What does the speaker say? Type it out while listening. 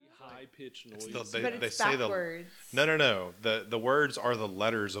high-pitched noise. But they it's say backwards. No. The words are the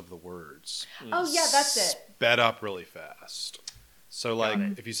letters of the words. Oh, yeah, that's it. Sped up really fast. So, like,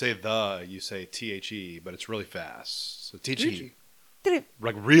 it. if you say the, you say THE, but it's really fast. So, THE. Did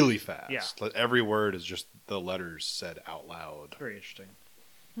Like, really fast. Yeah. Like, every word is just the letters said out loud. Very interesting.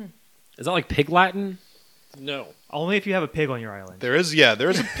 Is that like Pig Latin? No. Only if you have a pig on your island. There is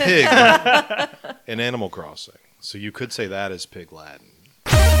a pig in Animal Crossing. So, you could say that is Pig Latin.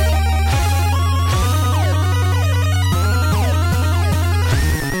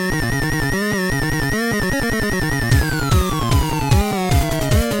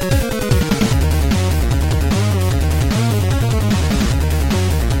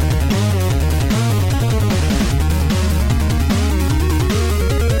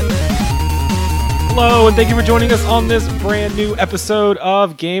 Hello, and thank you for joining us on this brand new episode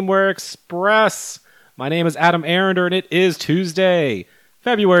of Gameware Express. My name is Adam Arender, and it is Tuesday,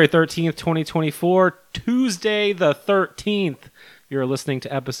 February 13th, 2024. Tuesday the 13th. You're listening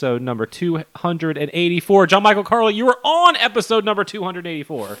to episode number 284. John Michael Carly, you were on episode number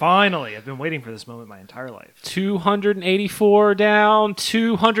 284. Finally, I've been waiting for this moment my entire life. 284 down,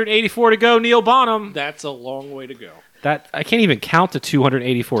 284 to go. Neil Bonham. That's a long way to go. That I can't even count to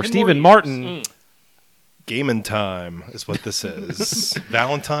 284. 10 Stephen more Martin. Gaming time is what this is.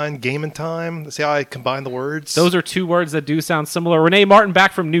 Valentine, gaming time. See how I combine the words? Those are two words that do sound similar. Renee Martin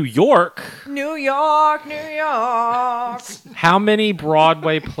back from New York. New York, New York. How many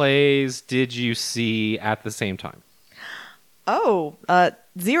Broadway plays did you see at the same time? Oh,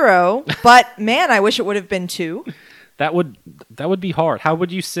 0. But man, I wish it would have been 2. That would be hard. How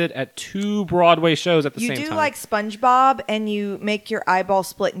would you sit at 2 Broadway shows at the You same time? do like SpongeBob, and you make your eyeball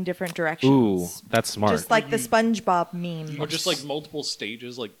split in different directions. Ooh, that's smart. Just like the SpongeBob meme. Or just like multiple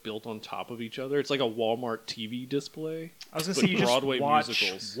stages like built on top of each other. It's like a Walmart TV display. I was going to But say you Broadway just watch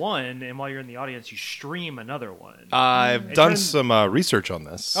musicals. one, and while you're in the audience, you stream another one. I've It done turns- some research on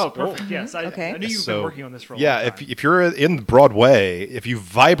this. oh, perfect. Yes, Okay. I knew you've been working on this for a long yeah, time. if you're in Broadway, if you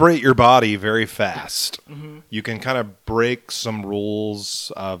vibrate your body very fast, you can kind of break some rules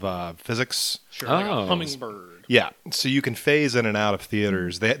of physics. Sure. Oh. Like a hummingbird. Yeah, so you can phase in and out of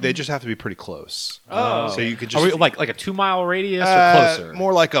theaters. They just have to be pretty close. Oh. So you could Are just we like a 2 mile radius or closer?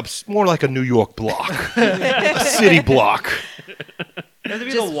 more like a New York block, a city block. There has to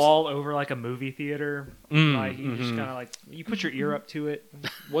be the wall over like a movie theater. Like you just kind of like you put your ear up to it.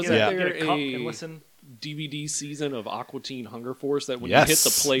 Wasn't get there a cup a and listen? DVD season of Aqua Teen Hunger Force that when Yes. you hit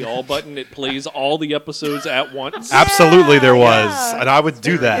the play all button, it plays all the episodes at once? Absolutely, there was, yeah. and I would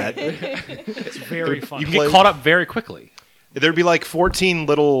do that. It's very fun. You can get caught up very quickly. There'd be like 14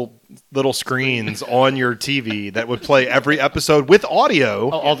 little screens on your TV that would play every episode with audio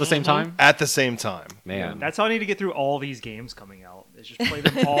All at the same time? at the same time. Man. That's how I need to get through all these games coming out. Is just play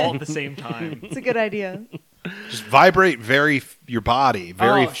them all at the same time. It's a good idea. Just vibrate your body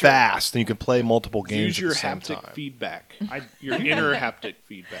very Oh, sure. fast, and you can play multiple games Use your at the same haptic time. feedback. I Your inner haptic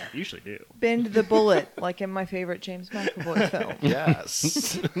feedback. usually do. Bend the bullet, like in my favorite James McAvoy film.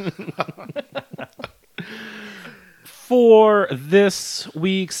 Yes. For this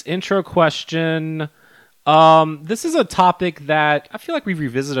week's intro question, this is a topic that I feel like we've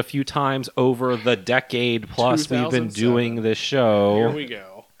revisited a few times over the decade plus we've been 2007. doing this show. Here we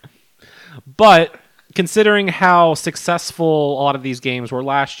go. But considering how successful a lot of these games were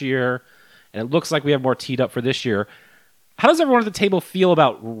last year, and it looks like we have more teed up for this year, how does everyone at the table feel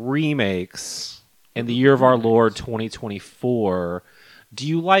about remakes in the year of our Lord 2024? Do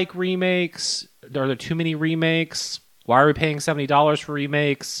you like remakes? Are there too many remakes? Why are we paying $70 for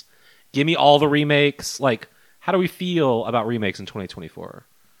remakes? Give me all the remakes. Like, how do we feel about remakes in 2024?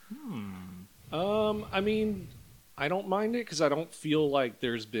 I mean, I don't mind it because I don't feel like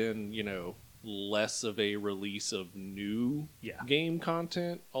there's been, less of a release of new game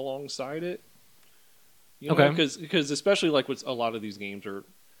content alongside it. Okay. Because especially like with a lot of these games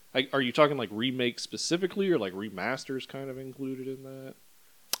are you talking like remakes specifically or like remasters kind of included in that?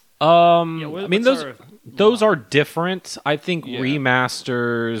 I mean, those are different. I think Yeah.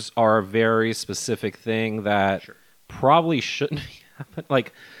 remasters are a very specific thing that probably shouldn't happen.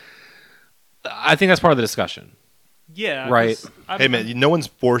 Like, I think that's part of the discussion. Yeah. Right. 'cause Hey man, no one's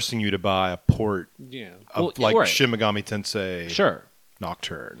forcing you to buy a port Yeah. of Well, right. Shin Megami Tensei Sure.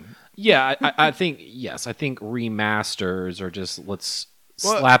 Nocturne. Yeah, I think, yes, I think remasters are just, let's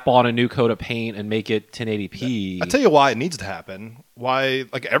slap on a new coat of paint and make it 1080p. I tell you why it needs to happen. Why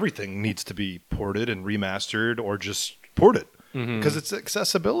everything needs to be ported and remastered or just ported because it's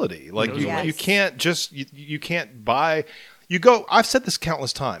accessibility. Like you can't just you can't buy. You go. I've said this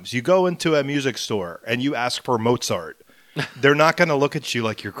countless times. You go into a music store and you ask for Mozart. they're not going to look at you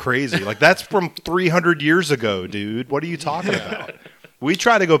like you're crazy. Like, that's from 300 years ago, dude. What are you talking about? We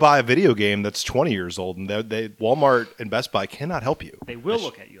try to go buy a video game that's 20 years old, and Walmart and Best Buy cannot help you. They will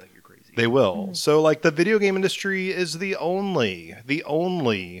look at you like you're crazy. They will. So, like, the video game industry is the only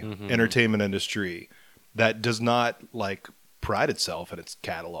entertainment industry that does not, like, pride itself in its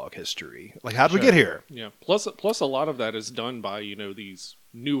catalog history. Like, how did we get here? Yeah. Plus, a lot of that is done by, these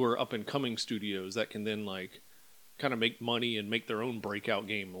newer up-and-coming studios that can then, like, kind of make money and make their own breakout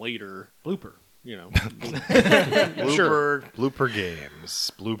game later. Blooper. Blooper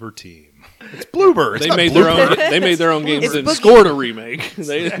Games, Blooper Team. It's Bloober. It's they not made Blooper. they made their own games It's and Boogie. scored a remake.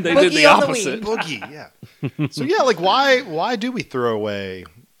 They did the on the opposite. Boogie, yeah. So yeah, like why do we throw away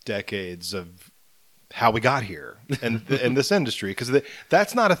decades of how we got here in this industry? Because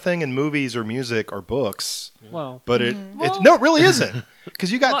that's not a thing in movies or music or books. Well, But it really isn't.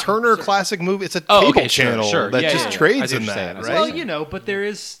 Because you got Turner Classic Movie. It's a cable channel that just trades in that, right? Well, but there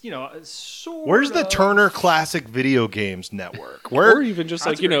is, Where's the Turner Classic Video Games Network? Or even just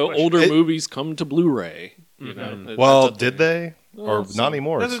like, older It- movies come to Blu-ray. Well, That's up did there. they? Or not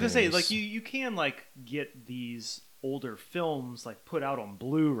anymore? I it was going to say, seems. like, you can, like, get these older films, like, put out on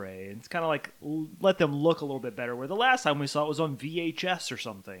Blu-ray. And it's kind of like, let them look a little bit better. Where the last time we saw it was on VHS or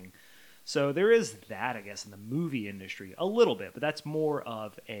something. So there is that, I guess, in the movie industry. A little bit. But that's more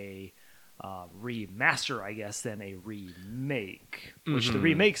of a remaster, I guess, than a remake. Which the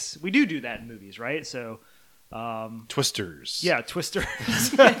remakes, we do that in movies, right? So... Twisters. Yeah, Twisters.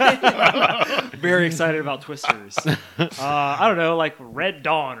 Very excited about Twisters. I don't know, like Red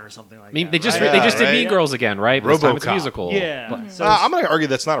Dawn or something like that. they just right? did Mean Girls again, right? But this time it's a RoboCop. musical. Yeah. So I'm going to argue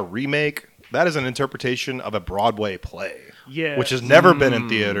that's not a remake. That is an interpretation of a Broadway play, yeah. which has never been in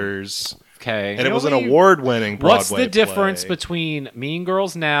theaters, Okay. and it was an award-winning Broadway What's the difference play. between Mean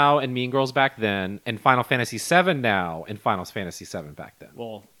Girls now and Mean Girls back then, and Final Fantasy VII now and Final Fantasy VII back then?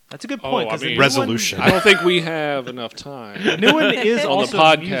 Well, that's a good point. 'cause the new Resolution. I don't think we have enough time One, the new one is on the also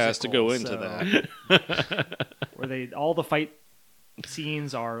podcast to musical, go into so- that. Where all the fight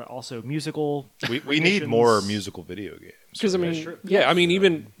scenes are also musical. We need more musical video games. Because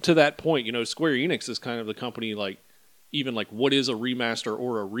even to that point, Square Enix is kind of the company like, even like what is a remaster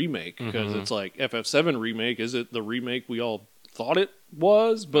or a remake? Because it's like FF7 remake, is it the remake we all thought it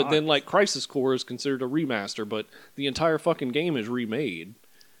was? But then like Crisis Core is considered a remaster, but the entire fucking game is remade.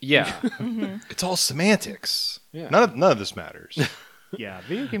 Yeah. It's all semantics. Yeah. None of this matters. Yeah,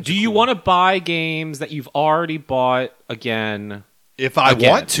 video games. Do you want to buy games that you've already bought again? If I Again.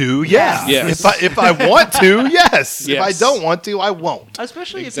 want to, yeah. Yes. If I want to, yes. If I Yes. don't want to, I won't.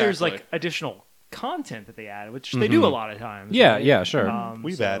 Especially if there's like Exactly. additional content that they add, which they do a lot of times. Yeah, right? yeah, sure.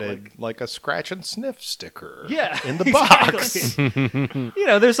 We've so, added like a scratch and sniff sticker. Yeah, in the exactly. box.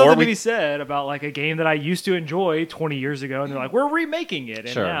 There's something we- to be said about like a game that I used to enjoy 20 years ago, and they're like, we're remaking it, and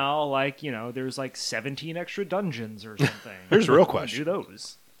Sure. now like there's like 17 extra dungeons or something. Here's a real Do question.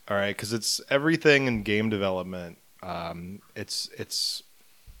 those? All right, because it's everything in game development. It's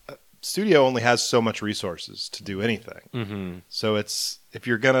studio only has so much resources to do anything. Mm-hmm. So it's if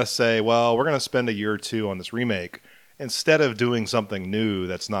you're gonna say, well, we're gonna spend a year or two on this remake, instead of doing something new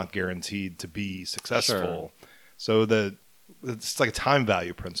that's not guaranteed to be successful. So it's like a time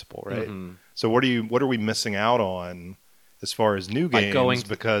value principle, right? Mm-hmm. So what are we missing out on as far as new Like games?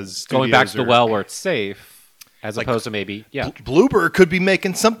 Because Going back to studios the are- well where it's safe, as Like, opposed to maybe, Bloober could be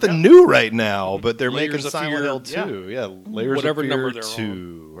making something new right now, but they're Layers making of Silent Fear. Hill 2. Yeah, Layers Whatever of Fear number they're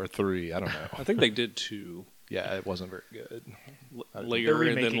 2 or 3. I don't know. I think they did 2. Yeah, it wasn't very good. Layer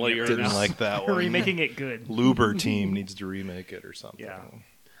and then remaking it layer. right Didn't now. like that We're one. remaking it good. Luber team needs to remake it or something. Yeah.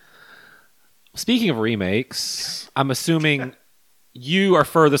 Speaking of remakes, I'm assuming you are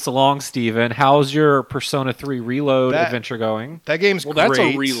furthest along, Steven. How's your Persona 3 Reload That- adventure going? That game's Well, great. that's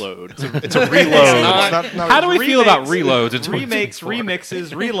a reload. It's a reload. It's not How do we feel about Remakes, reloads in remakes, 2024?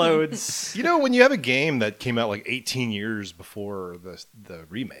 remixes, reloads? You know, when you have a game that came out like 18 years before the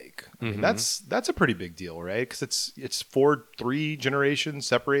remake, I mean, that's a pretty big deal, right? Because it's 3 generations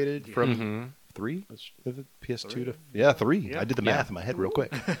separated from 3. PS2 to 3. Yeah. I did the math in my head real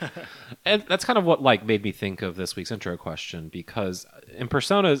quick. And that's kind of what made me think of this week's intro question, because in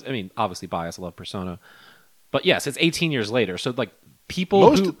Personas, I mean, obviously bias, I love Persona, but yes, it's 18 years later. So people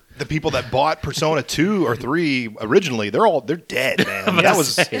Most who of the people that bought Persona 2 or 3 originally, they're dead, man.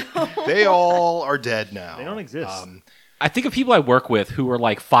 They all are dead now. They don't exist. I think of people I work with who were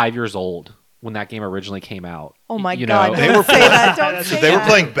like 5 years old when that game originally came out. Oh my You God! know? They Don't were say that. Don't say They were that.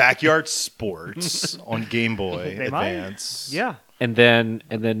 playing Backyard Sports on Game Boy They might. Advance. Yeah. And then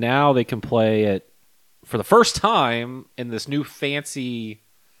now they can play it for the first time in this new fancy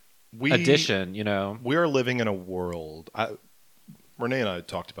addition. You know, we are living in a world. Renee and I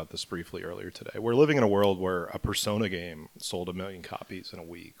talked about this briefly earlier today. We're living in a world where a Persona game sold 1 million copies in a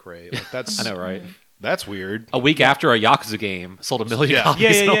week, right? Like that's I know, right? That's weird. A week after a Yakuza game sold 1 million Yeah.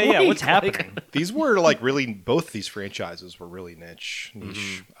 copies. in a Yeah. week. What's happening? These were like really both these franchises were really niche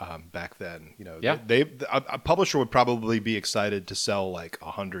back then. You know, Yeah. a publisher would probably be excited to sell like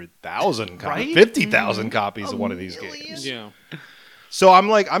 100,000, Right? 50,000 copies of one of these games. Yeah. So I'm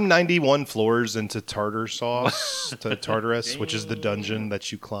 91 floors into Tartar Sauce to Tartarus, which is the dungeon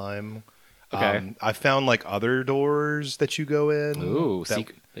that you climb. Okay. I found like other doors that you go in. Ooh,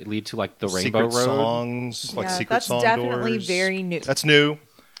 that- they lead to like the secret Rainbow Road. songs, like Yeah, secret that's song definitely doors. very new. That's new.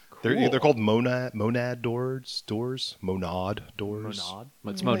 Cool. They're called monad doors. Monad doors. Monad.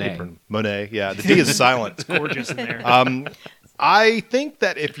 It's Monet. Monet, yeah. The D is silent. Gorgeous in there. I think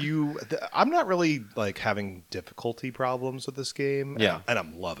that I'm not really like having difficulty problems with this game. Yeah. And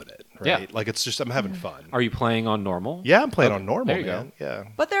I'm loving it. Right? Yeah. Like it's just, I'm having fun. Are you playing on normal? Yeah, I'm playing Okay, on normal, there you man. Yeah.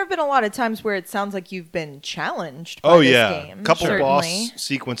 But there have been a lot of times where it sounds like you've been challenged by Oh this yeah, game. couple certainly. boss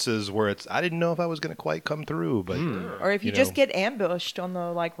sequences where I didn't know if I was going to quite come through, but Or if you, you just know. get ambushed on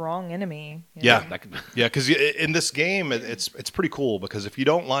the wrong enemy. you yeah, know. That could- yeah, because in this game it's pretty cool because if you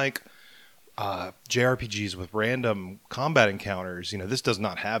don't like JRPGs with random combat encounters, this does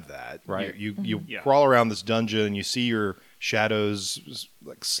not have that. Right. You Yeah. crawl around this dungeon and you see your shadows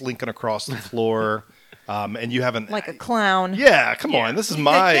like slinking across the floor, and you haven't Like a clown. Yeah, come on. This is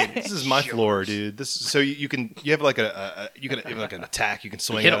my floor, dude. So you have like you can have like an attack. You can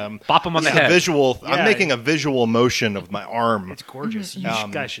swing Hit at 'em, them, bop 'em on the This is a head. visual. Yeah. I'm making a visual motion of my arm. It's gorgeous. You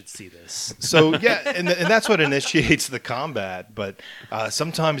guys should see this. So yeah, and that's what initiates the combat. But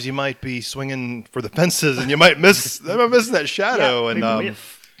sometimes you might be swinging for the fences and you might miss that shadow, Big and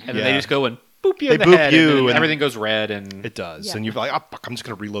whiff. And then they just go and boop you They in the boop head, you and then and- everything goes red. And it does. Yeah. And you're like, oh, fuck, I'm just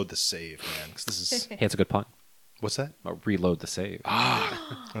gonna reload the save, man. Because this is hey, it's a good pun. what's that? Reload the save. I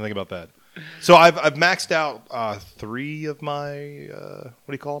think about that. So I've maxed out 3 of my what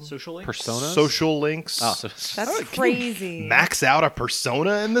do you call them? Social link? Personas. Social links. Oh, so That's crazy. Max out a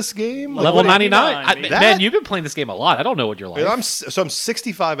persona in this game? Like, level what do you- 99. 99, Man, you've been playing this game a lot. I don't know what you're like. I'm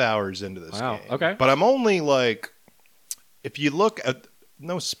 65 hours into this Wow, game. okay. But I'm only like, if you look at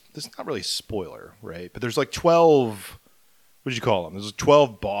this is not really a spoiler, right? But there's like 12. What did you call them? There's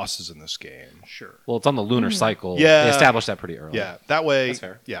 12 bosses in this game. Sure. Well, it's on the lunar cycle. Yeah. They established that pretty early. Yeah, that way. That's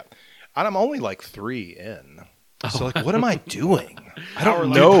fair. Yeah, and I'm only like 3 in. So like, what am I doing? I Hour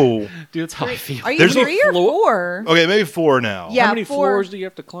don't later. know. Dude, that's how I feel. Are you There's a 3 or floor- 4? Okay, maybe 4 now. Yeah, How many 4. floors do you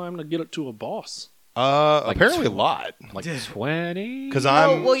have to climb to get it to a boss? Apparently a lot. Like 20? Because No,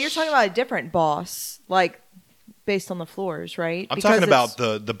 I'm. well, you're talking about a different boss, like based on the floors, right? I'm Because talking about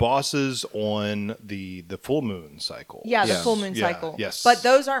it's- the bosses on the full moon cycle. the Yes. full moon Yeah, cycle. yes. But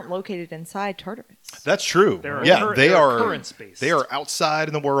those aren't located inside Tartarus. That's true. They're Yeah, they they're are. occurrence-based. They are outside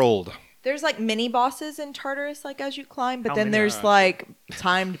in the world. There's like mini bosses in Tartarus, like as you climb, but How then many there's are like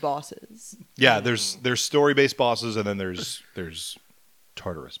timed bosses. Yeah, there's story based bosses, and then there's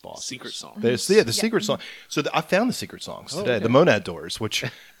Tartarus bosses. Secret song. There's the secret song. So I found the secret songs today, the monad doors, which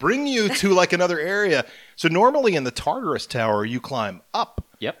bring you to like another area. So normally in the Tartarus tower, you climb up.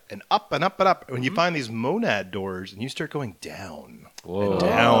 Yep. And up and up and up. When you find these monad doors, and you start going down. Whoa. And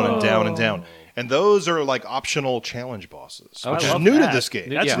down and down and down. And those are like optional challenge bosses, Oh, which I is love new that. to this game.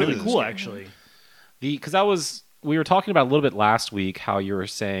 That's Yeah. New really to this cool, game. actually. Because we were talking about a little bit last week how you were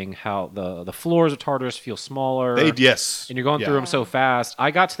saying how the floors of Tartarus feel smaller. Yes. And you're going through them so fast.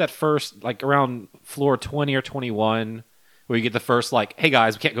 I got to that first, like around floor 20 or 21, where you get the first, like, hey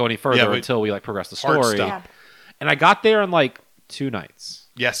guys, we can't go any further Yeah, until we like progress the hard story. stop. Yeah. And I got there in like 2 nights.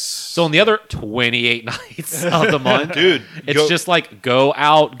 Yes. So on the other 28 nights of the month, Dude, it's just like go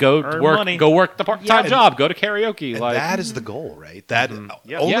out, go Earn work, money. go work the part-time Yeah. job, go to karaoke. And Like that is the goal, right? That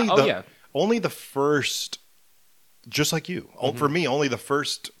Yeah. only Yeah, oh, the yeah. only the first, just like you. For me, only the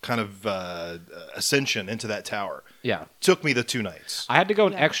first kind of ascension into that tower yeah. took me the 2 nights. I had to go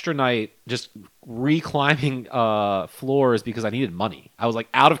an Yeah. extra night just reclimbing floors because I needed money. I was like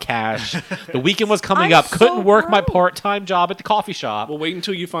out of cash. The weekend was coming I'm up. Couldn't so work my broke. part-time job at the coffee shop. Well, wait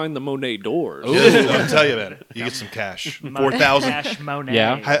until you find the Monet doors. I'll tell you, man. You get some cash. 4,000. Cash Monet.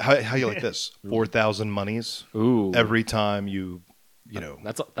 Yeah. How you like this? 4,000 monies Ooh, every time you know,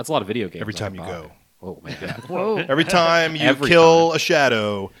 that's a lot of video games. every I time could you buy. go. Oh man, Whoa. Every time you Every kill a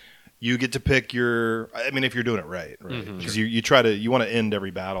shadow, you get to pick your. I mean, if you're doing it right? Mm-hmm. Because you want to end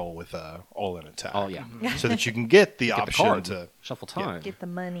every battle with all in attack. Oh yeah. So that you can get the Get the option card. to. Shuffle time. Get the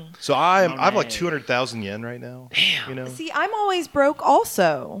money. So I have like Money. 200,000 yen right now. Damn. You know, See, I'm always broke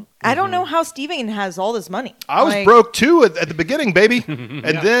also. I don't know how Steven has all this money. I was Like, broke too at the beginning, baby, and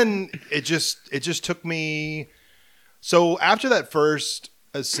then it just took me. So after that first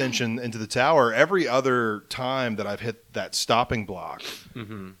ascension into the tower, every other time that I've hit that stopping block,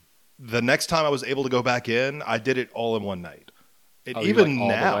 the next time I was able to go back in, I did it all in one night. Oh, Even all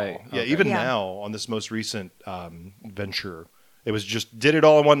the now, way. yeah, Okay. even Yeah. now on this most recent venture, it was just did it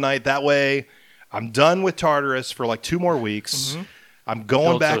all in one night. That way, I'm done with Tartarus for like 2 more weeks. I'm going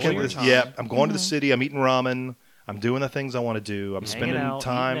Build back social into this. time. Yeah, I'm going to the city. I'm eating ramen. I'm doing the things I want to do. I'm spending out,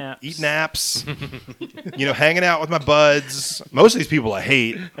 time, eating eating naps, hanging out with my buds. Most of these people I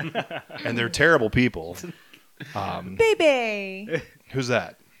hate, and they're terrible people. Baby. Who's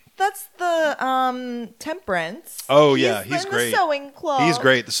that? That's the Temperance. Oh, yeah, he's in great. The sewing club. He's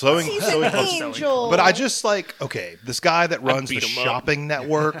great. The sewing He's sewing an club's- angel. But I just okay, this guy that runs the beat him up. shopping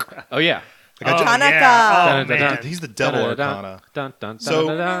network. Oh yeah. Like, I just- Tanaka. Yeah. Oh, Dun, dun, man. dun. he's the devil arcana. Dun, dun, dun, So-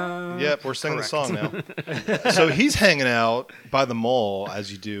 dun, dun. Yep, we're singing the song now. So he's hanging out by the mall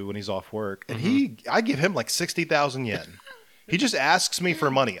as you do when he's off work, and I give him like 60,000 yen. He just asks me for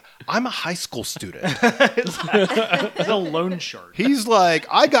money. I'm a high school student. It's a loan shark. He's like,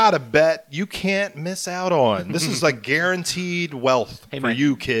 I got a bet you can't miss out on. This is like guaranteed wealth Hey, for man,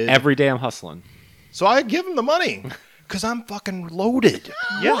 you, kid. Every day I'm hustling. So I give him the money because I'm fucking loaded.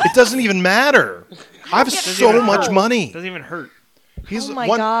 Yeah. It doesn't even matter. I have so much money. Doesn't even hurt. He's Oh my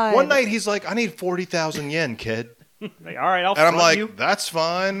one, God. one night he's like, I need 40,000 yen, kid. Like, all right, I'll And I'm front like, you. that's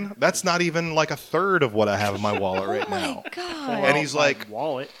fine. That's not even like a third of what I have in my wallet right Oh my now. God. And he's My like,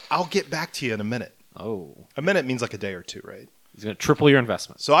 wallet. I'll get back to you in a minute. Oh. A minute means like a day or two, right? He's gonna triple your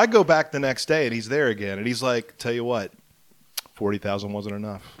investment. So I go back the next day and he's there again. And he's like, tell you what, 40,000 wasn't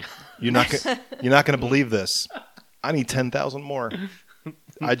enough. You're not going to believe this. I need 10,000 more.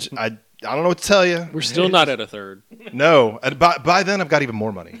 I don't know what to tell you. We're still not at a third. No. And by then I've got even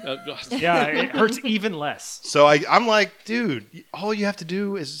more money. Yeah, it hurts even less. So I'm like, dude, all you have to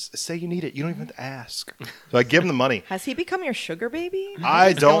do is say you need it. You don't even have to ask. So I give him the money. Has he become your sugar baby? I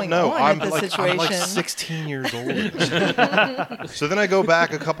What's don't going know. on I'm with this like, I'm like situation? 16 years old. So then I go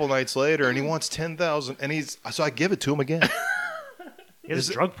back a couple nights later and he wants 10,000 and so I give it to him again. He has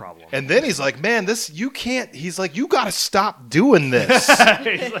a drug problem. And then he's like, man, he's like, you got to stop doing this.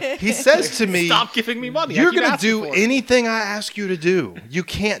 He says to me, Stop giving me money. you're going to do anything I ask you to do. You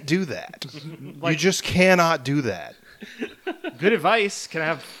can't do that. You just cannot do that. Good advice. Can I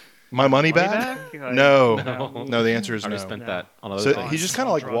have My money money back? back? Like, No. No, the answer is I no. already spent that on other So things. he just kind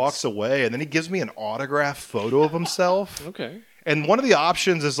of like Drugs. walks away and then he gives me an autographed photo of himself. Okay. And one of the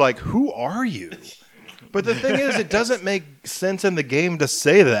options is like, who are you? But the thing is, it doesn't make sense in the game to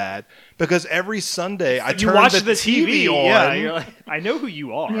say that because every Sunday I You turn watch the TV on Yeah, you're like, I know who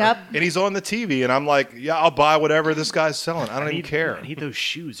you are. Yep. and he's on the TV and I'm like, yeah, I'll buy whatever this guy's selling. I don't even care. I need those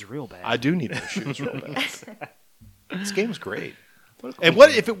shoes real bad. I do need those shoes real bad. This game's great. And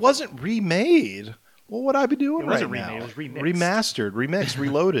what if it wasn't remade? What would I be doing It right wasn't now? remade, it was remixed. Remastered, remixed,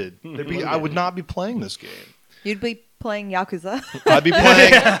 reloaded. I would not be playing this game. You'd be playing Yakuza.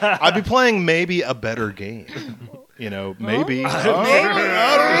 I'd be playing maybe a better game. Maybe. I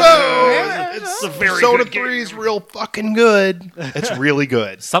don't know. It's a very Persona good game. 3 is real fucking good. It's really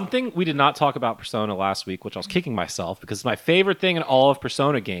good. Something we did not talk about Persona last week, which I was kicking myself because my favorite thing in all of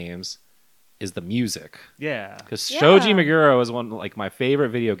Persona games is the music. Yeah. Because Yeah. Shoji Meguro is one of like my favorite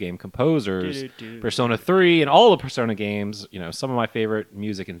video game composers. Do-do-do. Persona 3 and all the Persona games, some of my favorite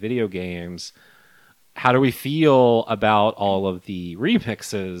music in video games. How do we feel about all of the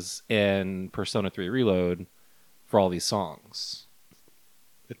remixes in Persona 3 Reload for all these songs?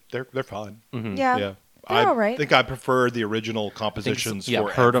 They're fine. Yeah. Yeah. They're I all right. think I prefer the original compositions Yeah, for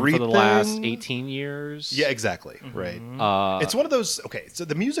heard them for the last everything. 18 years. Yeah, exactly. Mm-hmm. Right. It's one of those. Okay, so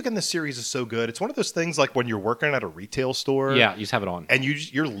the music in this series is so good. It's one of those things like when you're working at a retail store. Yeah, you just have it on. And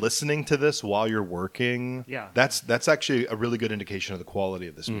you're listening to this while you're working. Yeah. That's actually a really good indication of the quality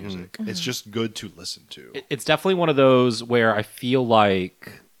of this music. Mm-hmm. It's just good to listen to. It's definitely one of those where I feel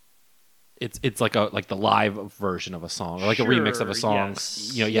like it's like the live version of a song or like a remix of a Sure, song.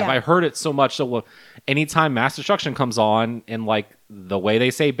 yes. Yeah. I heard it so much. So anytime Mass Destruction comes on and like the way they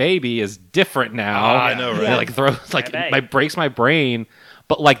say "baby" is different now. I know, right? It, like throws like Baby. it breaks my brain.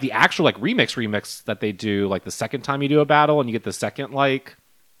 But like the actual like remix that they do, like the second time you do a battle and you get the second like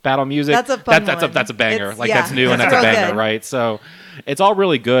battle music. That's a fun one. That's a banger. It's- Like yeah, that's new and it's that's a real banger, good. right? So it's all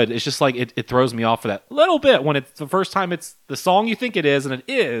really good. It's just like it throws me off for that little bit when it's the first time it's the song you think it is, and it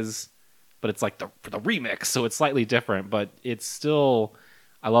is, but it's like the remix, so it's slightly different. But it's still,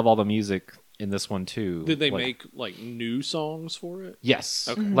 I love all the music in this one too. Did they Like, make like new songs for it? Yes.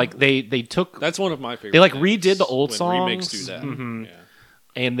 Okay. Like they took That's one of my favorite. They, like, things redid the old when remakes songs. do that. Mhm. Yeah.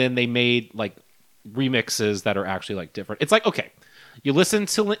 and then they made like remixes that are actually like different. It's like, okay, you listen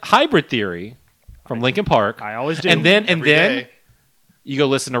to Hybrid Theory from Linkin Park, I always do. and then Every day. you go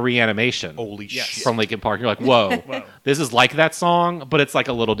listen to Reanimation Holy Yes. shit! from Linkin Park. You're like, whoa, Whoa. this is like that song, but it's like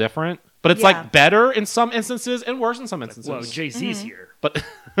a little different. But it's Yeah. like better in some instances and worse in some instances. Whoa, Jay-Z's here. But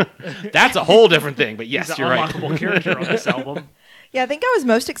that's a whole different thing. But yes, He's an you're right. unlockable character on this album. Yeah, I think I was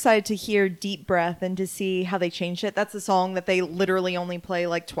most excited to hear Deep Breath and to see how they changed it. That's a song that they literally only play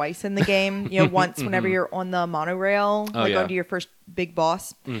like twice in the game. You know, once whenever you're on the monorail, Oh, like yeah. onto your first big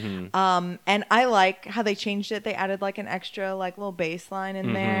boss. And I like how they changed it. They added like an extra like little bass line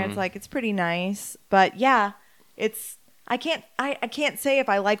in there. It's like it's pretty nice. But yeah, it's I can't say if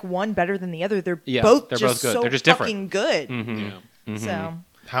I like one better than the other. They're Yeah, both they're just both good. so They're just different. fucking good. Yeah. So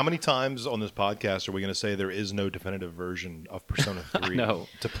How many times on this podcast are we going to say there is no definitive version of Persona 3 know.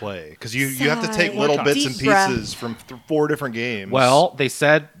 to play? Because you have to take Sigh. little Deep bits and breath. pieces from 4 different games. Well, they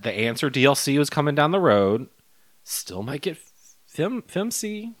said the Answer DLC was coming down the road. Still might get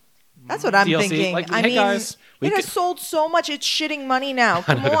FemC. that's what I'm DLC, thinking. like, I hey, mean, guys, we it has could- sold so much, it's shitting money now.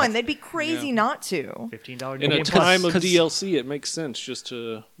 Come on, they'd be crazy Yeah. not to. $15 In a game time plus. of DLC, it makes sense just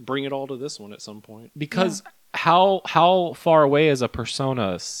to bring it all to this one at some point. Because how far away is a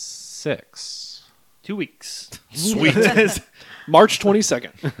Persona 6? 2 weeks. sweet. March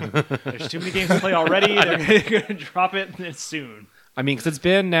 22nd. There's too many games to play already. They're going to drop it soon. I mean, because it's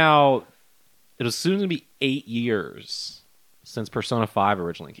been now, it'll soon be 8 years since Persona 5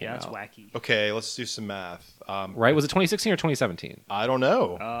 originally came Yeah, it's out. wacky. Okay, let's do some math. Right? Was it 2016 or 2017? I don't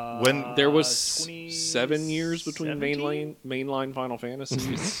know. When There was 2017? 7 years between mainline Final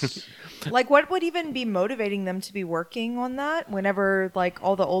Fantasies. Like, what would even be motivating them to be working on that whenever, like,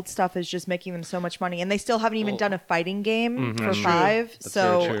 all the old stuff is just making them so much money? And they still haven't even done a fighting game for 5. That's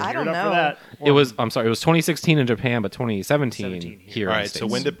So, very true. I don't Geared up for know. that. It was, I'm sorry, it was 2016 in Japan, but 2017 17 here. all in right, the so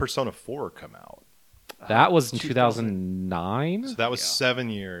States. when did Persona 4 come out? That was in 2009? So that was 7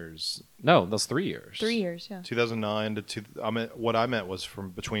 years. No, that was 3 years. 3 years, yeah. 2009 to what I meant was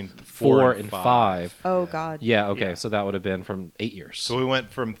from between 4 and 5. Oh, God. Yeah, okay, Yeah. so that would have been from 8 years. So we went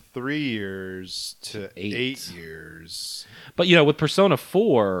from 3 years to 8. 8 years. But you know, with Persona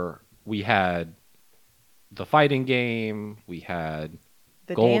 4, we had the fighting game, we had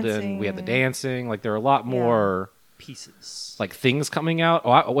The Golden, dancing. we had the dancing. Like there are a lot more Pieces. like things coming out.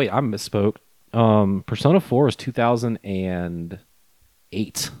 Oh, wait, I misspoke. Persona 4 is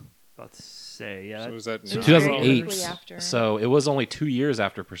 2008. About to say, yeah. So is that So 2008. Shortly after. So it was only 2 years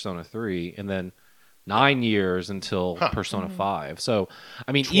after Persona 3, and then 9 years until Persona 5. So,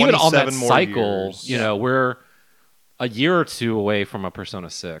 I mean, even on that 27 more cycle, years. you know, we're a year or two away from a Persona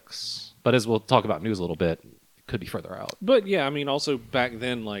 6. But as we'll talk about news a little bit, it could be further out. But yeah, I mean, also back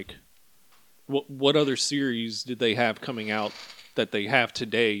then, like, what other series did they have coming out that they have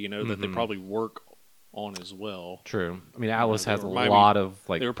today? You know, that they probably work on as well. True. I mean, Atlas they has a were- maybe lot of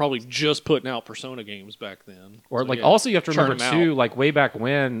like, They were probably just putting out Persona games back then. or So, like yeah, also you have to churn remember 'em too, out. like way back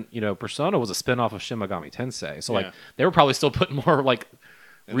when, you know, Persona was a spin-off of Shin Megami Tensei. So like Yeah. they were probably still putting more like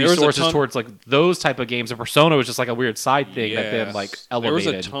And there was a resources ton- towards like those type of games. And Persona was just like a weird side thing that then Yes. like There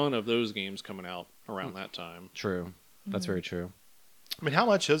elevated. was a ton of those games coming out around that time. True. That's very true. I mean, how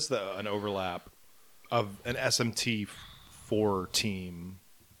much is an overlap of an SMT4 team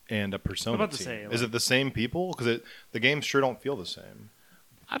and a Persona I'm about to team? say, Is like- it the same people? Because the games sure don't feel the same.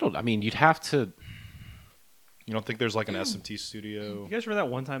 I mean, you'd have to. You don't think there's like an SMT studio? You guys remember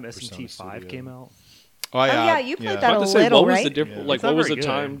that one time Persona SMT5 Studio. came out? Oh yeah, you played I that was a about to say, little, what was right? the difference? Yeah. Like, It's what not was the very good.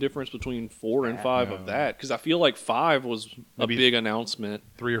 time difference between 4 and 5 of that? Because I feel like 5 was Maybe a big announcement.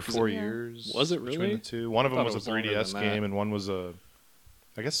 3 or 4 Yeah. years. Was it between really? the two? One of I them thought was it a was longer 3DS than that. game, and one was a,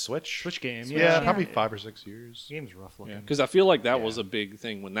 I guess, Switch. Switch game. Yeah, Yeah. probably 5 or 6 years. The game's rough looking. Because I feel like that Yeah. was a big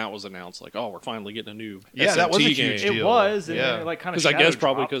thing when that was announced. Like, oh, we're finally getting a new Yeah, that was a SMT huge game. deal. It was, and Yeah. then it, like kind of. Because I guess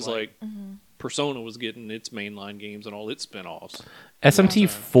probably because like Persona was getting its mainline games and all its spin-offs.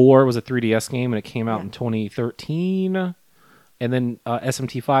 SMT4 was a 3DS game and it came out Yeah. in 2013. And then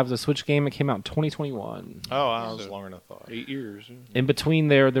SMT5 was a Switch game. It came out in 2021. Oh, wow, that was longer than I thought. 8 years. In between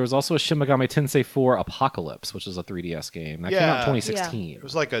there was also a Shin Megami Tensei 4 Apocalypse, which is a 3DS game. That came out in Yeah. 2016. It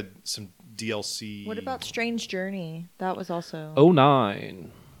was like some DLC. What about Strange Journey? That was also.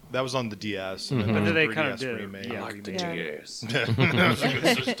 09. That was on the DS. And But then the they kind of 3DS did remake. yeah, remake.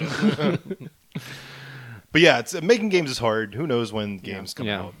 But yeah, making games is hard. Who knows when games come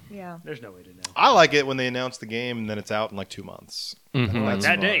Yeah. out? Yeah. There's no way to know. I like it when they announce the game and then it's out in like 2 months. Mhm. That's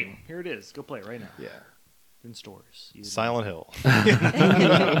That fun. day, here it is. Go play it right now. Yeah. In stores. Silent Hill.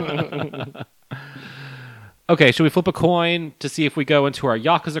 Okay, should we flip a coin to see if we go into our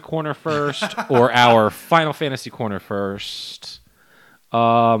Yakuza corner first or our Final Fantasy corner first?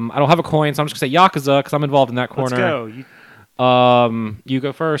 I don't have a coin, so I'm just gonna say Yakuza because I'm involved in that corner. Let's go. You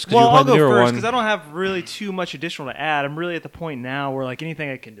go first. 'Cause Well, you I'll played the go newer first one. because I don't have really too much additional to add. I'm really at the point now where like anything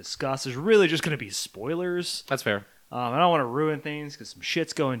I can discuss is really just going to be spoilers. That's fair. I don't want to ruin things because some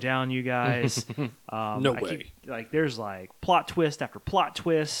shit's going down, you guys. No way. There's like plot twist after plot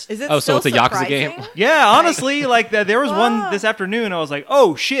twist. Is it Oh, so still it's a Yakuza surprising? game? Yeah, honestly, like there was one Wow. this afternoon. I was like,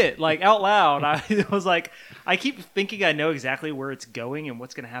 "Oh shit!" Like out loud, I was like, I keep thinking I know exactly where it's going and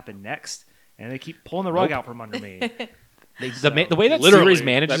what's going to happen next, and they keep pulling the rug out from under me. The way that Literally, series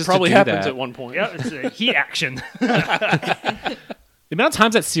manages that probably to do happens that, at one point. Yeah, it's a heat action. the amount of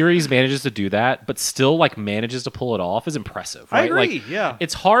times that series manages to do that, but still like manages to pull it off is impressive. I Right? agree. Like, Yeah,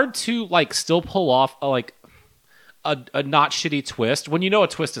 it's hard to like still pull off a not shitty twist when you know a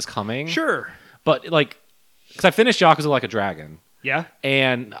twist is coming. sure. But like, because I finished Yakuza Like a Dragon. Yeah,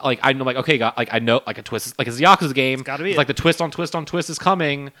 And like I know, like okay, I know like a twist, like it's a Yakuza game. It's gotta be like the twist on twist on twist is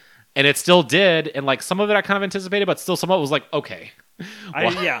coming, and it still did. And like some of it I kind of anticipated, but still some of it was like okay,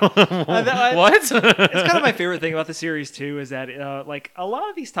 what? It's kind of my favorite thing about the series too is that like a lot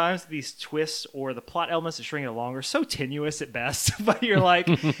of these times these twists or the plot elements of stringing it along are so tenuous at best, but you're like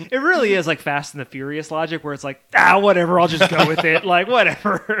it really is like Fast and the Furious logic where it's like whatever, I'll just go with it, like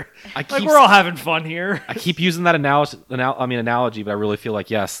whatever, like we're all having fun here. I keep using that analogy, but I really feel like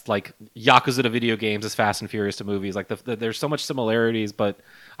yes, like Yakuza to video games is Fast and Furious to movies. Like there's so much similarities, but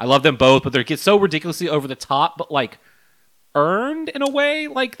I love them both. But they get so ridiculously over the top, but like earned in a way,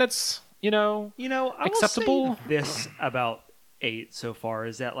 like that's I acceptable. will say this about 8 so far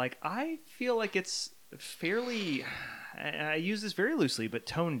is that like I feel like it's fairly, I use this very loosely, but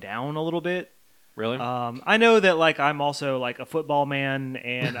toned down a little bit. Really? I know that like I'm also like a football man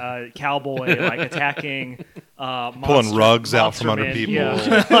and a cowboy like attacking Pulling rugs out from under men. people.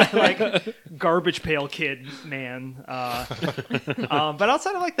 Yeah. like garbage pail kid man. But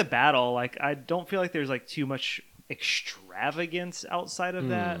outside of like the battle, like I don't feel like there's like too much extravagance outside of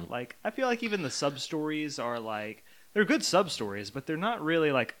that. Like I feel like even the sub stories are like they're good sub stories, but they're not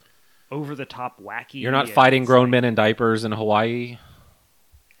really like over the top wacky. You're not and fighting it's grown like- men in diapers in Hawaii.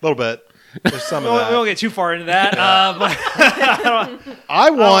 A little bit. There's some We of that. won't get too far into that. But I I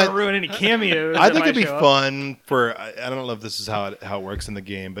don't want want. to ruin any cameos. I that think might it'd be show up. fun for. I don't know if this is how it works in the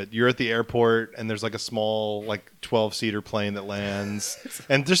game, but you're at the airport and there's like a small like 12-seater plane that lands,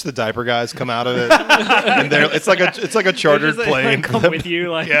 and just the diaper guys come out of it, and it's like a chartered They just, plane. come with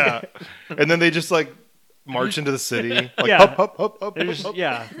you, like Yeah, and then they just like march into the city, like Yeah. hop, hop, hop, hop, They're hop, just hop.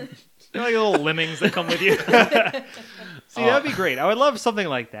 yeah, they're like little lemmings that come with you. See, that'd be great. I would love something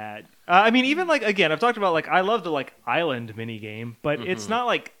like that. I mean, even like again, I've talked about like I love the like island mini game, but it's not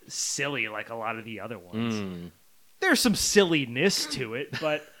like silly like a lot of the other ones. There's some silliness to it,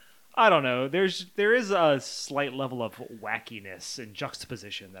 but I don't know. There is a slight level of wackiness and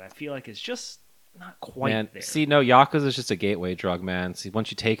juxtaposition that I feel like is just not quite Man, there. see, no, Yakuza is just a gateway drug, man. See,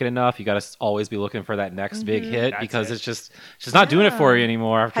 once you take it enough, you got to always be looking for that next big hit That's because it. it's just not doing it for you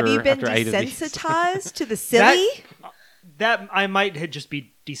anymore. After Have you been after 8 of these. desensitized to the silly? That I might just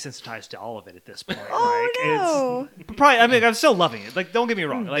be desensitized to all of it at this point. Oh, like, it's probably. I mean, I'm still loving it. Like, don't get me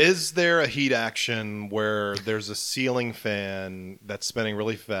wrong. Like, Is there a heat action where there's a ceiling fan that's spinning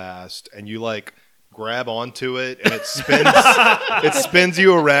really fast and you like grab onto it and it spins it spins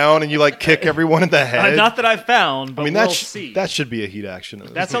you around and you like kick everyone in the head? not that I've found, but I mean we'll that see. that should be a heat action. in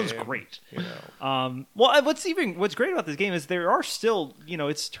this That sounds game, great. You know. Well, what's great about this game is there are still,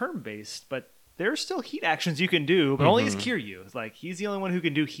 it's turn based, but there are still heat actions you can do, but only as Kiryu. It's like he's the only one who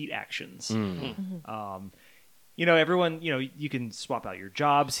can do heat actions. Everyone, you can swap out your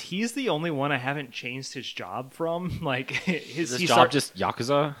jobs. He's the only one I haven't changed his job from. Like Is this he job start- just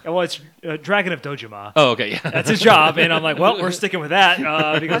Yakuza? well, it's Dragon of Dojima. Oh, okay, yeah. That's his job, and I'm like, well, we're sticking with that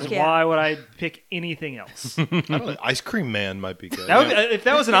because Heck yeah. why would I pick anything else? I don't know, Ice Cream Man might be good. That would, if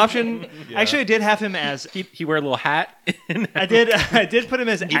that was an option, actually, I did have him as He wear a little hat. I did put him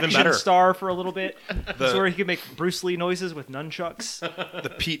as action better. star for a little bit, The- so where he could make Bruce Lee noises with nunchucks. the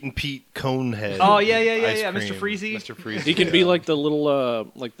Pete and Pete cone head. Oh yeah, Ice Mr. Cream. Freezy. Mr. Freezy. He can be like the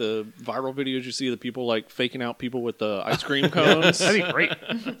little, like the viral videos you see of the people like faking out people with the ice cream cones. That'd be great.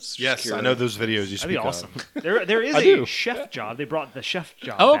 Yes, I know those videos you That'd speak be of. awesome. There is I a do. chef job. They brought the chef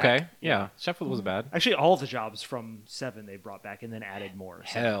job. Oh, back. okay. Yeah. Sheffield wasn't bad. Actually, all the jobs from 7 they brought back and then added more.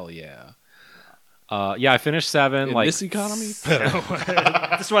 So. Hell yeah. Yeah, I finished 7. In like this economy,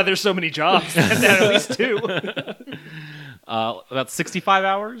 That's why there's so many jobs. And then at least 2. about 65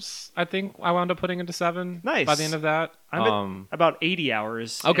 hours, I think I wound up putting into 7. Nice. By the end of that. I'm at about 80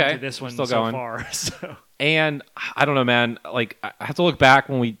 hours Okay. into this one Still so going. far. So And I don't know, man. Like I have to look back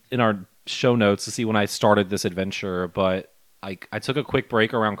in our show notes to see when I started this adventure. But I took a quick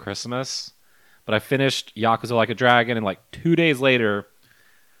break around Christmas. But I finished Yakuza Like a Dragon, and like 2 days later,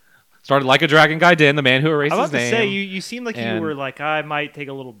 started Like a Dragon Gaiden, the man who erased I was his about to name. say you seemed like you and- were like I might take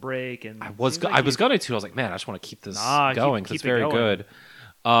a little break and I was seems like I was you- going to. I was like, man, I just want to keep this Nah, going keep because it's it very going. good.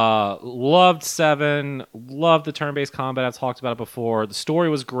 Loved 7. Loved the turn-based combat. I've talked about it before. The story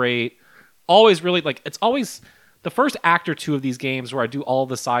was great. Always really like it's always the first act or two of these games where I do all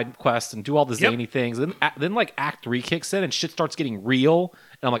the side quests and do all the Yep. zany things. Then like Act 3 kicks in and shit starts getting real.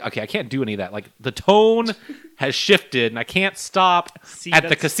 And I'm like, okay, I can't do any of that. Like the tone has shifted, and I can't stop See, at the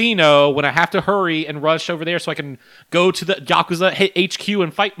that's- casino when I have to hurry and rush over there so I can go to the Yakuza HQ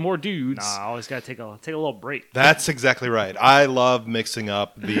and fight more dudes. Nah, I always gotta take a little break. That's exactly right. I love mixing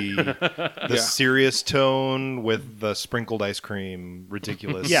up the serious tone with the sprinkled ice cream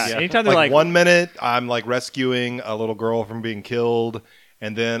ridiculous. Yeah, anytime they're like like 1 minute I'm like rescuing a little girl from being killed,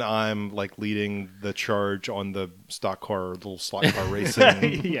 and then I'm like leading the charge on the stock car, little slot car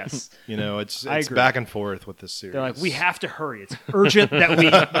racing. yes. You know, it's I agree. back and forth with this series. They're like, we have to hurry. It's urgent that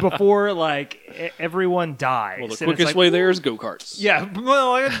we before like everyone dies. well, the And it's quickest like, way there is go karts. Yeah,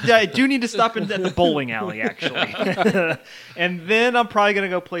 well, I do need to stop at the bowling alley actually, and then I'm probably gonna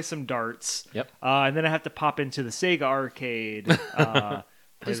go play some darts. Yep. And then I have to pop into the Sega arcade.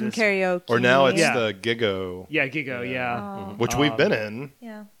 Do some this- karaoke. or now it's Yeah. the Gigo, Yeah, Gigo. Yeah. which we've been in.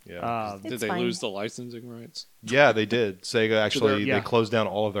 Yeah. Yeah, Did It's they fine. lose the licensing rights? yeah, they did. Sega actually yeah. they closed down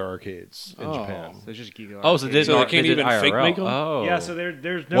all of their arcades in Oh. Japan. So it's just Gigo. Oh, so arcade. they they can't did even fake IRL. make 'em? Oh, Yeah, so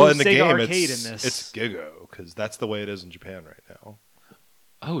there's no well, in the Sega game, arcade it's, in this. it's Gigo because that's the way it is in Japan right now.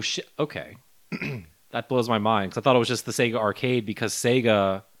 Oh shit. Okay, that blows my mind because I thought it was just the Sega arcade because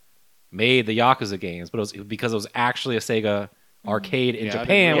Sega made the Yakuza games, but it was because it was actually a Sega arcade in Yeah, I didn't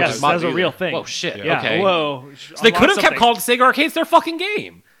Japan. realize which yes, is that that's a either. real thing. Whoa, shit. Yeah. Yeah. Okay. Whoa. So they could have kept calling Sega arcades their fucking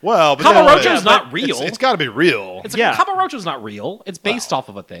game. Well, but Kamurocho's then- not real. It's got to be real. It's Yeah. Kamurocho's not real. It's based off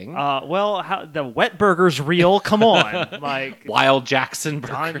of a thing. Well, how, the wet burger's real. Come on, like Wild Jackson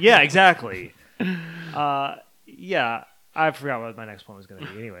Burger. yeah, exactly. Yeah, I forgot what my next one was going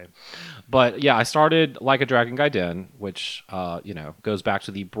to be. Anyway, But yeah, I started Like a Dragon Gaiden, which goes back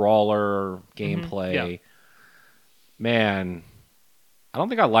to the brawler gameplay. Yeah. Man, I don't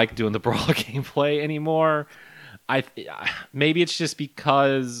think I like doing the brawler gameplay anymore. Maybe it's just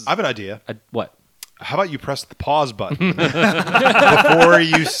because I have an idea. what? How about you press the pause button before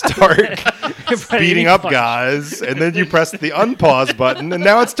you start beating up guys, and then you press the unpause button, and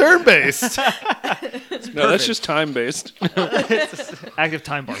now it's turn-based. No, that's just time based. active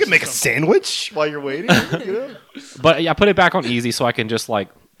time bar. You can make a sandwich while you're waiting. You know? But yeah, I put it back on easy so I can just like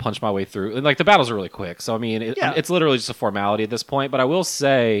punch my way through. And like the battles are really quick, so I mean, Yeah. it's literally just a formality at this point. But I will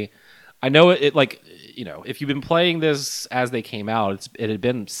say, I know it like if you've been playing this as they came out, it had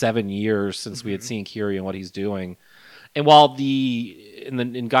been 7 years since we had seen Kiryu and what he's doing. And while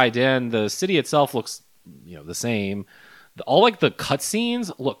in Gaiden the city itself looks the same, all like the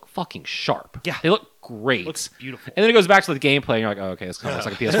cutscenes look fucking sharp. Yeah. They look great. Looks beautiful. And then it goes back to the gameplay, and you're like, oh, okay, this kind of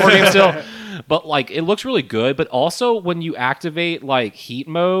looks like a PS4 game still. But like, it looks really good. But also, when you activate like heat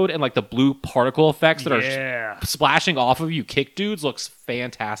mode and like the blue particle effects that Yeah. are splashing off of you, kick dudes looks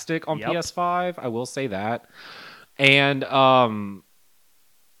fantastic on Yep. PS5. I will say that. And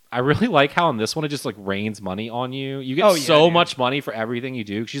I really like how in this one it just like rains money on you. You get Oh, yeah, so dude. much money for everything you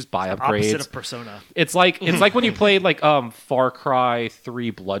do because you just buy upgrades. Opposite of Persona. It's like when you played like Far Cry 3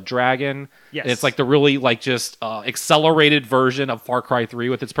 Blood Dragon. Yes. And it's like the really like just accelerated version of Far Cry 3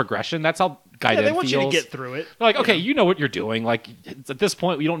 with its progression. That's how Gaiden Yeah, they want feels. you to get through it. They're like, okay, you know what you're doing. Like at this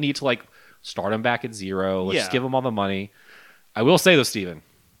point, we don't need to like start them back at zero. Let's just Yeah. give them all the money. I will say though, Steven,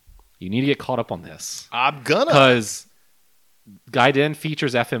 you need to get caught up on this I'm gonna. because Gaiden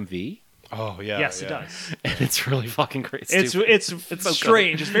features FMV. Oh yeah. Yes, yeah. it does. And it's really fucking great. It's so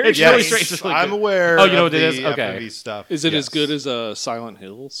strange. It's very It's Yes, really strange. strange. It's really I'm good. aware. Oh, you know of what it the is? Okay. FMV stuff. Is it Yes. as good as Silent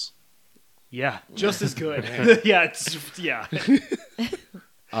Hills? Yeah, just as good. Yeah, it's yeah.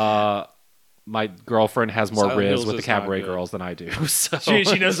 my girlfriend has more Silent riz Hills with the is not cabaret good. girls than I do. So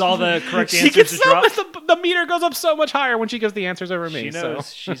She knows all the correct she answers gets to so drop. much, the meter goes up so much higher when she gives the answers over me. She knows.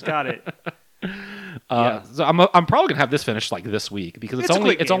 So. She's got it. So I'm probably gonna have this finished like this week because It's a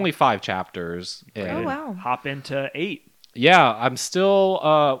quick game. only 5 chapters. Oh And wow. Hop into 8. yeah, I'm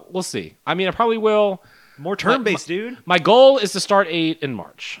still. We'll see. I mean, I probably will. More turn-based, dude. My goal is to start 8 in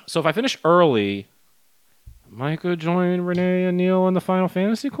March. So if I finish early, I might go join Renee and Neil in the Final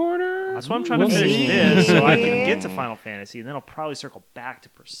Fantasy corner. That's why I'm trying to We'll finish see. this so I can get to Final Fantasy, and then I'll probably circle back to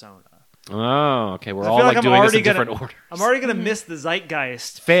Persona. Oh, okay. We're I all feel like I'm doing this already in different orders. I'm already gonna miss the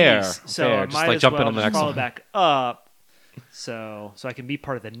zeitgeist. Fair, piece, so fair. I Just might like as jumping well on the just next follow one. back up, so I can be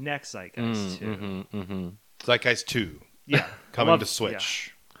part of the next zeitgeist too. Mm-hmm. Zeitgeist 2 Yeah, coming Love- to Switch.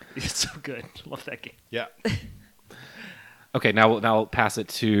 Yeah. It's so good. Love that game. Yeah. Okay, now I'll pass it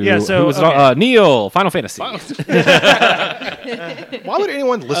to Yeah, so, who was it? okay. Neil, Final Fantasy. Why would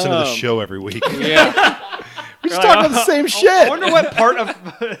anyone listen to the show every week? Yeah. We just talk about the same I shit. wonder what part of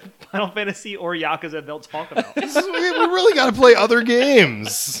Final Fantasy or Yakuza they'll talk about. We really got to play other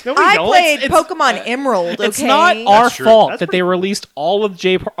games. No, we I don't. played It's- Pokemon Emerald. Okay. It's not our That's true. fault That's that they released all of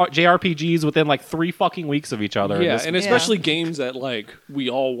JRPGs within like 3 fucking weeks of each other. Yeah, This- and especially games that like we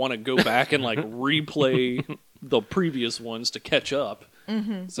all want to go back and like replay the previous ones to catch up.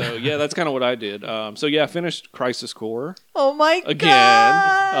 Mm-hmm. So yeah, that's kind of what I did. So yeah, I finished Crisis Core Oh my again.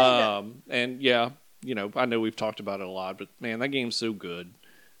 god. And yeah, I know we've talked about it a lot, but man, that game's so good.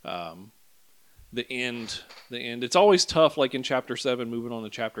 The end. It's always tough, like in Chapter 7, moving on to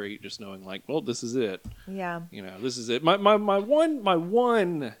Chapter 8, just knowing like, well, this is it. Yeah. This is it. My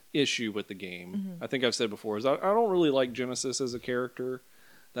one issue with the game, I think I've said before, is I don't really like Genesis as a character.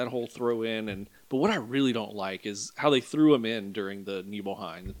 That whole throw in, but what I really don't like is how they threw him in during the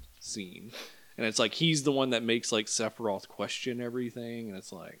Nibelheim scene, and it's like he's the one that makes like Sephiroth question everything, and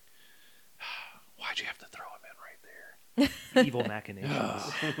it's like, why'd you have to throw him in right there? Evil machinations.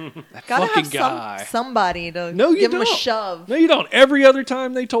 That Gotta fucking have guy. somebody to No, you give him a don't. shove. No, you don't. Every other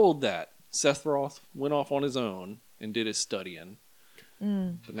time they told that, Sephiroth went off on his own and did his studying.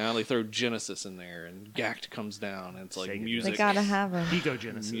 But now they throw Genesis in there, and Gact comes down, and it's like Sega. music. They gotta have him. Ego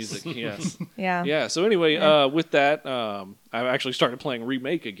Genesis. Music, yes. Yeah. Yeah. So anyway, with that, I actually started playing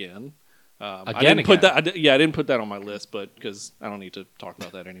Remake again. I Again, didn't put again. that. I didn't put that on my list, but because I don't need to talk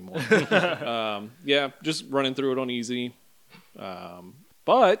about that anymore. Yeah, just running through it on easy.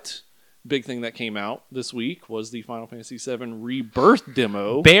 But big thing that came out this week was the Final Fantasy VII Rebirth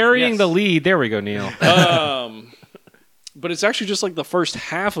demo. burying Yes. the lead. There we go, Neil. But it's actually just like the first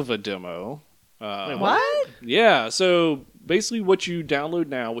half of a demo. Wait, What? Yeah, so basically what you download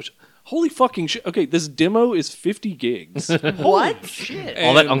now, which holy fucking shit. Okay, this demo is 50 gigs. What? Shit.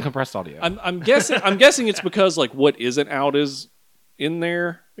 All that And uncompressed audio. I'm guessing it's because like what isn't out is in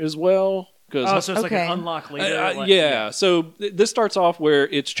there as well. Oh, so it's like Okay. an unlock later. like- Yeah, so this starts off where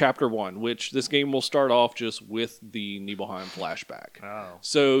it's chapter 1, which this game will start off just with the Nibelheim flashback. Oh.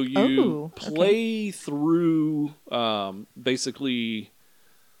 So you Oh, play through basically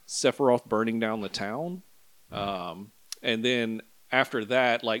Sephiroth burning down the town, and then after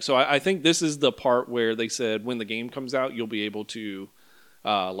that, like, so I think this is the part where they said when the game comes out, you'll be able to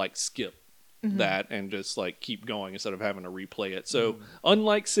like skip that and just like keep going instead of having to replay it. So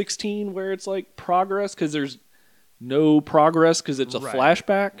unlike 16, where it's like progress, because there's no progress because it's a Right.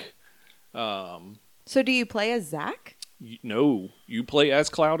 flashback. So do you play as Zack? No, you play as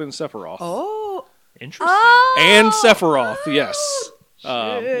Cloud and Sephiroth. Oh. Interesting. And Sephiroth, yes.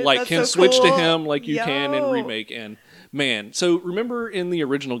 Shit, Like that's can so switch to cool. him like you can in Yo. Remake. And man, so remember in the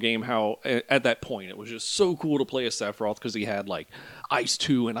original game how at that point it was just so cool to play as Sephiroth because he had like Ice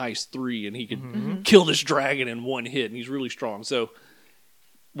 2 and Ice 3 and he could kill this dragon in one hit and he's really strong. So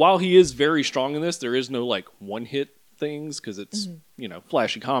while he is very strong in this, there is no like one hit things because it's,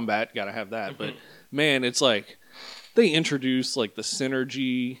 flashy combat, got to have that. But man, it's like they introduce like the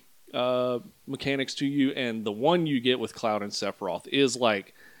synergy mechanics to you, and the one you get with Cloud and Sephiroth is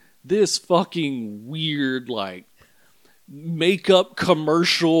like this fucking weird like makeup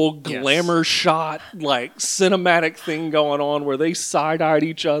commercial glamour shot like cinematic thing going on where they side-eyed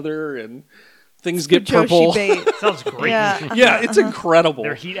each other and things get purple. Sounds great. Yeah. Yeah, it's incredible.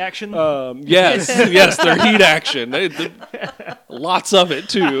 Their heat action. Yes, yes, their heat action. Lots of it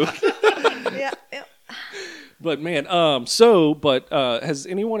too. Yeah. Yeah. But man, has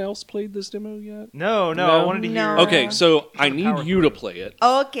anyone else played this demo yet? no, No? I wanted to hear. No. Okay, so I the need power you to through. play it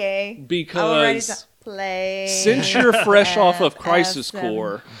Okay. I'm ready because to play. since you're fresh off of Crisis FF7.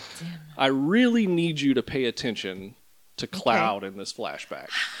 Core, I really need you to pay attention to Cloud in this flashback.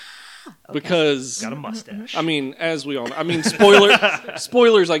 because Got a mustache. I mean, as we all know, I mean,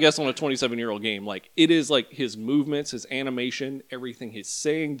 spoilers, I guess, on a 27-year-old game. Like, it is like his movements, his animation, everything he's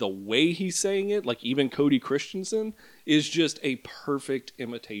saying, the way he's saying it, like even Cody Christensen is just a perfect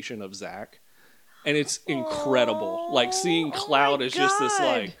imitation of Zack. And it's incredible. Like, seeing Cloud is just this,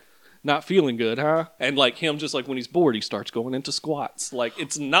 like, not feeling good, huh? And, like, him just, like, when he's bored, he starts going into squats. Like,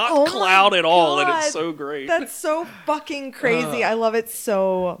 it's not Cloud at all, and it's so great. That's so fucking crazy. I love it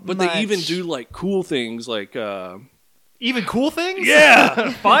so But much. they even do, like, cool things, like... Even cool things?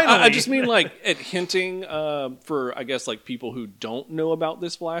 Yeah! Finally. I just mean, like, at hinting for, I guess, like, people who don't know about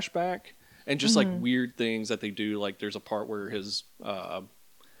this flashback, and just, like, weird things that they do. Like, there's a part where his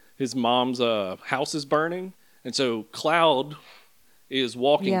mom's house is burning, and so Cloud is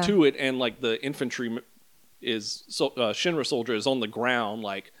walking to it, and like the infantry is Shinra soldier is on the ground,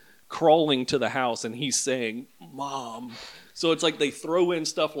 like crawling to the house, and he's saying "Mom." So it's like they throw in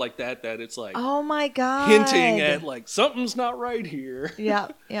stuff like that it's like, oh my god, hinting at like something's not right here. Yeah.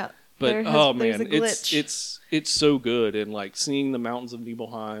 But there's a glitch. it's so good, and like seeing the mountains of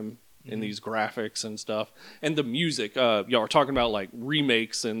Nibelheim in these graphics and stuff, and the music. Y'all are talking about like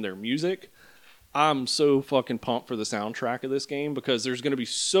remakes and their music. I'm so fucking pumped for the soundtrack of this game because there's going to be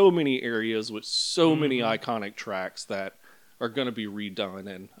so many areas with so many iconic tracks that are going to be redone.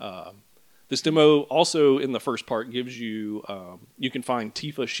 And this demo also in the first part gives you you can find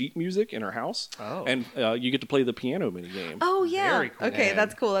Tifa sheet music in her house, and you get to play the piano minigame. Oh yeah, Very cool. Okay, And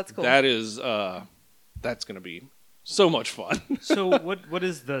that's cool. That's cool. That is that's going to be so much fun. So what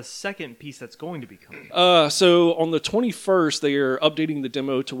is the second piece that's going to be coming? So on the 21st, they are updating the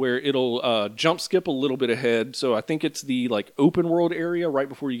demo to where it'll jump skip a little bit ahead. So I think it's the like open world area right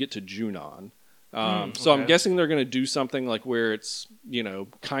before you get to Junon. So I'm guessing they're going to do something like where it's, you know,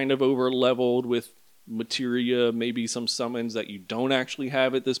 kind of over leveled with materia, maybe some summons that you don't actually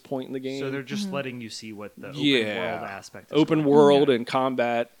have at this point in the game. So they're just letting you see what the open world aspect is. Open world and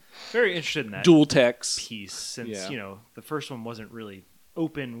combat. Very interested in that Dual techs. piece since, you know, the first one wasn't really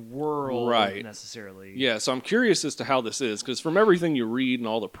open world necessarily. Yeah, so I'm curious as to how this is, because from everything you read and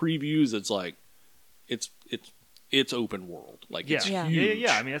all the previews, it's like it's open world. Like it's huge.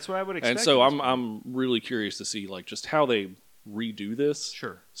 Yeah. I mean, that's what I would expect. And so I'm really curious to see like just how they redo this.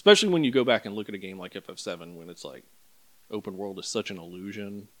 Sure. Especially when you go back and look at a game like FF7 when it's like open world is such an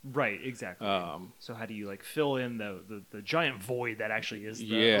illusion. Right, exactly. So how do you like fill in the giant void that actually is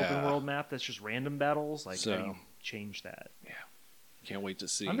the open world map that's just random battles? Like how do you change that? Yeah. Can't wait to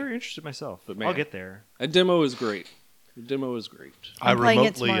see. I'm very interested myself. But man, I'll get there. A demo is great. The demo is great. I playing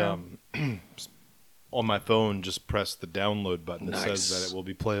it remotely tomorrow. on my phone just pressed the download button that Nice. says that it will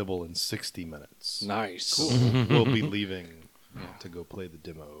be playable in 60 minutes. Nice. Cool. We'll be leaving to go play the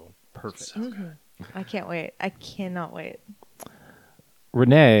demo. Perfect. I can't wait. I cannot wait.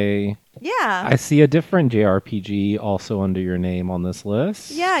 Renee, Yeah. I see a different JRPG also under your name on this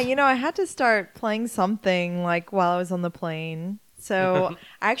list. Yeah, you know, I had to start playing something like while I was on the plane. So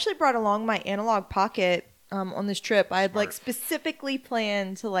I actually brought along my analog pocket on this trip. I had like specifically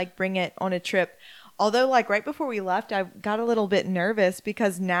planned to like bring it on a trip. Although like right before we left, I got a little bit nervous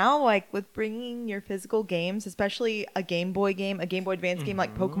because now like with bringing your physical games, especially a Game Boy game, a Game Boy Advance game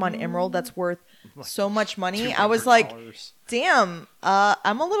like Pokemon Emerald that's worth so much money, I was like, damn,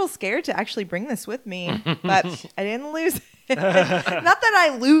 I'm a little scared to actually bring this with me, but I didn't lose it. Not that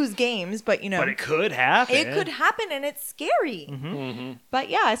I lose games, but you know. But it could happen. It could happen, and it's scary. But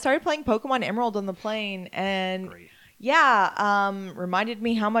yeah, I started playing Pokemon Emerald on the plane, and Great. reminded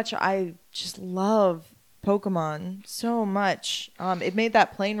me how much I just love Pokemon so much. It made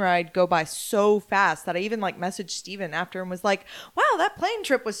that plane ride go by so fast that I even like messaged Steven after and was like, wow, that plane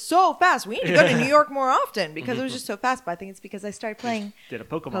trip was so fast. We need to go to New York more often because it was just so fast. But I think it's because I started playing Did a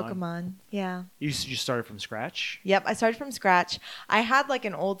Pokemon. Pokemon. Yeah. You started from scratch? Yep, I started from scratch. I had like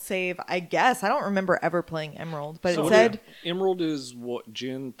an old save, I guess. I don't remember ever playing Emerald, but it said Emerald is what,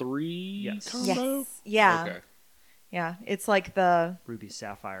 Gen 3 Yes. combo? yes. Yeah. Okay. Yeah, it's like the Ruby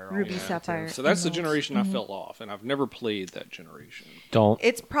Sapphire. all Ruby that, too. Sapphire. So that's the Emerald. generation I fell off, and I've never played that generation. Don't.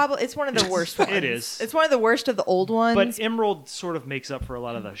 It's one of the worst ones. It is. It's one of the worst of the old ones. But Emerald sort of makes up for a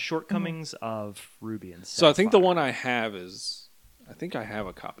lot of the shortcomings of Ruby and Sapphire. So I think the one I have is, I think I have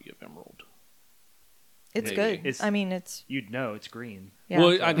a copy of Emerald. it's maybe. good. It's- I mean, it's You'd know it's green. yeah.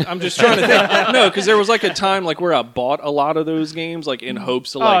 Well, I'm just trying to think. No, because there was like a time like where I bought a lot of those games like in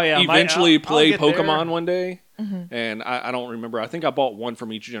hopes to like yeah, eventually I'll play get there. Pokemon one day. And I don't remember. I think I bought one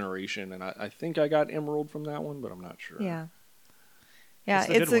from each generation, and I think I got Emerald from that one, but I'm not sure. yeah. Yeah,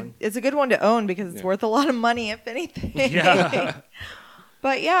 It's a good one. it's a good one to own because it's Yeah. worth a lot of money, if anything. Yeah.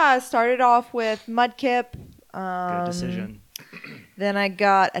 But yeah, I started off with Mudkip. Good decision. Then I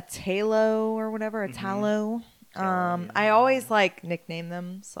got a Talo or whatever, a Talo. I always like nickname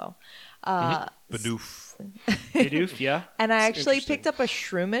them, so. Bidoof. Bidoof, yeah. And I actually interesting. picked up a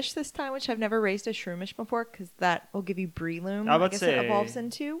Shroomish this time, which I've never raised a Shroomish before, because that will give you Breloom. I was about to guess say, it evolves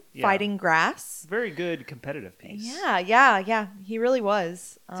into yeah. Fighting Grass. Very good competitive piece. Yeah. He really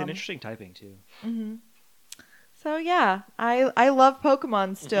was. It's an interesting typing too. So yeah, I love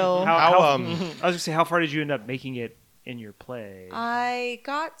Pokemon still. I was gonna say, how far did you end up making it in your play? I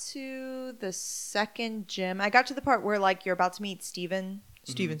got to the second gym. I got to the part where like you're about to meet Steven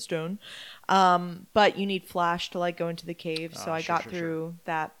Stone, but you need Flash to like go into the cave. So I got through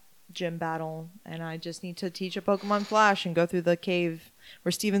that gym battle, and I just need to teach a Pokemon Flash and go through the cave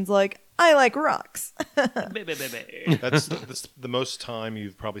where Steven's like, I like rocks. That's the most time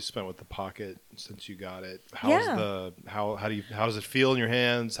you've probably spent with the Pocket since you got it. How does it feel in your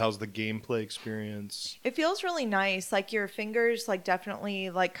hands? How's the gameplay experience? It feels really nice. Like your fingers like definitely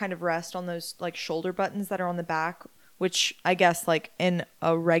like kind of rest on those like shoulder buttons that are on the back, which I guess like in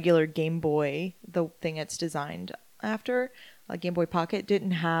a regular Game Boy, the thing it's designed after, Game Boy Pocket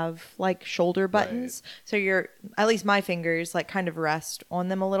didn't have like shoulder buttons. Right. So at least my fingers like kind of rest on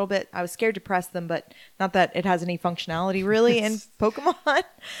them a little bit. I was scared to press them, but not that it has any functionality really in Pokemon.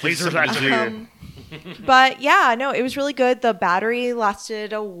 But yeah, no, it was really good. The battery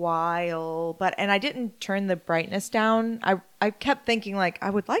lasted a while, and I didn't turn the brightness down. I kept thinking like I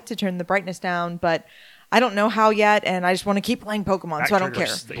would like to turn the brightness down, but I don't know how yet, and I just want to keep playing Pokemon, so I don't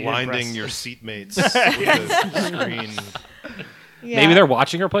care. Blinding your seatmates with the screen. Yeah. Maybe they're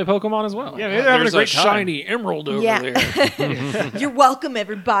watching her play Pokemon as well. Yeah, maybe they're having a great time. Shiny emerald over there. You're welcome,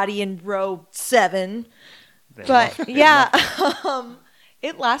 everybody, in row 7. But yeah,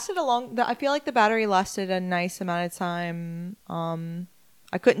 it lasted I feel like the battery lasted a nice amount of time.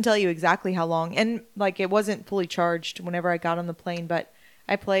 I couldn't tell you exactly how long, and like it wasn't fully charged whenever I got on the plane, but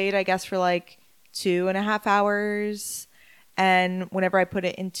I played, I guess, for like 2.5 hours, and whenever I put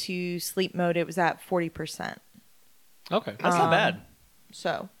it into sleep mode, it was at 40%. Okay. That's not bad.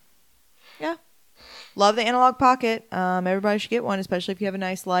 So, yeah. Love the Analog Pocket. Everybody should get one, especially if you have a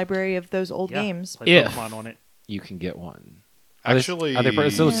nice library of those old games. Play Pokemon on it. You can get one. Actually, are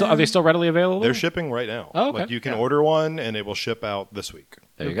they still readily available? They're shipping right now. Oh, okay. Like you can order one, and it will ship out this week.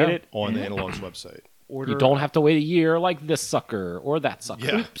 There you get go. it On the Analog's website. You don't have to wait a year like this sucker or that sucker.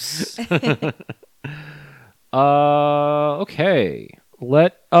 Yeah. Oops. Okay.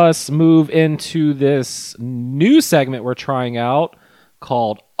 Let us move into this new segment we're trying out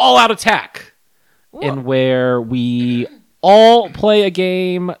called All Out Attack, in where we all play a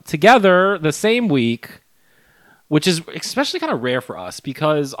game together the same week, which is especially kind of rare for us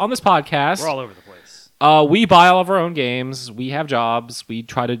because on this podcast, we're all over the place. We buy all of our own games. We have jobs. We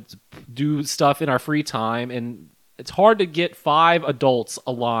try to do stuff in our free time, and it's hard to get 5 adults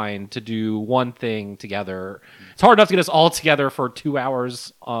aligned to do one thing together. It's hard enough to get us all together for 2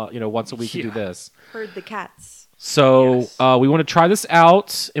 hours, once a week to do this. Herd the cats. So Yes. we want to try this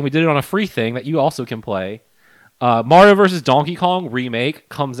out, and we did it on a free thing that you also can play. Mario vs. Donkey Kong Remake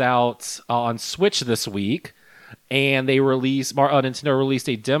comes out on Switch this week, and Nintendo released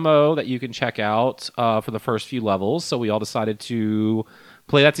a demo that you can check out for the first few levels. So we all decided to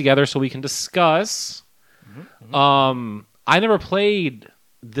play that together so we can discuss. I never played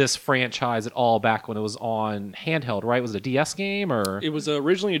this franchise at all back when it was on handheld, right? Was it a DS game or? It was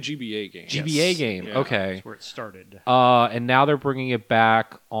originally a GBA game. GBA game, Yeah. okay. That's where it started. And now they're bringing it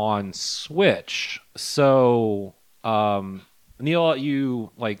back on Switch. So, Neil,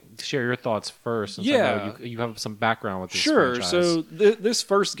 you share your thoughts first. Since I know you have some background with this franchise. So this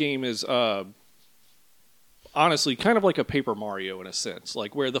first game is honestly kind of like a Paper Mario in a sense,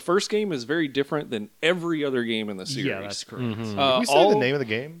 like where the first game is very different than every other game in the series. Yeah, that's correct. Mm-hmm. Did we say the name of the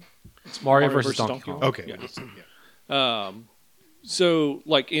game? It's Mario vs. Donkey Kong. Okay. Yeah. So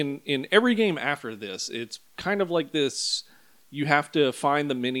like in every game after this, it's kind of like this. You have to find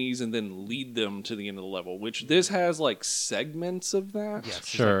the minis and then lead them to the end of the level, which this has like segments of that. Yes,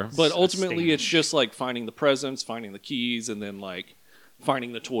 Sure. But ultimately, stage. it's just like finding the presents, finding the keys, and then like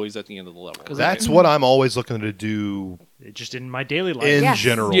finding the toys at the end of the level. That's what I'm always looking to do Just in my daily life. in Yes.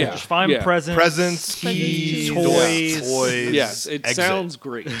 general. Yeah. Just find presents, keys, toys. Yes, it exit. sounds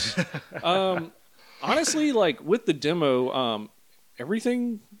great. Honestly, like with the demo,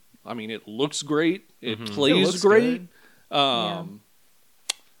 everything. I mean, it looks great. It plays looks great. good.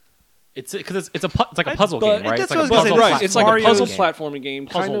 It's because it's like a puzzle but game, right? that's It's like what I was a gonna puzzle say. It's like a Mario's puzzle game. platforming game,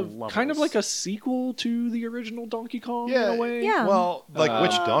 Puzzle kind of levels. like a sequel to the original Donkey Kong Yeah. in a way. Yeah. Well, like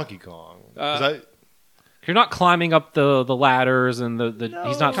which Donkey Kong? 'Cause You're not climbing up the ladders, and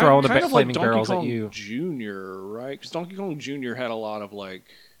he's not throwing the kind of flaming like barrels Donkey at Kong you. Jr., right? Because Donkey Kong Jr. had a lot of like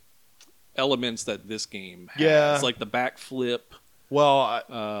elements that this game has. Yeah. Like the backflip. Well,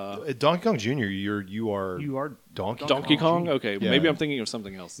 Donkey Kong Jr., you are Donkey Kong? Jr. Okay, Yeah. maybe I'm thinking of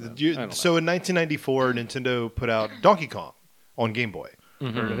something else. Then. I don't know. So in 1994, Nintendo put out Donkey Kong on Game Boy.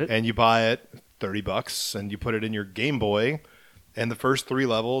 Heard of it? And you buy it $30 and you put it in your Game Boy, and the first 3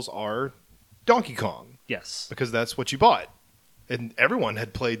 levels are Donkey Kong Yes. because that's what you bought. And everyone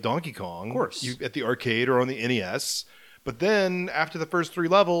had played Donkey Kong, Of course. at the arcade or on the NES. But then after the first 3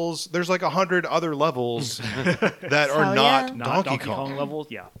 levels, there's like 100 other levels that are So, not, yeah. Not Donkey Kong levels.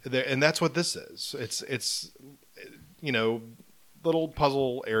 Yeah. And that's what this is. It's little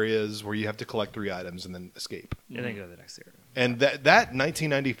puzzle areas where you have to collect 3 items and then escape. And then go to the next area. And that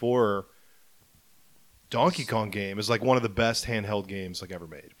 1994 Donkey Kong game is like one of the best handheld games like ever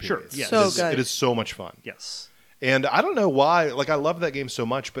made. Sure, period. yes. So It is- good. It is so much fun. Yes. And I don't know why. Like I love that game so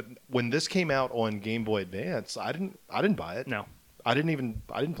much, but when this came out on Game Boy Advance, I didn't buy it. No. I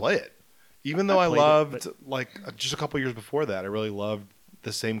didn't play it. Even though I played it, loved but- like just a couple years before that, I really loved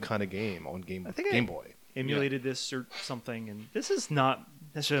the same kind of game on Game Boy. Emulated this or something, and this is not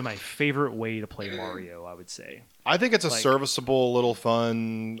necessarily my favorite way to play Mario. I would say. I think it's a Like- serviceable little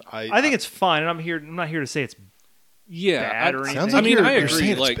fun. I think it's fine, and I'm not here to say it's. yeah, bad or anything. Sounds I like mean, you're, I you're agree.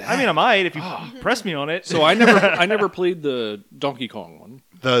 saying it's Like, bad. I mean, I might if you press me on it. so I never played the Donkey Kong one.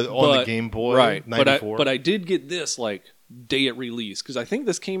 on the But- Game Boy, right? 94. But I did get this like day at release because I think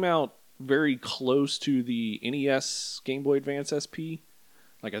this came out very close to the NES Game Boy Advance SP.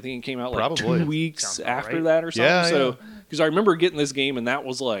 Like I think it came out like Probably. 2 weeks Sounds about after right. that or something. Yeah, So because I remember getting this game and that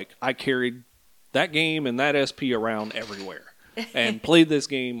was like I carried that game and that SP around everywhere and played this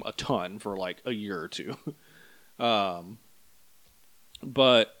game a ton for like a year or two.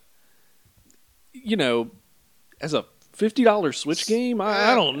 But as a $50 Switch game,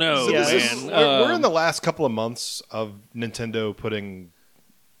 I don't know, So this man. is- we're in the last couple of months of Nintendo putting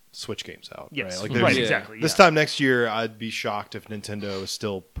Switch games out. yes, right? Like right, there's- Yeah. exactly. This yeah. time next year, I'd be shocked if Nintendo is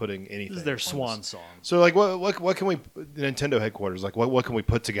still putting anything. This is their on swan this. song. So, like, what can we? Nintendo headquarters, like, what can we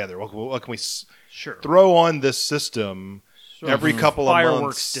put together? What can we Sure. throw on this system every couple of Fireworks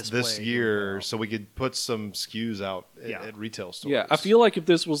months display this going year, out. so we could put some SKUs out Yeah. at retail stores? Yeah, I feel like if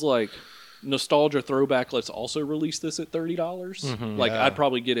this was like nostalgia throwback, let's also release this at $30. Like Yeah. I'd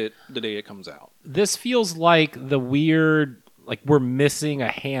probably get it the day it comes out. This feels like the weird, like we're missing a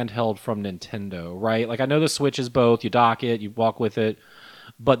handheld from Nintendo, right? Like I know the Switch is both. You dock it, you walk with it,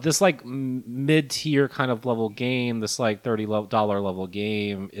 but this like mid-tier kind of level game, this like $30 level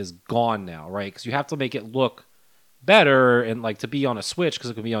game is gone now, right? Because you have to make it look better and like to be on a Switch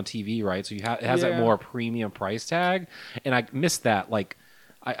because it can be on TV, right? So it has that Yeah. more premium price tag, and I miss that. Like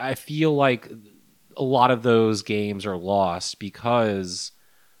I feel like a lot of those games are lost because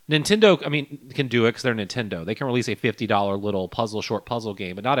Nintendo, I mean, can do it because they're Nintendo. They can release a $50 little short puzzle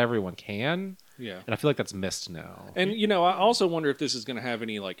game, but not everyone can. Yeah. And I feel like that's missed now. And I also wonder if this is going to have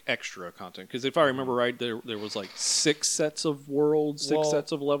any like extra content because if I remember right, there was like 6 sets of worlds, 6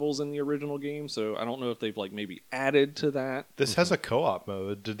 sets of levels in the original game. So I don't know if they've like maybe added to that. This has a co-op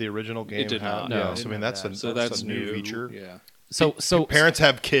mode. Did the original game did have? not. No. Yeah, It so I didn't mean have that's that. a So that's that's a new feature. Yeah. So Parents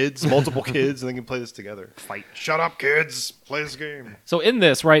have kids, multiple kids, and they can play this together. Fight. Shut up, kids! Play this game. So in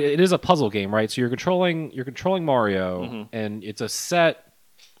this, right, it is a puzzle game, right? So you're controlling Mario, and it's a set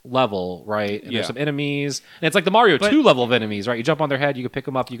level, right? And Yeah. there's some enemies, and it's like the Mario But- 2 level of enemies, right? You jump on their head, you can pick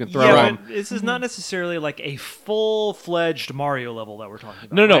them up, you can throw Yeah, them. but this is not necessarily like a full-fledged Mario level that we're talking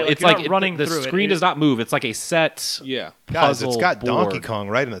about. No, right? it's you're like not running the through screen it. does not move. It's like a set Yeah. Guys, puzzle it's got Donkey board. Kong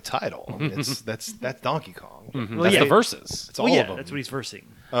right in the title. I mean, that's Donkey Kong. Well, That's yeah, the verses. It's all Well, yeah, of them. that's what he's versing.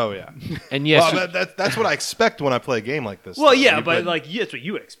 Oh yeah. And yes, Well, that's what I expect when I play a game like this. Well, though. yeah, but like that's what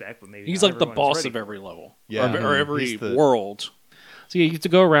you expect. But maybe He's not like the everyone's boss ready of for every it. level. Yeah. Or every He's the- world. so you have to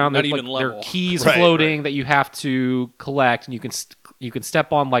go around. Not There's, even like, there are level. keys Right, floating right. that you have to collect, and you can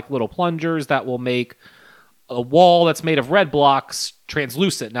step on like little plungers that will make a wall that's made of red blocks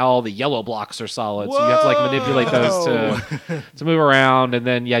translucent. Now all the yellow blocks are solid, so you have to like manipulate those to move around. And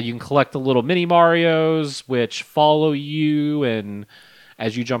then you can collect the little mini Marios which follow you, and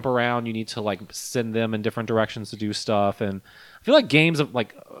as you jump around, you need to like send them in different directions to do stuff. And I feel like games of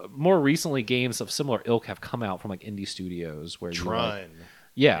like more recently games of similar ilk have come out from like indie studios where you like, Trine.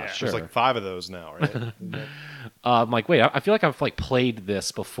 yeah, Yeah. sure. There's like 5 of those now, right? I'm like, wait, I feel like I've like played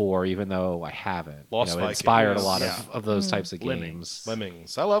this before, even though I haven't. Lost it Vikings. inspired a lot Yeah. of those types of Lemmings. games.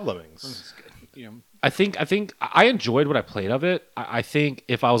 Lemmings. I love Lemmings. Yeah. I think I enjoyed what I played of it. I think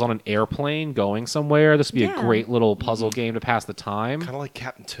if I was on an airplane going somewhere, this would be a great little puzzle game to pass the time. Kind of like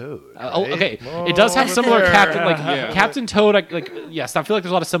Captain Toad. Oh, right? okay. It does have similar there. Captain Toad. Yes, I feel like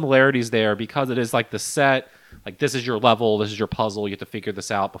there's a lot of similarities there because it is like the set. Like this is your level, this is your puzzle. You have to figure this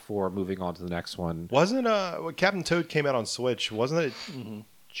out before moving on to the next one. Wasn't when Captain Toad came out on Switch? Wasn't it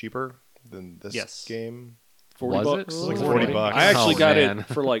cheaper than this game? Was it? It was like $40. I actually got man. it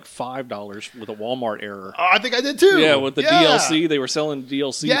for like $5 with a Walmart error. Oh, I think I did too. Yeah, with the DLC, they were selling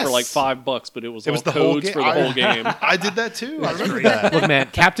DLC Yes. for like $5, but it was all the whole codes game. for the whole game. I did that too. I remember that. Look, man,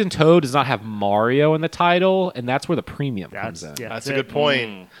 Captain Toad does not have Mario in the title, and that's where the premium comes in. That's a good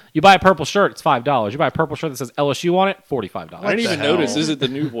point. You buy a purple shirt, it's $5. You buy a purple shirt that says LSU on it, $45. I didn't even the hell? notice. Is it the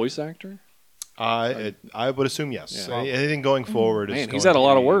new voice actor? I would assume yes. Yeah. Anything going forward is Man, going he's had a to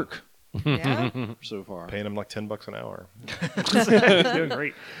lot of be work Yeah. so far. Paying him like $10 an hour. Doing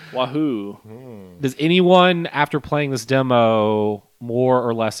great. Wahoo! Does anyone, after playing this demo, more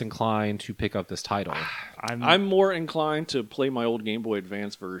or less inclined to pick up this title? I'm more inclined to play my old Game Boy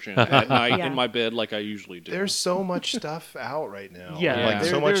Advance version at night Yeah. in my bed like I usually do. There's so much stuff out right now. Yeah, like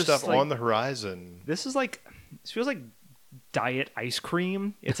so much there's, stuff like- on the horizon. This is like, this feels like diet ice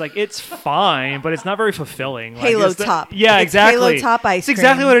cream. It's like it's fine, but it's not very fulfilling. Like, Halo it's the- Top. Yeah, It's exactly. Halo Top ice It's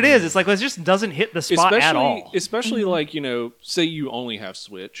exactly cream. what it is. It's like it just doesn't hit the spot at all. Especially like, say you only have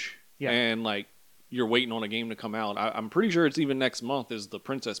Switch Yeah. and like you're waiting on a game to come out. I'm pretty sure it's even next month is the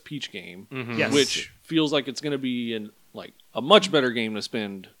Princess Peach game, Yes. which feels like it's going to be a much better game to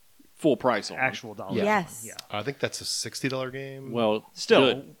spend full price on. Actual dollars. Yeah. Yes. Yeah. I think that's a $60 game. Well,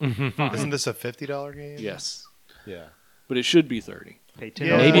 Still, good. Isn't this a $50 game? Yes, Yeah. but it should be 30. pay 10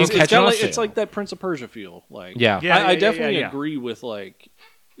 Yeah. Maybe It's it's catching got on like, sale. it's like that Prince of Persia feel. Like, Yeah. Yeah. I definitely yeah. agree with like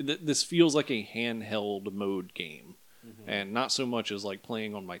this feels like a handheld mode game, and not so much as like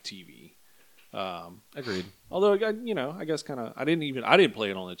playing on my TV. Agreed. Although I guess kind of I didn't play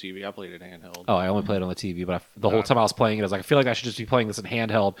it on the TV. I played it handheld. Oh, I only played it on the TV, but the whole time I was playing it, I was like, I feel like I should just be playing this in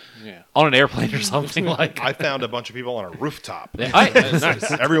handheld Yeah. on an airplane or something like. I found a bunch of people on a rooftop.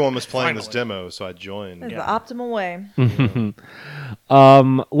 Nice. Everyone was playing this demo, so I joined. That's the optimal way.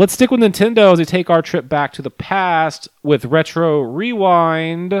 Let's stick with Nintendo as we take our trip back to the past with Retro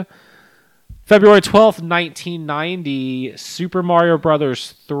Rewind. February 12th, 1990, Super Mario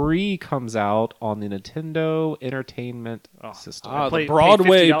Brothers 3 comes out on the Nintendo Entertainment System. The Paid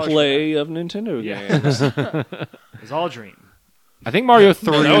Broadway $50 for play of Nintendo games. It was all a dream. I think Mario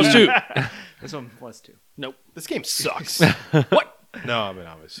 3... That was two. This one was too. Nope. This game sucks. What? No, I mean,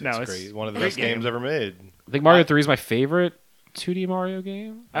 obviously, No, it's it's great. One of the great best games game. ever made. I think Mario 3 is my favorite 2D Mario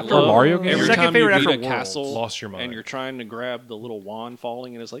game. After Love Mario game? Every Second time favorite you beat after a World. castle, Lost your mind. and you're trying to grab the little wand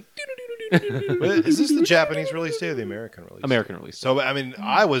falling, and it's like. But is this the Japanese release date or the American release? American release. So, I mean,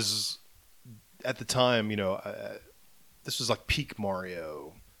 I was, at the time, this was like peak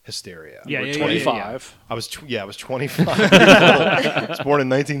Mario hysteria. Yeah, We're yeah, 25. I was 25. I was born in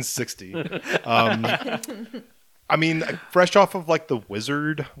 1960. I mean, fresh off of like The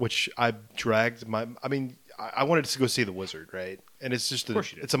Wizard, which I dragged I wanted to go see The Wizard, right? And it's just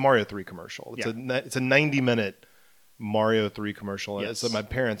it's a Mario 3 commercial. It's a 90-minute Mario 3 commercial. And Yes. so my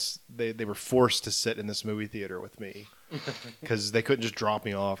parents, they were forced to sit in this movie theater with me because they couldn't just drop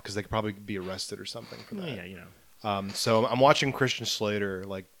me off because they could probably be arrested or something for that. Yeah, you know. So I'm watching Christian Slater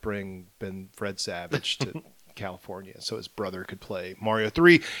bring Fred Savage to California so his brother could play Mario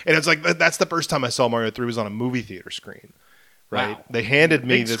 3, and it's like that's the first time I saw Mario 3 was on a movie theater screen. Right? Wow. They handed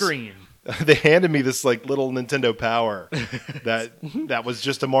me Big this screen. They handed me this like little Nintendo Power that was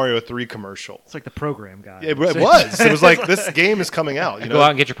just a Mario 3 commercial. It's like the program guy. It was. It was like this game is coming out. Go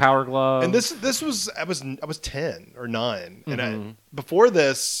out and get your Power Glove. And this was I was 10 or 9, and before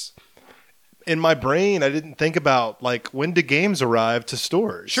this, in my brain, I didn't think about like when do games arrive to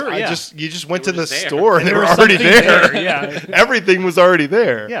stores. Sure, you yeah. just went to the just there. store and they There were was already something there. there, yeah. Everything was already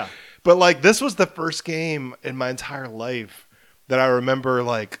there. Yeah. But like this was the first game in my entire life that I remember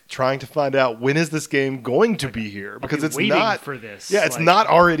like trying to find out when is this game going to be here, because it's waiting not for this. Yeah, it's like- not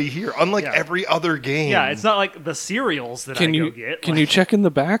already here. Unlike Yeah. every other game. Yeah, it's not like the cereals that I Can go you get. can you check in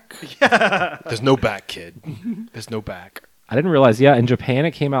the back? There's no back, kid. There's no back. I didn't realize, in Japan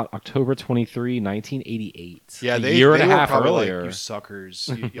it came out October 23, 1988. Yeah, a they year and they a were half probably earlier. Like, you suckers.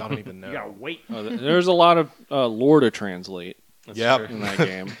 Y'all don't even know. You gotta wait. There's a lot of lore to translate Yep. in that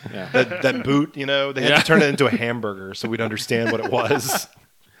game. Yeah. That boot, they had to turn it into a hamburger so we'd understand what it was.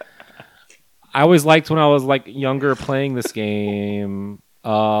 I always liked when I was like younger playing this game,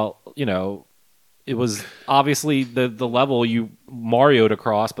 it was obviously the level you Mario'd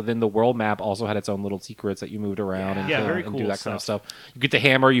across, but then the world map also had its own little secrets that you moved around and, very and cool do that kind of stuff. stuff. You get the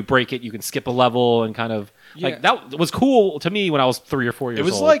hammer, you break it, you can skip a level and kind of Yeah. like that was cool to me when I was 3 or 4 years It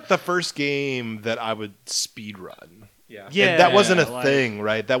old. was like the first game that I would speed run. yeah. And that wasn't a like- thing,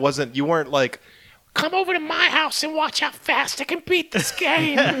 right? You weren't like, come over to my house and watch how fast I can beat this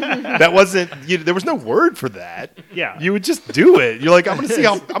game. That wasn't. There was no word for that. Yeah. you would just do it. You're like, I'm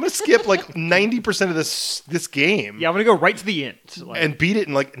gonna skip like 90% of this game. Yeah, I'm gonna go right to the end. Like, And beat it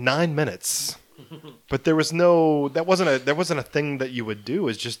in like 9 minutes. But there wasn't a thing that you would do.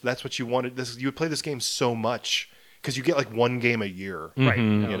 It's just that's what you wanted. You would play this game so much because you get like one game a year. right, You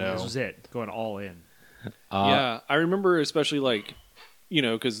know? this was it, going all in. Yeah, I remember especially like,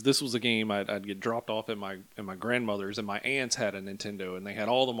 because this was a game I'd get dropped off at my grandmother's, and my aunts had a Nintendo, and they had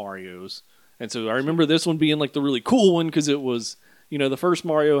all the Marios, and so I remember this one being like the really cool one because it was, the first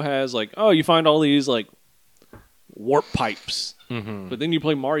Mario has like, oh, you find all these like warp pipes, but then you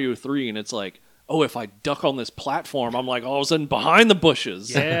play Mario 3, and it's like, oh, if I duck on this platform, I'm like all of a sudden behind the bushes,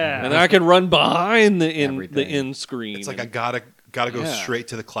 Yeah. and then I can run behind the Everything. end screen. It's like I gotta go Yeah. straight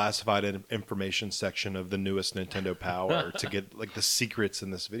to the classified information section of the newest Nintendo Power to get like the secrets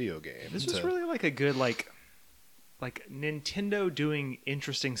in this video game. This was really like a good like Nintendo doing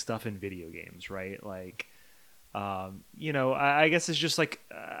interesting stuff in video games, right? Like, I guess it's just like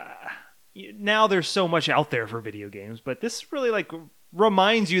now there's so much out there for video games, but this really like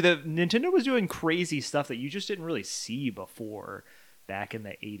reminds you that Nintendo was doing crazy stuff that you just didn't really see before back in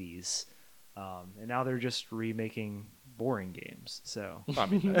the 80s. And now they're just remaking boring games. So I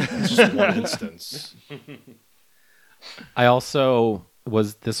mean, that's just one instance. I also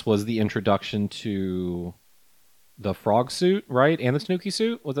this was the introduction to the frog suit, right? And the Snooki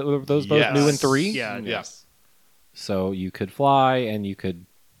suit? Were those both Yes. new in 3? yeah, Yes. So you could fly and you could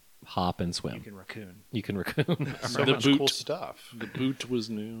hop and swim. you can raccoon You can raccoon. So The much boot. cool stuff. the boot was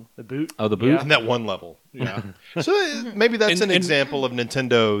new. the boot. Oh, the boot? In that one level. Yeah. So maybe that's And- an example of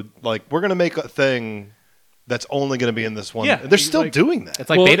Nintendo. Like, we're gonna make a thing that's only gonna be in this one. Yeah, They're still like- doing that. It's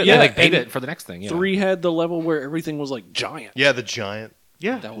like Well, beta. yeah, They like beta and it for the next thing. Yeah. 3 had the level where everything was like giant. Yeah, the giant.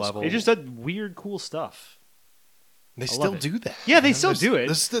 Yeah, That was it just did weird, cool stuff. They love still it. do that. Yeah, they still do it.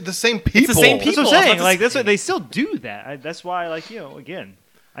 This is the same people. same That's people. what I'm saying. That's Like that's what they still do that. That's why, like again,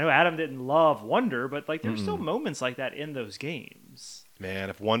 I know Adam didn't love Wonder, but like there's still moments like that in those games. Man,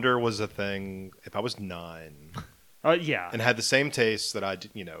 if Wonder was a thing, if I was 9 Yeah, and had the same taste that I,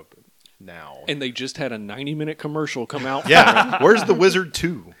 now. And they just had a 90-minute commercial come out. Yeah, where's the Wizard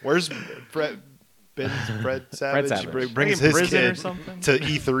 2? Where's Fred Savage? Savage. Brings Like in his prison or kid something? to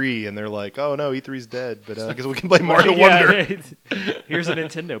E3, and they're like, "Oh no, E3's dead, but because we can play Right, Mario yeah, Wonder, Here's a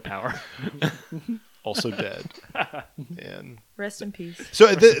Nintendo Power. also dead." And Rest in peace.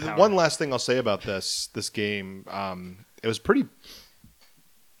 so power. one last thing I'll say about this game, it was pretty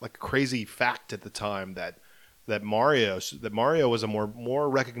like a crazy fact at the time that Mario was a more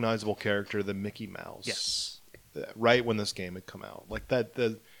recognizable character than Mickey Mouse. Yes. Right when this game had come out, like that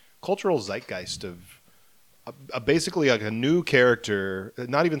the cultural zeitgeist of basically like a new character,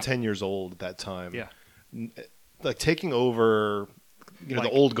 not even 10 years old at that time. Yeah. Like taking over, the Like-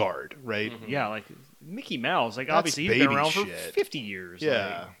 old guard, right? Yeah, like Mickey Mouse. Like That's obviously he's been baby around for shit. 50 years.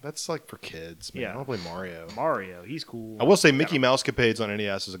 Yeah, that's like for kids. Man. Yeah. I don't play Mario. Like, Mario, he's cool. I will say Mickey Mouse Capades on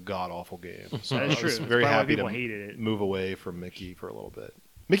NES is a god awful game. So That is I true. was That's very probably why happy people to hated it. move away from Mickey for a little bit.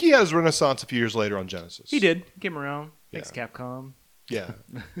 Mickey had his renaissance a few years later on Genesis. He did. Came around. Thanks, Yeah. Capcom. Yeah.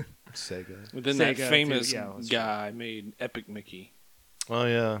 Sega. But then Sega, that too. famous Yeah, that's guy made Epic Mickey. Oh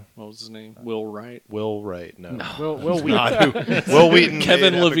yeah. What was his name? Will Wright. Will Wright. No. Will Wheaton. Not who. Will Wheaton.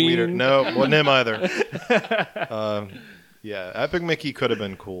 Kevin made Epic Levine. Meter. No, wasn't him either. Yeah, Epic Mickey could have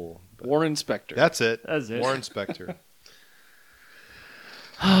been cool. but Warren Spector. That's it. That's it. Warren Spector.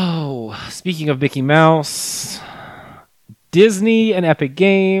 Oh, speaking of Mickey Mouse, Disney and Epic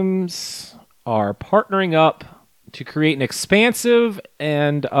Games are partnering up to create an expansive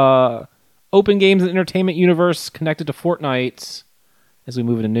and open games and entertainment universe connected to Fortnite. As we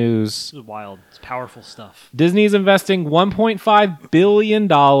move into news, This is wild. It's powerful stuff. Disney is investing $1.5 billion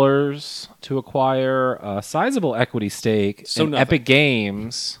to acquire a sizable equity stake So in nothing. Epic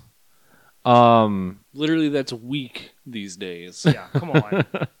Games. Literally, that's weak these days. Yeah, come on.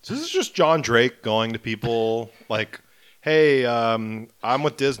 So this is just John Drake going to people like, "Hey, I'm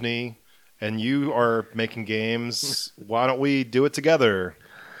with Disney, and you are making games. Why don't we do it together?"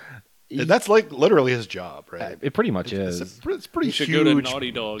 That's like literally his job, right? It pretty much It's, is. it's pretty You should huge. go to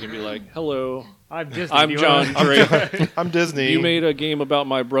Naughty Dog and be like, "Hello, I'm Disney. I'm Do you John wanna- Drake. I'm Disney. You made a game about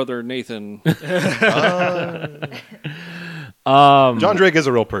my brother Nathan." John Drake is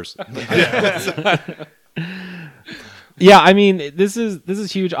a real person. Yeah, I mean, this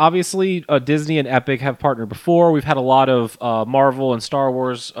is huge. Obviously, Disney and Epic have partnered before. We've had a lot of Marvel and Star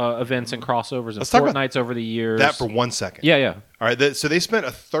Wars events and crossovers and Let's talk about Fortnites over the years. That for 1 second. Yeah. All right. So they spent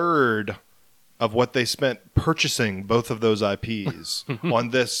a third of what they spent purchasing both of those IPs on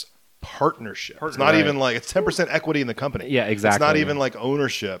this partnership. It's not even like it's 10% equity in the company. Yeah, exactly. It's not even like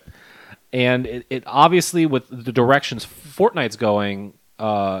ownership. And it obviously, with the directions Fortnite's going,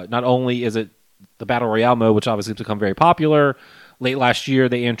 not only is it the Battle Royale mode, which obviously has become very popular. Late last year,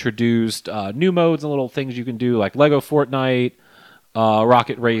 they introduced new modes and little things you can do, like Lego Fortnite,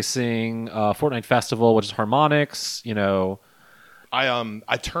 Rocket Racing, Fortnite Festival, which is harmonics.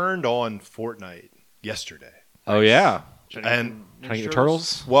 I turned on Fortnite yesterday. Oh yeah, And trying to get your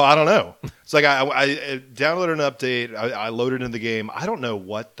turtles. well, I don't know. It's like I downloaded an update. I loaded in the game. I don't know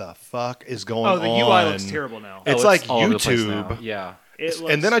what the fuck is going on. Oh, the UI looks terrible now. It's like all over the place now. YouTube. Yeah.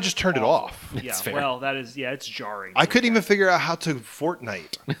 And then I just turned it off. Yeah, fair. well, it's jarring. I couldn't even figure out how to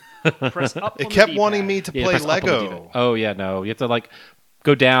Fortnite. Press up. It on the kept D-pad. wanting me to Yeah, play press up on the Lego. D-pad. Oh yeah, no, you have to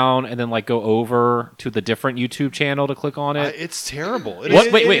go down and then go over to the different YouTube channel to click on it. It's terrible. Wait,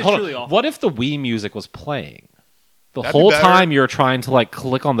 it is hold truly on. awful. What if the Wii music was playing? The That'd be whole better. time you're trying to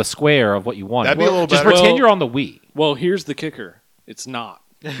click on the square of what you want. That'd be a little Just better. pretend Well- you're on the Wii. Well, here's the kicker. It's not.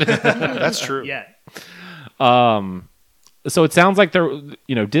 That's true. Yeah. So it sounds like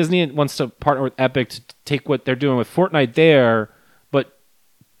Disney wants to partner with Epic to take what they're doing with Fortnite there, but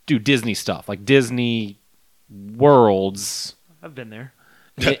do Disney stuff like Disney worlds I've been there.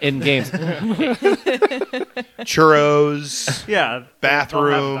 in games. Churros. Yeah.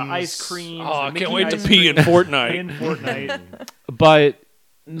 Bathrooms. They'll have the ice cream. Oh, I can't wait to pee in Fortnite. In Fortnite. But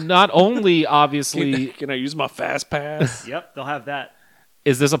not only obviously Can I use my fast pass? Yep, they'll have that.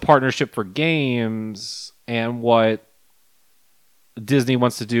 is this a partnership for games and what Disney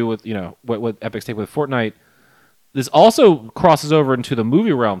wants to do with what Epic's take with Fortnite. This also crosses over into the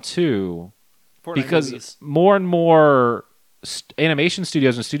movie realm too, Fortnite because movies. more and more animation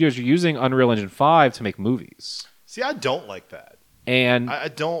studios and studios are using Unreal Engine 5 to make movies. See, I don't like that. And I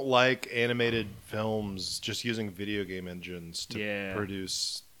don't like animated films just using video game engines to Yeah.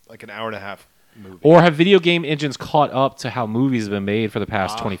 produce like an hour and a half movie. or have video game engines caught up to how movies have been made for the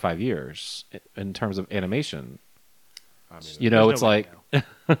past 25 years in terms of animation? I mean, You know, There's it's no like way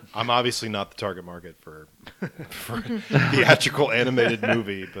I'm obviously not the target market for theatrical animated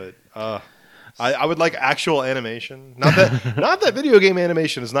movie, but I would like actual animation. Not that video game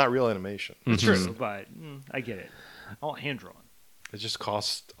animation is not real animation. It's true, but I get it. All hand drawn. It just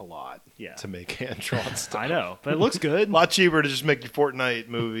costs a lot Yeah. to make hand drawn stuff. I know, but it looks good. A lot cheaper to just make your Fortnite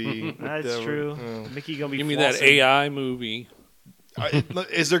movie. That's true. Mickey gonna be Give me that flossing. AI movie.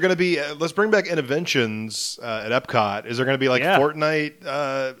 Is there going to be? Let's bring back Interventions at Epcot. Is there going to be like Yeah.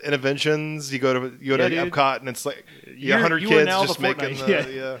 Fortnite Interventions? You go to Yeah, dude. Epcot and it's like You're- 100 you are kids now just the making Fortnite.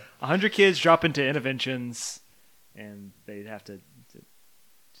 the Yeah. 100 kids drop into interventions, and they have to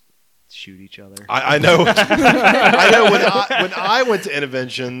shoot each other. I know. I know. When I went to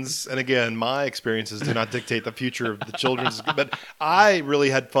Interventions, and again, my experiences do not dictate the future of the children's. But I really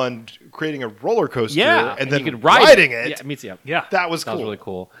had fun creating a roller coaster, and then you could ride riding it. Yeah, it means, yeah. Yeah. That was That cool. was really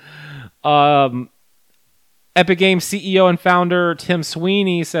cool. Epic Games CEO and founder Tim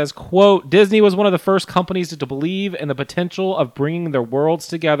Sweeney says, quote, Disney was one of the first companies to believe in the potential of bringing their worlds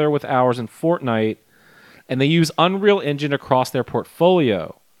together with ours in Fortnite, and they use Unreal Engine across their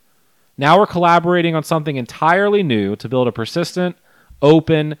portfolio. Now we're collaborating on something entirely new to build a persistent,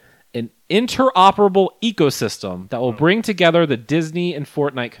 open, and interoperable ecosystem that will bring together the Disney and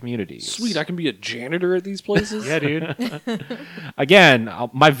Fortnite communities. Sweet, I can be a janitor at these places. Yeah, dude. Again,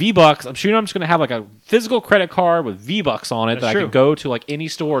 my V-Bucks, I'm sure I'm just going to have like a physical credit card with V-Bucks on it That's that I true. can go to like any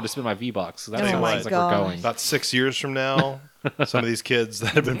store to spend my V-Bucks. That's Oh how my it seems like we're gosh. going. About 6 years from now, some of these kids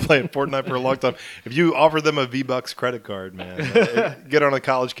that have been playing Fortnite for a long time, if you offer them a V-Bucks credit card, man, get on a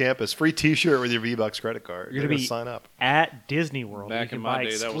college campus, free T-shirt with your V-Bucks credit card. You're They're gonna gonna be sign up. At Disney World, Back you can in my buy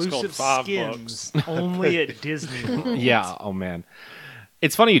day, that was called exclusive $5. skins only at Disney World. Yeah, oh man.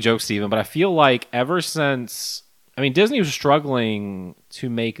 It's funny you joke, Steven, but I feel like ever since... I mean, Disney was struggling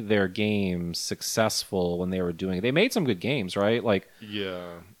to make their games successful when they were doing it. They made some good games, right? Like, Yeah.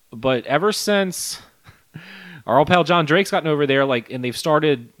 but ever since our old pal John Drake's gotten over there, like, and they've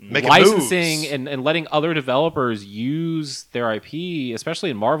started Making licensing moves. and letting other developers use their IP, especially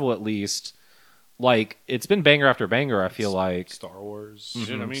in Marvel at least, like, it's been banger after banger, I feel like. Star Wars.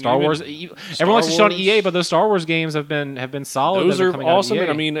 Shit, I mean, Star even Wars. Star Everyone likes to shit on Wars- EA, but those Star Wars games have been solid. Those that have are been coming out of awesome. EA. And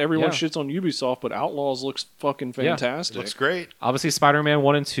I mean, everyone Yeah. shits on Ubisoft, but Outlaws looks fucking Yeah. fantastic. Looks great. Obviously, Spider-Man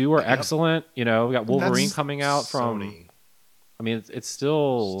 1 and 2 are excellent. You know, we got Wolverine That's coming out from Sony. I mean, it's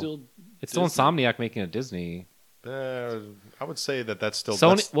still Disney. Insomniac making a Disney. I would say that's still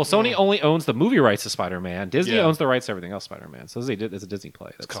Sony. Sony only owns the movie rights to Spider-Man. Disney Yeah. owns the rights to everything else Spider-Man. So it's a Disney play.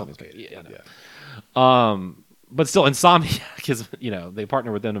 That's It's Sony's complicated. making. Yeah, I know. Yeah. But still, Insomniac is they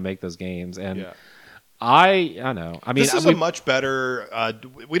partner with them to make those games, and Yeah. I know. I mean, This is a much better.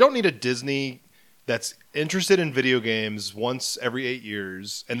 We don't need a Disney that's interested in video games once every 8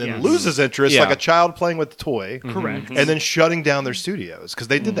 years and then Yes. loses interest Yeah. like a child playing with a toy. Correct. And then shutting down their studios because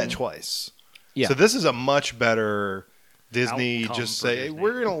they did that twice. Yeah. So this is a much better Disney. Outcome Just for say, Disney.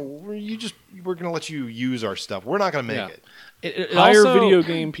 we're gonna let you use our stuff. We're not gonna make Yeah. it. it Hire also- video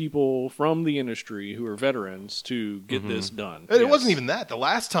game people from the industry who are veterans to get this done. And it Yes. wasn't even that. The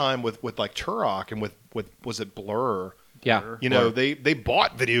last time with like Turok and with was it Blur? Yeah, You know, they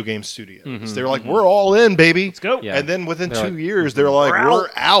bought video game studios. They were like, we're all in, baby. Let's go. Yeah. And then within They're 2 like, years, they're like, "We're we're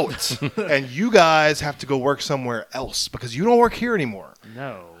out. And you guys have to go work somewhere else because you don't work here anymore.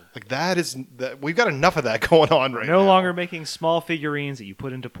 No. Like we've got enough of that going on right now. No longer making small figurines that you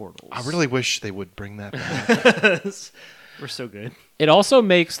put into portals. I really wish they would bring that back. We're so good. It also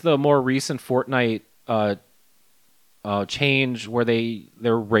makes the more recent Fortnite change where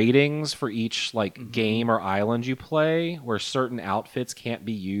their ratings for each game or island you play, where certain outfits can't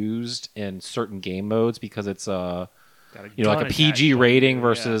be used in certain game modes because it's like a PG rating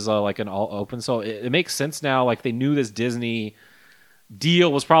versus like an all open. So it makes sense now. Like they knew this Disney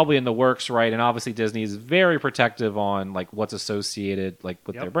deal was probably in the works, right? And obviously Disney is very protective on like what's associated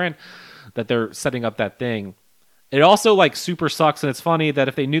with their brand, that they're setting up that thing. It also super sucks, and it's funny that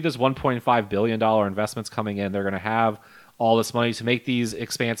if they knew this $1.5 billion investment's coming in, they're going to have all this money to make these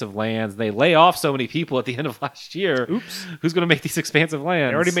expansive lands. They lay off so many people at the end of last year. Oops. Who's going to make these expansive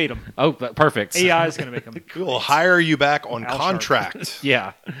lands? They already made them. Oh, perfect. AI is going to make them. We'll hire you back on Al contract.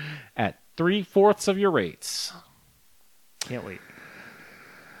 Yeah. At 3/4 of your rates. Can't wait.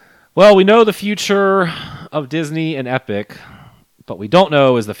 Well, we know the future of Disney and Epic, but we don't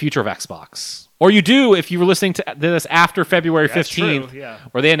know is the future of Xbox. Or you do if you were listening to this after February 15th, That's true, yeah.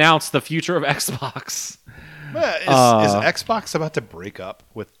 where they announced the future of Xbox. Is Xbox about to break up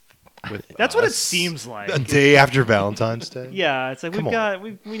with That's what it us seems like. a day after Valentine's Day? Yeah, it's like Come on.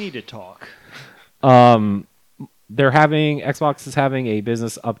 we need to talk. Xbox is having a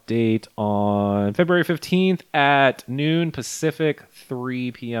business update on February 15th at noon Pacific,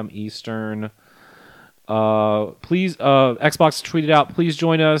 3 p.m. Eastern. Please, Xbox tweeted out, please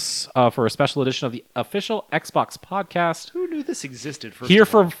join us for a special edition of the official Xbox podcast. Who knew this existed?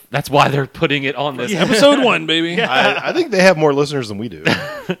 That's why they're putting it on this. Episode 1, baby. I think they have more listeners than we do.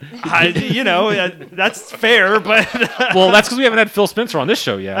 That's fair, but Well, that's because we haven't had Phil Spencer on this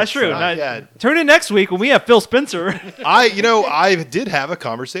show yet. that's true. Not yet. Tune in next week when we have Phil Spencer. I did have a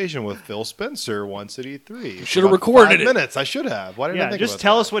conversation with Phil Spencer once at E3. should have About recorded 5 it. minutes. I should have. Why didn't I Yeah, think just about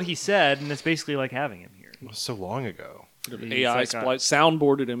tell that? us what he said, and it's basically like having him here. It was so long ago. AI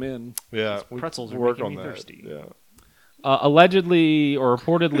soundboarded him in. Yeah, Pretzels are work making on me that. thirsty. Yeah. Allegedly or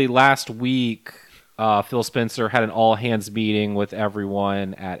reportedly last week, Phil Spencer had an all hands meeting with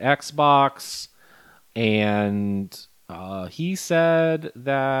everyone at Xbox, and he said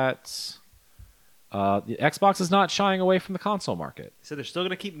that the Xbox is not shying away from the console market. So they're still going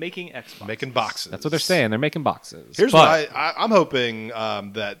to keep making Xbox. Making boxes. That's what they're saying. They're making boxes. Here's But- what I'm hoping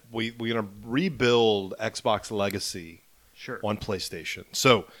that we're going to rebuild Xbox legacy Sure. on PlayStation.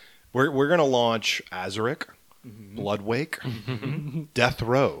 So we're going to launch Azuric, Bloodwake, Death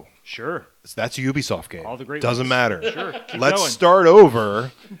Row. Sure. That's a Ubisoft game. All the great Doesn't ones. matter. Sure. Keep Let's going. start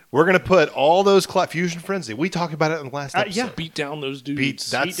over. We're going to put all those Fusion Frenzy. We talked about it in the last episode. yeah. Beat down those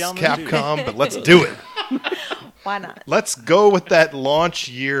dudes. That's down those Capcom, but let's do it. Why not? Let's go with that launch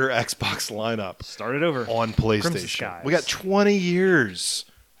year Xbox lineup Start it over. on Crimson PlayStation. Skies. We got 20 years,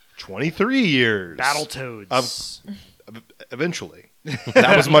 23 years. Battletoads. Eventually.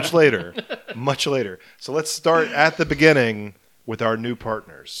 That was much later. Much later. So let's start at the beginning with our new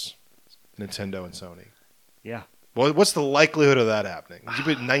partners, Nintendo and Sony. Yeah. Well, what's the likelihood of that happening? Would you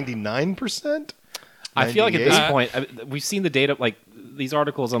put 99%? I feel like at this 98? point, we've seen the data. Like these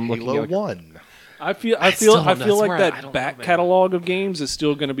articles, I'm looking Halo at. 1. I still feel don't know. like That's where I that don't back know, man. catalog of games is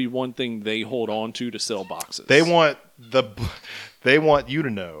still going to be one thing they hold on to sell boxes. They want you to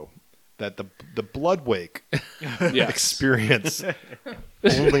know that the Bloodwake yes. experience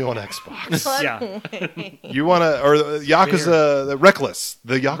only on Xbox. Yeah. You want to, or Yakuza, the Reckless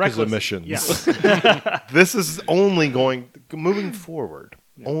Reckless. missions. Yeah. This is only moving forward,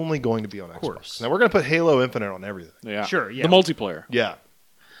 only going to be on Xbox. course. Now we're going to put Halo Infinite on everything. Yeah. Sure, yeah. The multiplayer. Yeah.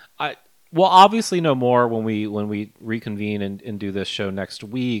 We'll obviously know more when we reconvene and do this show next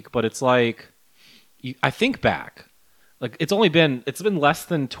week. But it's like, I think back like it's been less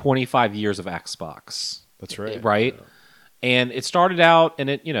than 25 years of Xbox. That's right. Right? Yeah. And it started out and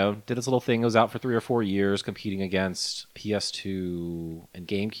it, did its little thing. It was out for 3 or 4 years competing against PS2 and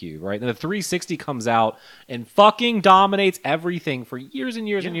GameCube, right? And the 360 comes out and fucking dominates everything for years and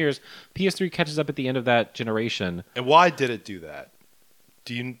years and years. PS3 catches up at the end of that generation. And why did it do that?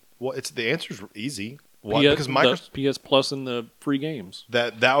 The answer's easy. Because Microsoft PS Plus and the free games.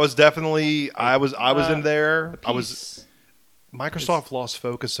 That was definitely I was in there. Microsoft lost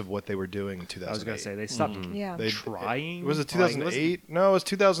focus of what they were doing in 2008. I was going to say they stopped trying. Was it 2008? No, it was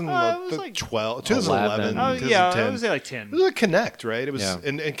 2012, 2011, 2010. Yeah, I would say like 10. It was like Kinect, right? It was,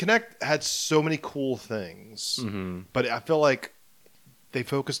 and Kinect had so many cool things, but I feel like they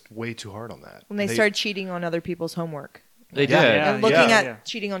focused way too hard on that. When they started cheating on other people's homework. They did. And looking at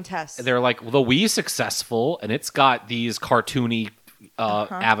cheating on tests. They're like, the Wii's successful, and it's got these cartoony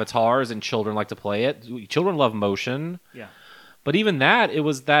avatars, and children like to play it. Children love motion. Yeah. But even that, it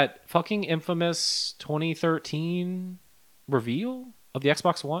was that fucking infamous 2013 reveal of the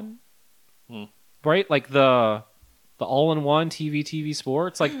Xbox One. Right? Like the all-in-one TV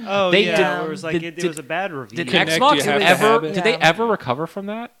sports. Like it was like it was a bad reveal. Did Xbox did they ever recover from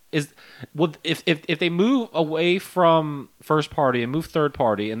that? If they move away from first party and move third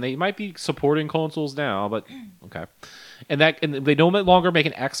party, and they might be supporting consoles now, but okay. And they no longer make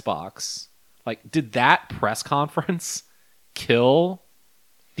an Xbox. Like, did that press conference kill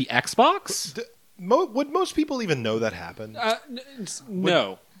the Xbox? Would most people even know that happened?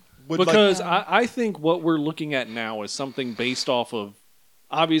 No. Because I think what we're looking at now is something based off of,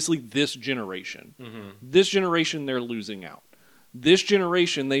 obviously, this generation. This generation, they're losing out. This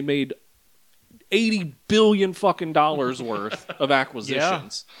generation, they made $80 billion fucking worth of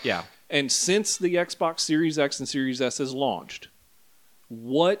acquisitions. Yeah. And since the Xbox Series X and Series S has launched,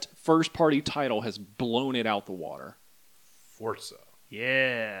 what first-party title has blown it out the water? Forza.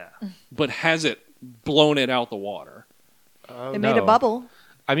 Yeah. But has it blown it out the water? They made a bubble.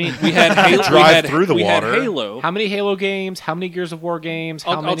 I mean, we had Halo. Drive through the water. Had Halo. How many Halo games? How many Gears of War games?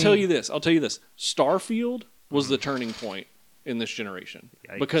 I'll tell you this. Starfield was the turning point in this generation.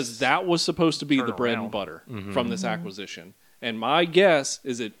 Yikes. Because that was supposed to be the bread and butter from this acquisition. And my guess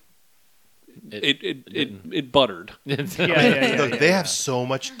is it buttered. They have so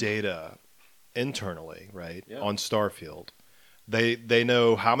much data internally, right, on Starfield. They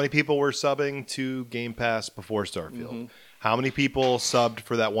know how many people were subbing to Game Pass before Starfield. How many people subbed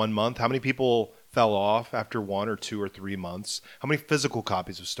for that 1 month? How many people fell off after 1 or 2 or 3 months? How many physical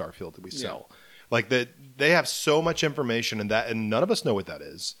copies of Starfield did we sell? Like that, they have so much information, and none of us know what that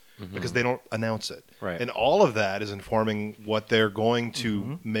is because they don't announce it. Right. And all of that is informing what they're going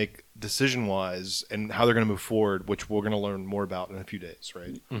to make decision-wise and how they're going to move forward, which we're going to learn more about in a few days,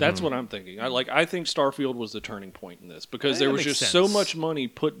 right? That's what I'm thinking. I think Starfield was the turning point in this because there was just so much money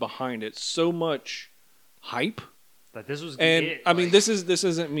put behind it, so much hype. That this was this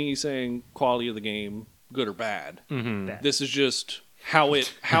isn't me saying quality of the game good or bad. This is just how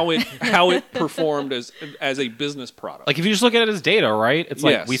it performed as a business product. Like if you just look at it as data, right? It's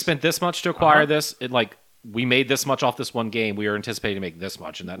like we spent this much to acquire this. It like we made this much off this one game. We are anticipating to make this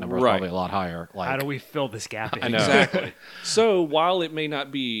much, and that number is probably a lot higher. Like, how do we fill this gap in? I know. Exactly. So while it may not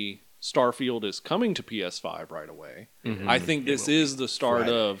be Starfield is coming to PS5 right away, I think this is the start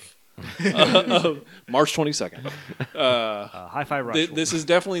of March 22nd. Hi-Fi Rush. This is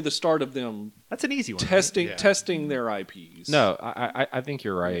definitely the start of them. That's an easy one. Testing their IPs. No, I think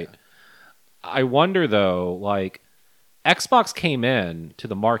you're right. Yeah. I wonder though, like Xbox came in to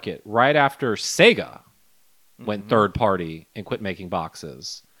the market right after Sega went third party and quit making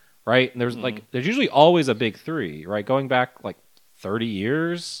boxes, right? And there's there's usually always a big three, right? Going back like 30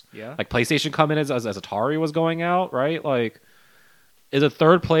 years. Yeah. Like PlayStation come in as Atari was going out, right? Like, is a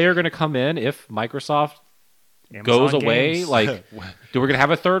third player going to come in if Microsoft goes away? Games. Like, do we going to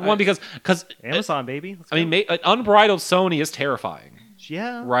have a third one? Because Amazon, baby. I mean, unbridled Sony is terrifying.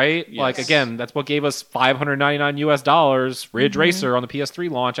 Yeah. Right? Yes. Like, again, that's what gave us $599 Ridge Racer on the PS3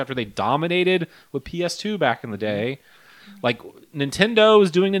 launch after they dominated with PS2 back in the day. Like, Nintendo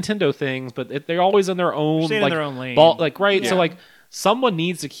is doing Nintendo things, but they're always in their own, in their own lane. Right? Yeah. So, like, someone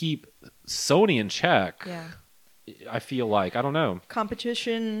needs to keep Sony in check. Yeah. I feel like. I don't know.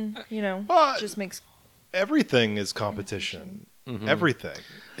 Competition, just makes... Everything is competition. Everything.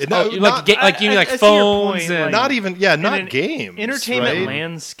 You mean phones and not even not games. Entertainment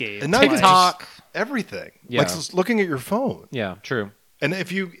landscape. And not TikTok. Everything. Yeah. Like just looking at your phone. Yeah, true. And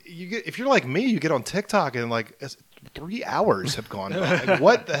if you're like me, you get on TikTok and like 3 hours have gone by. Like,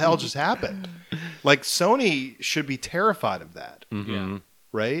 what the hell just happened? Like Sony should be terrified of that. Mm-hmm.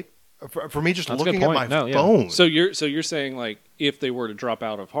 Right? for me just That's a good looking at my point. No, yeah. phone. So you're saying like if they were to drop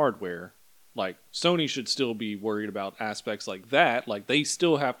out of hardware, like Sony should still be worried about aspects like that. Like they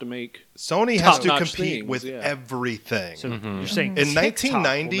still have to make Sony has to top-notch compete things, with yeah. everything. So you're saying In TikTok will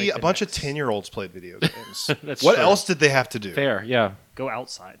 1990, make a the bunch of next. 10-year-olds played video games. That's What true. else did they have to do? Fair, yeah. Go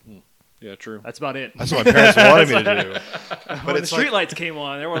outside. yeah, true. That's about it. That's what my parents wanted me to do. When But the it's like streetlights came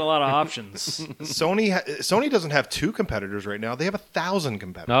on, there weren't a lot of options. Sony doesn't have 2 competitors right now. They have 1,000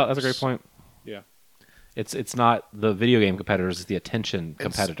 competitors. No, that's a great point. Yeah. It's not the video game competitors; it's the attention It's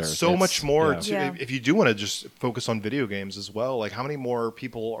competitors. so It's- much more. yeah. To, Yeah. If you do want to just focus on video games as well, like how many more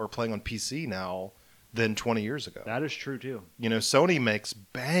people are playing on PC now than 20 years ago? That is true too. You know, Sony makes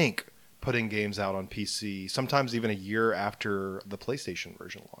bank putting games out on PC, sometimes even a year after the PlayStation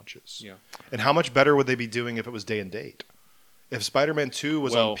version launches. Yeah. And how much better would they be doing if it was day and date? If Spider-Man 2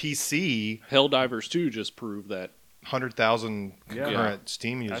 was Well- on PC, Helldivers 2 just proved that. 100,000 Yeah. concurrent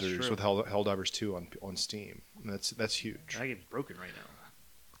Steam That's users true. with Helldivers 2 on Steam. And that's huge. That game's broken right now.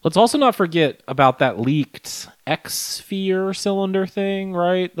 Let's also not forget about that leaked X-Sphere cylinder thing,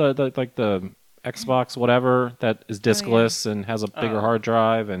 right? The like the Xbox whatever that is diskless and has a bigger hard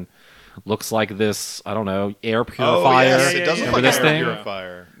drive and looks like this, I don't know, air purifier. Oh, yes, Yeah, it does yeah, look Remember like this an air thing?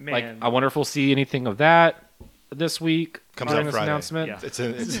 purifier. Man, Like, I wonder if we'll see anything of that this week Comes during out this Friday. announcement. Yeah.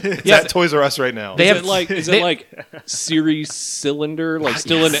 It's Yeah. at Toys R Us right now. They Is have- it like is they- it like series cylinder, like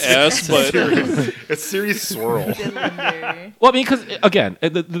still an S, but It's Series Swirl. Cylinder. Well, I mean, because again,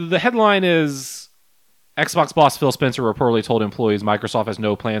 the headline is Xbox boss Phil Spencer reportedly told employees Microsoft has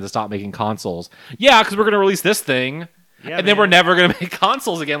no plan to stop making consoles. Yeah, because we're going to release this thing, Yeah, and then man. we're never going to make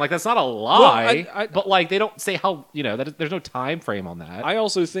consoles again. Like that's not a lie, I- but like they don't say how that there's no time frame on that. I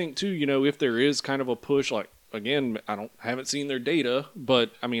also think too, if there is kind of a push, like again, haven't seen their data,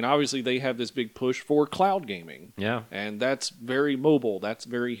 but I mean, obviously they have this big push for cloud gaming. Yeah. And that's very mobile. That's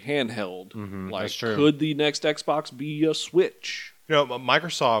very handheld. Like, that's true. could the next Xbox be a Switch? You know,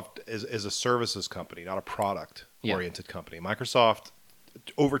 Microsoft is a services company, not a product-oriented company. Microsoft,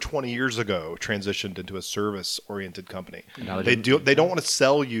 over 20 years ago, transitioned into a service-oriented company. Now They don't want to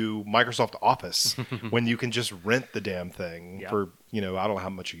sell you Microsoft Office when you can just rent the damn thing Yeah. for, I don't know how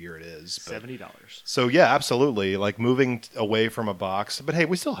much a year it is. But. $70. So yeah, absolutely. Like moving away from a box, but hey,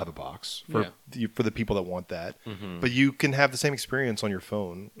 we still have a box for for the people that want that. But you can have the same experience on your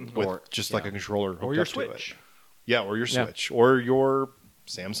phone with Or- just like a controller hooked Or your up to it. Switch. Yeah, or your Yeah. Switch, or your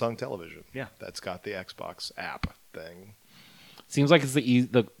Samsung television. Yeah. That's got the Xbox app thing. Seems like it's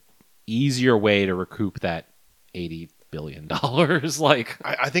the easier way to recoup that $80 billion. Like,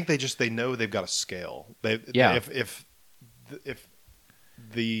 I think they know they've got a scale. Yeah. If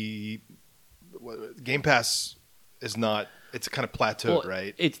the Game Pass is not, it's kind of plateaued, Well,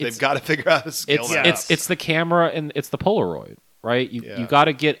 right? it's- They've got to figure out a scale. it's the camera and it's the Polaroid, right? You Yeah. got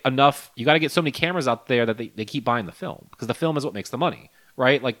to get enough. You got to get so many cameras out there that they keep buying the film because the film is what makes the money,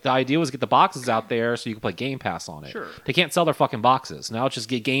 right? Like the idea was get the boxes out there so you can play Game Pass on it. Sure. They can't sell their fucking boxes now. It's just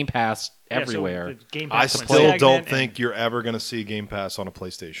get Game Pass Yeah, so everywhere. the Game I Pass went still stagnant don't and- think you're ever going to see Game Pass on a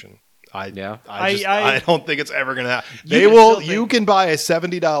PlayStation. Yeah. I don't think it's ever going to happen. You They can will. still You think- can buy a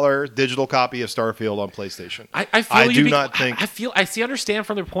 $70 digital copy of Starfield on PlayStation. I feel I you do be- not think- I understand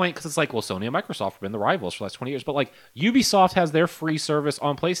from their point because it's like, well, Sony and Microsoft have been the rivals for the last 20 years, but like Ubisoft has their free service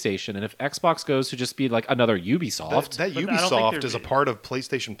on PlayStation, and if Xbox goes to just be like another Ubisoft, That But I don't think Ubisoft they're- is a part of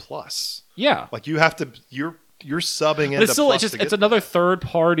PlayStation Plus. yeah, Like you have to. You're subbing into but it's still Plus it's to just it's get another that. third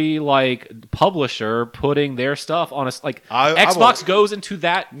party like publisher putting their stuff on us. Like I Xbox will- goes into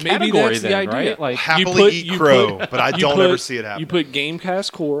that Maybe category that's the then, idea. right? Like happily eat crow, but I don't ever see it happen. You put Game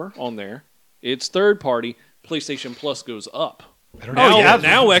Pass Core on there. It's third party. PlayStation Plus goes up. Now, yeah.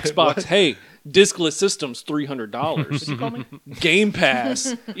 now Xbox, hey, diskless systems $300. Game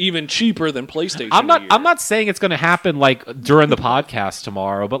Pass even cheaper than PlayStation. I'm a year. not saying it's going to happen like during the podcast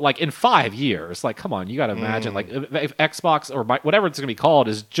tomorrow, but like in 5 years, like come on, you got to imagine like if Xbox or whatever it's going to be called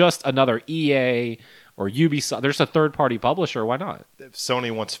is just another EA or Ubisoft, there's a third party publisher. Why not? If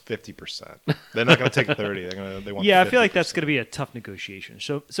Sony wants 50%. They're not going to take 30. They want. Yeah, I feel like 50%. that's going to be a tough negotiation.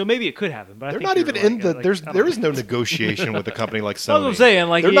 So maybe it could happen, but I They're think not you're even right. in the. Like, I There don't is no negotiation with a company like Sony. That's what I'm saying.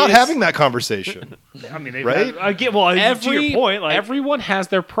 Like they're not it's- having that conversation. I mean, Right? I get. Well, to your point, like everyone has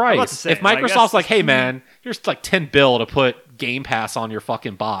their about to price. say, If like, Microsoft's that's- like, hey man, here's like $10 to put Game Pass on your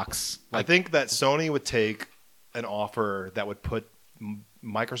fucking box, I think that Sony would take an offer that would put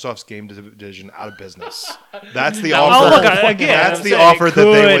Microsoft's game division out of business. That's the Oh, offer. look, again, that's I'm the saying offer it that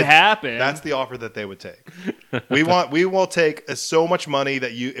they could would happen. That's the offer that they would take. We will take so much money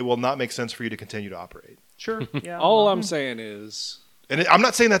that it will not make sense for you to continue to operate. Sure. Yeah. All I'm saying is, And I'm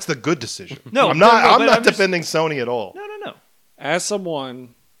not saying that's the good decision. No, I'm not. no, I'm but not I'm just- defending Sony at all. No. as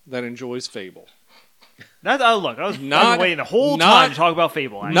someone that enjoys Fable. Look, I was waiting the whole time to talk about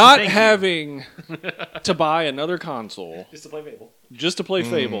Fable. Actually. Not Thank you. having to buy another console Just to play Fable. just to play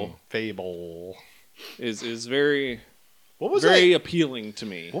Fable Fable. is very What was very that? appealing to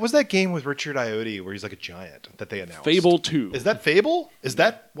me. What was that game with Richard Iotti where he's like a giant that they announced? Fable 2. Is that Fable?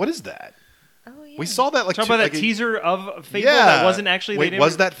 What is that? Oh yeah. We saw that like Talk about that like teaser of Fable Yeah. that wasn't actually. Wait,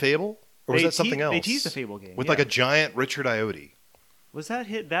 was that Fable or was They that something else? They teased a Fable game with yeah. like a giant Richard Iotti. Was that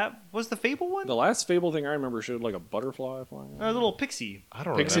hit? That was the Fable one. The last Fable thing I remember showed like a butterfly flying. A little pixie. I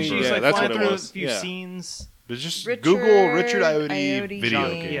don't Pixie, remember. She's yeah, like that's flying what it through was. a few Yeah. scenes. But just Richard Google Richard Iotti Iotti video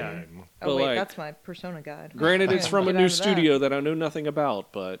game. game. Yeah. Oh But, wait, like, that's my Persona guide. Granted, it's Okay, from a get new out of that. studio that I know nothing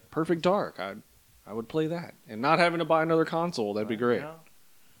about, but Perfect Dark, I would play that, and not having to buy another console, that'd be great. Yeah.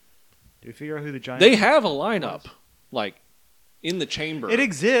 Do we figure out who the giant? They have a lineup, like in the chamber. It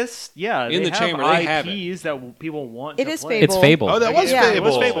exists. Yeah, In they the have chamber, they have IPs that people want. It to is play. Fable. It's Fable. Oh, that was Yeah. Fable. It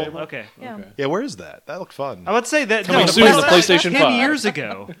was Fable. Okay. Yeah. Okay. Yeah, where is that? That looked fun. I would say that Coming no, soon that's to PlayStation 10 5. years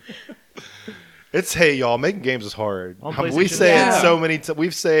ago. It's hey y'all, making games is hard. On We PlayStation. say Yeah. it so many. We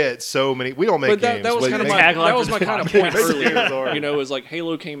say it so many. We don't make But games. that was Wait, kind of make- my tagline that for was my this kind of podcast. point Making games earlier. hard. You know, is like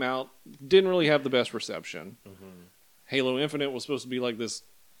Halo came out, didn't really have the best reception. Mm-hmm. Halo Infinite was supposed to be like this.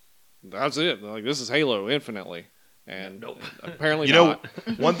 That's it. Like this is Halo infinitely, and apparently You know,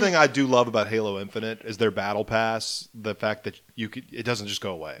 not. one thing I do love about Halo Infinite is their battle pass. The fact that it doesn't just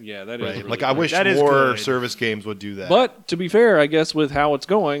go away. Yeah, that is Right? really Like I good. wish That is more good. service games would do that. But to be fair, I guess with how it's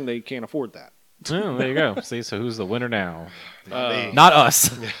going, they can't afford that. Oh, there you go. See, so who's the winner now? They- Not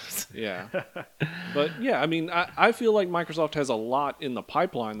us. Yeah. But yeah, I mean, I feel like Microsoft has a lot in the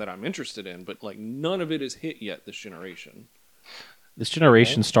pipeline that I'm interested in, but like none of it is hit yet this generation. This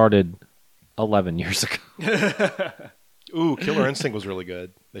generation started 11 years ago. Ooh, Killer Instinct was really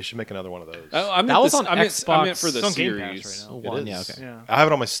good. They should make another one of those. I meant That was this- on I meant Xbox. for the It's on Game Pass series. right It One, is. yeah, okay. Yeah. I have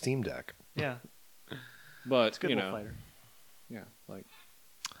it on my Steam Deck. Yeah. But It's a good you little know, fighter. yeah, like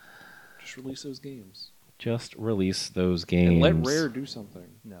just release those games Just release those and games. let Rare do something.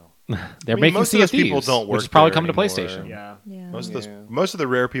 No. They're I mean, making most Sea of of those people Thieves, don't which is work probably there coming to anymore. PlayStation. Yeah. Yeah. Yeah. Most of the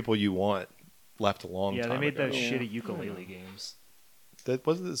Rare people you want left a long Yeah, time they made ago. those Yeah. shitty ukulele games. That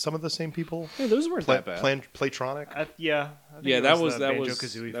was it some of the same people. Hey, those weren't that bad. Playtronic. I think Yeah, it that was the that was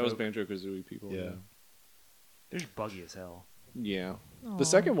Banjo-Kazooie that was folk. Banjo Kazooie people. Yeah. They're just buggy as hell. Yeah. Aw. The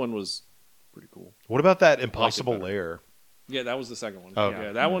second one was pretty cool. What about that Impossible better. Lair? Yeah, that was the second one. Oh, yeah,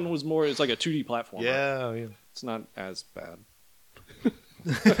 okay. that one was more. It's like a 2D platformer. Yeah, yeah. It's not as bad.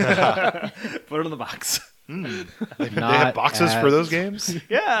 Put it in the box. They Not have boxes for as- those games.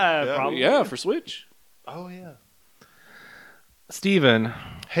 Yeah, probably. Yeah, for Switch. Oh yeah. Steven,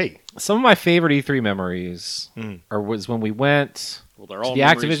 Hey, some of my favorite E3 memories Mm. was when we went Well, they're to all the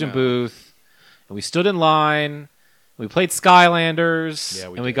memories Activision now. booth and we stood in line. We played Skylanders, Yeah,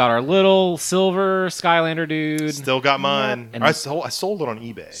 we and we did. got our little silver Skylander dude. still got mine. And- I sold it on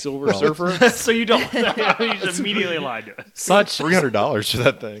eBay. Silver Surfer. so you don't. You just immediately lied to us. Such $300 for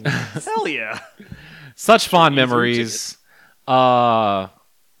that thing. Hell yeah. such fond Easy memories.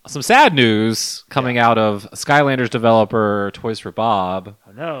 Some sad news coming out of Skylanders developer Toys for Bob.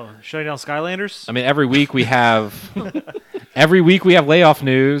 I know. Shutting down Skylanders. I mean, every week we have layoff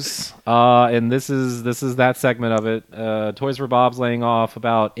news, and this is that segment of it. Toys for Bob's laying off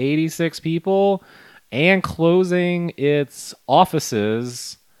about 86 people and closing its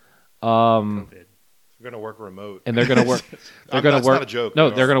offices. COVID. We're gonna work remote. And they're going to work. They're going That's to work. not a joke.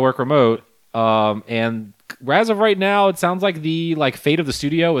 No, they're going to work remote. And as of right now, it sounds like the fate of the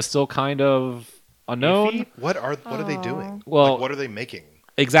studio is still kind of unknown. Iffy? What are they doing? Well- Like, what are they making?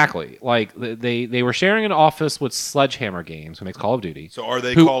 Exactly. Like they were sharing an office with Sledgehammer Games, who makes Call of Duty. So are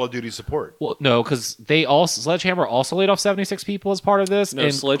they Who- Call of Duty support? Well, no, because Sledgehammer also laid off 76 people as part of this. No,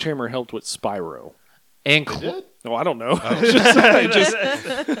 and Sledgehammer helped with Spyro. and They did? No, I don't know. I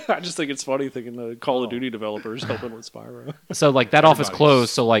just think it's funny thinking the Call of Duty developers helping with Spyro. so like that office Everybody's- closed.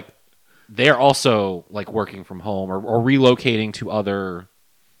 So like they're also like working from home or relocating to other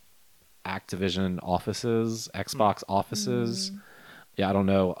Activision offices, Xbox offices. Yeah, I don't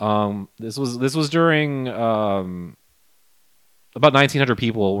know. This was during about 1,900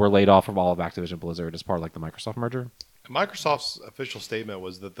 people were laid off from all of Activision Blizzard as part of like the Microsoft merger. Microsoft's official statement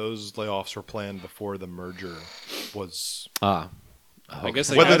was that those layoffs were planned before the merger was. I guess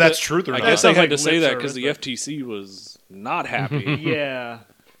they Whether had that's to- truth or I not. guess they Sounds had like to say lip that because service, the FTC was not happy Yeah.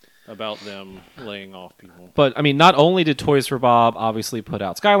 about them laying off people. But I mean, not only did Toys for Bob obviously put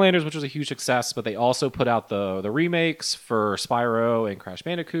out Skylanders, which was a huge success, but they also put out the remakes for Spyro and Crash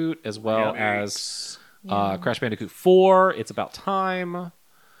Bandicoot, as well as Crash Bandicoot 4. It's About Time.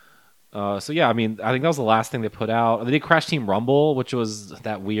 So yeah, I mean, I think that was the last thing they put out. They did Crash Team Rumble, which was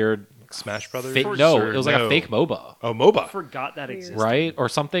that weird Smash Brothers. fake. Or No, it was like no? a fake MOBA, Oh, MOBA. Forgot that existed. right, or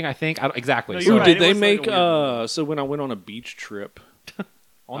something. I think exactly. No, So- you're Ooh, right. did It they was like make? a weird So when I went on a beach trip,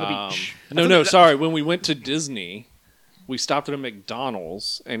 On the beach. no, sorry. When we went to Disney, we stopped at a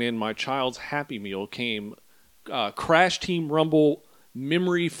McDonald's, and in my child's Happy Meal came Crash Team Rumble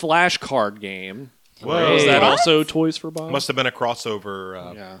memory flashcard game. Whoa. Was that What? also Toys for Bob? Must have been a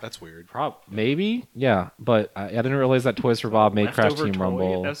crossover. Yeah. That's weird. Maybe, yeah, but I didn't realize that Toys for Bob made Crash Leftover Team toy?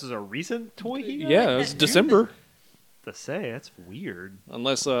 Rumble. This is a recent toy he got? Yeah, it was December. To say, that's weird.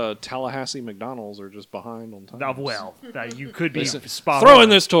 Unless Tallahassee McDonald's are just behind on time. Well, that you could be Listen, spot throw on. in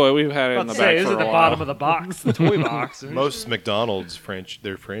this toy. We've had it About in the to say, back this for is a at the while. bottom of the box, the toy box. Most McDonald's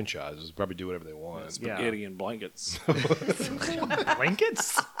their franchises probably do whatever they want. Spaghetti and blankets.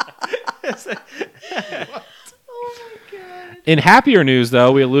 blankets. Oh my god. In happier news,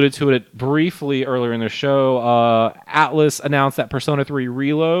 though, we alluded to it briefly earlier in the show. Atlas announced that Persona 3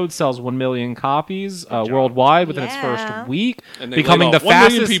 Reload sells 1 million copies worldwide within its Yeah. first week, And they becoming laid the off 1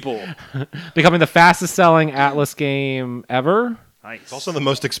 million fastest people. becoming the fastest selling Atlas game ever. Nice. It's also the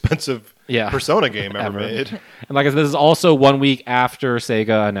most expensive Persona game ever made. And like I said, this is also 1 week after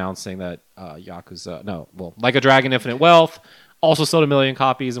Sega announcing that Like a Dragon Infinite Wealth also sold 1 million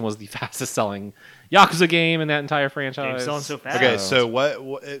copies and was the fastest selling Yakuza game in that entire franchise. Game's selling so fast. Okay, so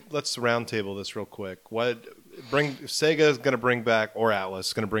let's roundtable this real quick. Sega's going to bring back, or Atlas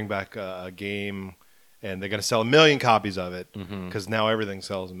is going to bring back a game, and they're going to sell 1 million copies of it because now everything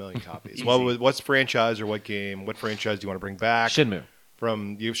sells 1 million copies. What's franchise or what game? What franchise do you want to bring back? Shenmue.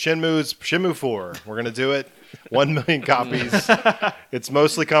 From you, Shenmue 4. We're going to do it. 1 million copies. It's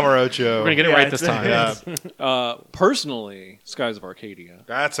mostly Kamurocho. We're gonna get it Yeah, right this it's- time. Yeah, Personally, Skies of Arcadia.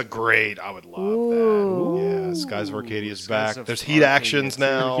 that's a great. I would love Ooh. that. Yeah, Skies of Arcadia is Skies back. of There's heat Arcadia, actions too.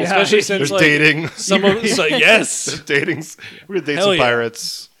 now. Yeah. Especially since There's like, dating. some of us yes. There's dating. We're gonna date Hell some yeah.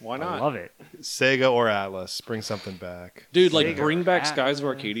 pirates. Why I not? love it. Sega or Atlas, bring something back. Dude, like Sega bring back Atlas. Skies of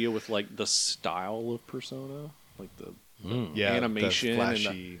Arcadia with like the style of Persona, like the Yeah, animation the and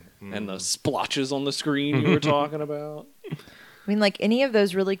flashy. and the splotches on the screen you were talking about. I mean, like any of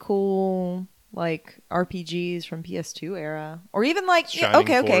those really cool like RPGs from PS2 era, or even like Shining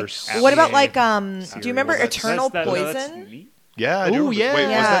okay. Force. What about Yeah. like do you remember That's- Eternal That's Poison? neat. Yeah, I do. Ooh, remember- yeah. Wait,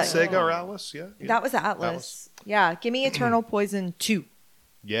 Yeah. was that Sega or Atlas? Yeah. That was Atlas. Yeah, give me Eternal Poison 2,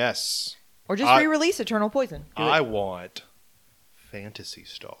 Yes. or just I- re-release Eternal Poison. I want Fantasy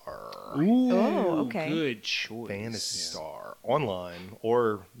Star. Oh, okay. Good choice. Fantasy Star online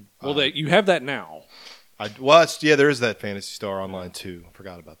or Well, you have that now. there is that Fantasy Star online too. I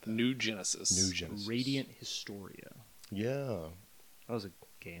forgot about that. New Genesis. New Genesis. Radiant Historia. Yeah. That was a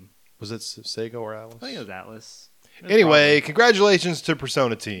game. Was it Sega or Atlas? I think it was Atlas. It was Anyway, probably- congratulations to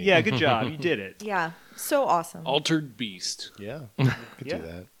Persona team. Yeah, good job. You did it. Yeah, so awesome. Altered Beast. Yeah. Could Yeah. do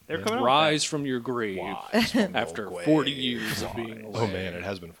that. They're Yeah. coming out with Rise from your grave Rise from after your 40 grave. years of being away. Oh man, it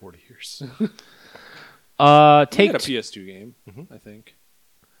has been 40 years. We Take had a PS2 game, I think.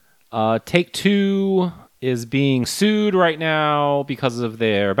 Take Two is being sued right now because of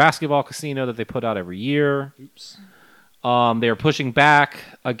their basketball casino that they put out every year. Oops. They are pushing back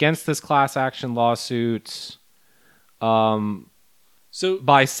against this class action lawsuit So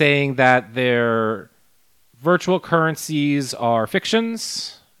by saying that their virtual currencies are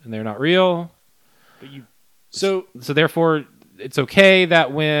fictions and they're not real. But you so So therefore, it's okay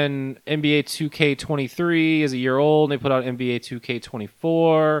that when NBA 2K23 is a year old, and they put out NBA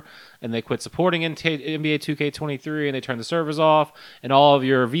 2K24, and they quit supporting NBA 2K23, and they turn the servers off, and all of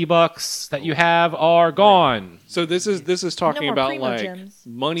your V-Bucks that you have are gone. So this is talking more about Primo like gems.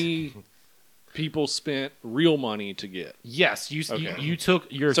 money people spent real money to get. Yes, Okay. you took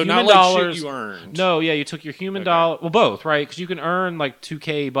your So human not like dollars. shit you earned. No, yeah, you took your human Okay. dollar. Well, both, right? Because you can earn like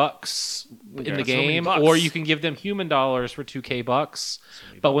 2K bucks in Okay. the So many game, bucks. or you can give them human dollars for 2K bucks.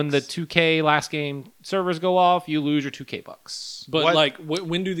 But when the 2K last game servers go off, you lose your 2K bucks. But What- like,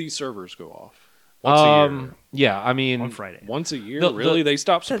 when do these servers go off? Once a year. Yeah, I mean, on Friday. Once a year? The- Really? They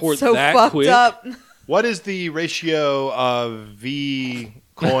stop That's support so that fucked quick? up. What is the ratio of V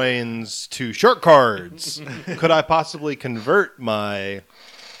coins to short cards? Could I possibly convert my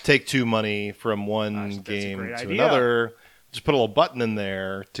Take Two money from one Gosh, that's a game great to idea. another? Just put a little button in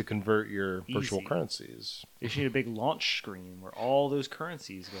there to convert your virtual Easy. currencies. You should need a big launch screen where all those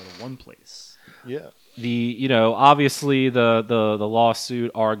currencies go to one place. Yeah. obviously the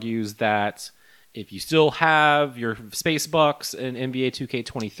lawsuit argues that if you still have your space bucks in NBA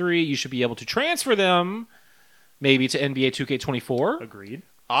 2K23, you should be able to transfer them maybe to NBA 2K24. Agreed.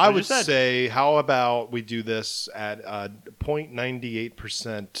 I What would you said. say, how about we do this at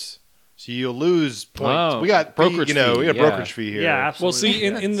 0.98% So you'll lose points. Oh, we got brokerage we got fee, a yeah. brokerage fee here. Yeah, Well, absolutely. see,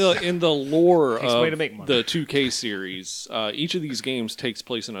 in the lore Takes away to of make money. the 2K series, each of these games takes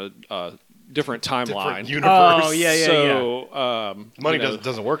place in a different timeline. Different universe. Oh, yeah. So Money you know,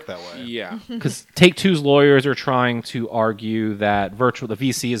 doesn't work that way. Yeah, Because Take-Two's lawyers are trying to argue that the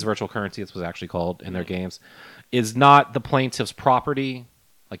VC is virtual currency, that's what it's actually called in their games, is not the plaintiff's property.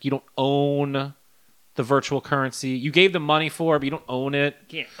 Like, you don't own the virtual currency. You gave them money for it, but you don't own it.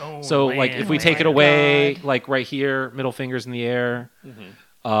 Can't own So, land. like, if we Oh take it my away, God. like right here, middle fingers in the air.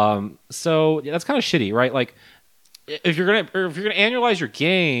 So yeah, that's kind of shitty, right? Like, if you're gonna annualize your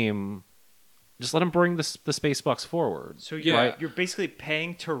game, just let them bring the space bucks forward. So Yeah. you're basically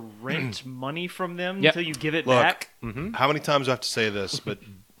paying to rent money from them Yep. until you give it Look, back. How many times do I have to say this? But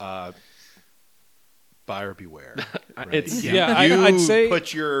buyer beware. Right? It's yeah. You I'd say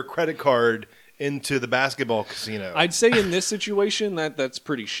put your credit card into the basketball casino. I'd say in this situation that's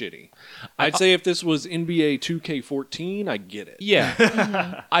pretty shitty. I'd say if this was NBA 2K14, I get it.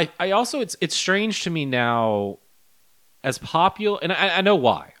 Yeah. I also it's strange to me now, as popular, and I know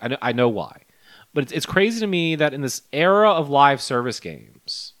why. I know why. But it's crazy to me that in this era of live service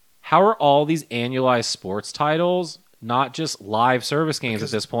games, how are all these annualized sports titles not just live service games at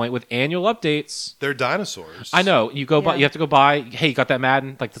this point with annual updates? They're dinosaurs. I know you go buy. Yeah. You have to go buy. Hey, you got that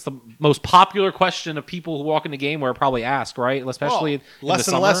Madden? Like that's the most popular question of people who walk in the game where probably ask, right? Especially in the less and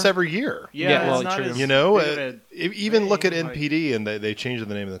summer. less every year. Yeah, well, it's not true. as You know, big of a even look at thing, like- NPD, and they changed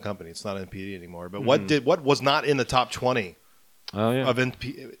the name of the company. It's not NPD anymore. But what was not in the top 20 Oh yeah. of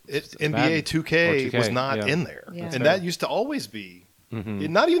NBA Madden. 2K, Or 2K, was not yeah. in there, Yeah. and that used to always be.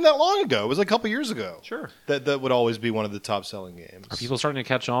 Not even that long ago. It was a couple years ago. Sure. That would always be one of the top selling games. Are people starting to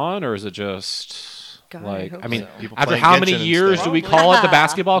catch on, or is it just God, like? I hope I mean, so. People after playing how many Genshin years instead. do we call it the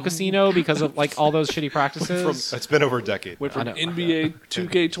basketball casino because of like all those shitty practices? It's been over a decade. Went from I know. NBA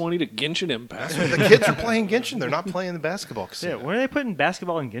 2K20 to Genshin Impact. The kids are playing Genshin. They're not playing the basketball Yeah, casino. when are they putting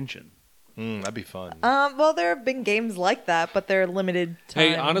basketball in Genshin? That'd be fun. Well, there have been games like that, but they're limited time.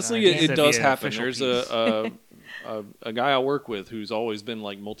 Hey, honestly, I guess it that'd does be an happen. official There's a guy I work with who's always been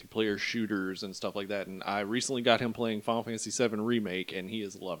like multiplayer shooters and stuff like that, and I recently got him playing Final Fantasy VII Remake, and he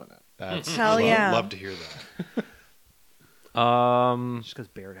is loving it. That's Hell yeah. Love to hear that. Just because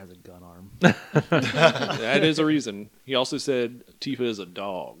Barrett has a gun arm. That is a reason. He also said Tifa is a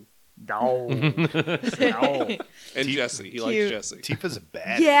dog, No. No. and Jesse. He likes Cute. Jesse. Tifa's a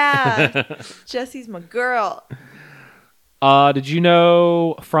bad. Yeah, Jesse's my girl. Did you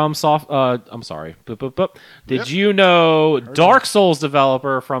know I'm sorry. Boop, boop, boop. Did Yep. you know Dark Souls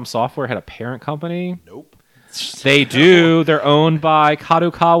developer From Software had a parent company? Nope. They do. They're owned by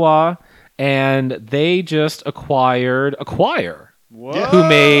Kadokawa, and they just acquired Acquire, What? who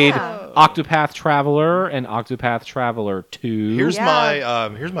made Wow. Octopath Traveler and Octopath Traveler 2. Here's Yeah.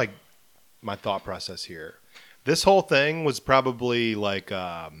 my thought process here. This whole thing was probably like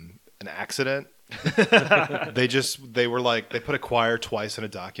an accident. they were like they put acquire twice in a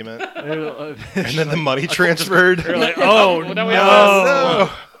document, and then the money transferred. They're like, oh no.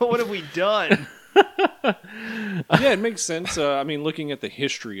 What have we done? Yeah, it makes sense. I mean, looking at the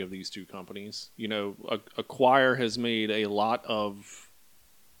history of these two companies, you know, Acquire has made a lot of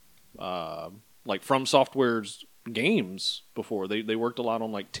like From Software's games before. They worked a lot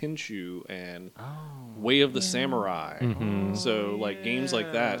on like Tenchu and Way of the Samurai. So like games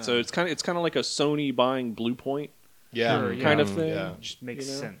like that. So it's kind of like a Sony buying Bluepoint Yeah, Sure, yeah. kind of thing. Yeah. Just makes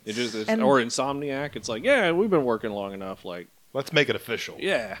You know? sense. It just And- or Insomniac. It's like, yeah, we've been working long enough. Like, Let's make it official.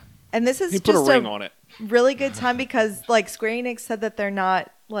 yeah, And this is he put a just ring on it. really good time because like Square Enix said that they're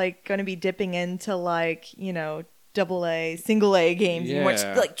not like going to be dipping into like, you know, AA, single A games anymore. It's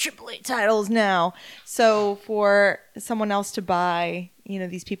Yeah. like AAA titles now. So for someone else to buy, you know,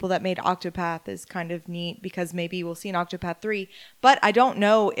 these people that made Octopath is kind of neat because maybe we'll see an Octopath 3. But I don't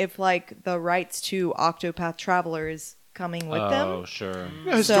know if like the rights to Octopath Traveler is coming with Oh, them. sure.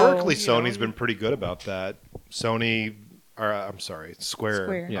 Yeah, historically, So, you know, Sony's been pretty good about that. Square.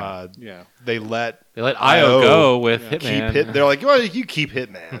 Square. Yeah. They let They let IO go with keep Hitman. hit. They're like, well, you keep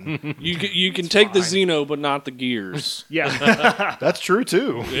Hitman. You can take the Xeno, but not the Gears. Yeah. That's true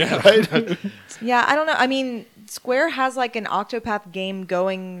too. Yeah. Right? Yeah, I don't know. I mean, Square has like an Octopath game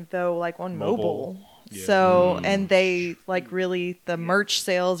going though, like on mobile. Yeah. So, and they like really the merch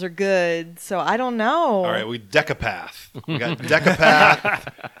sales are good. So I don't know. All right, we Decapath. We got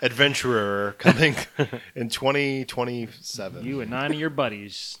Decapath Adventurer coming in 2027. You and 9 of your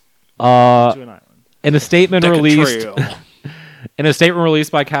buddies Uh, to an island. in a statement released Decatrail. in a statement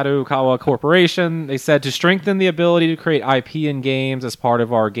released by Kadokawa Corporation, they said to strengthen the ability to create IP in games as part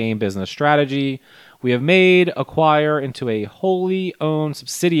of our game business strategy, we have made Acquire into a wholly owned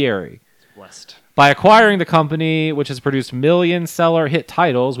subsidiary. blessed. By acquiring the company, which has produced million-seller hit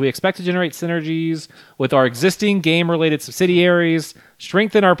titles, we expect to generate synergies with our existing game-related subsidiaries,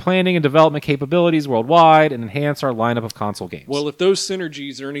 strengthen our planning and development capabilities worldwide, and enhance our lineup of console games. Well, if those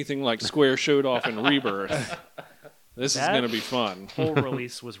synergies are anything like Square showed off in Rebirth, this is going to be fun. Whole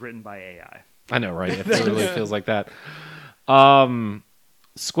release was written by AI. I know, right? It really feels like that.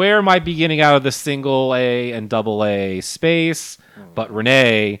 Square might be getting out of the single A and double A space, but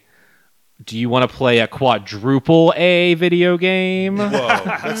Renee, do you want to play a quadruple A video game? Whoa,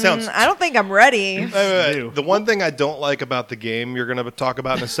 that sounds. I don't think I'm ready. Wait. The one thing I don't like about the game you're going to talk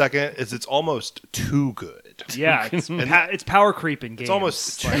about in a second is it's almost too good. Yeah, it's power creep in games. It's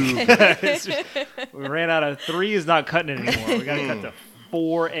almost too good. We ran out of 3 is not cutting it anymore. We got to cut to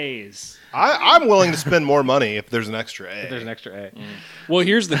 4 A's. I'm willing to spend more money if there's an extra A. If there's an extra A. Well,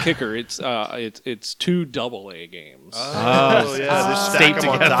 here's the kicker. It's 2 AA games. Oh, yeah. Just stack them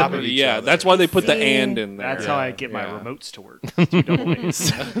on top of each other. That's why they put the "and" in there. That's how I get my remotes to work. 2 double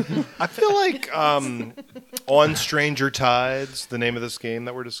A's. I feel like On Stranger Tides, the name of this game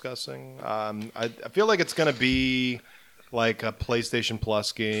that we're discussing, I feel like it's going to be like a PlayStation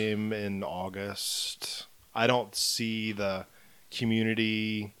Plus game in August. I don't see the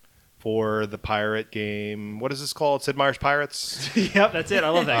community for the pirate game. What is this called? Sid Meier's Pirates? Yep, that's it. I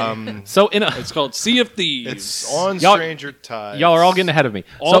love that game. So it's called Sea of Thieves. It's On Stranger Tides. Y'all are all getting ahead of me.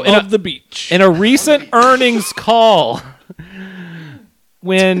 The beach. In a recent earnings call,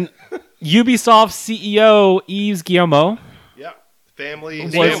 when Ubisoft CEO Yves Guillemot Yeah. Family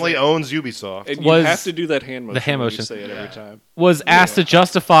owns Ubisoft. And you have to do that hand motion. The hand when motion. You say it every time. was asked to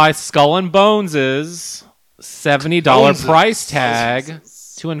justify Skull and Bones' $70 price tag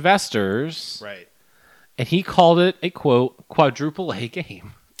to investors, Right. and he called it a quote quadruple A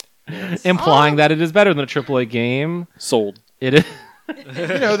game, implying that it is better than a triple A game. Sold. It is.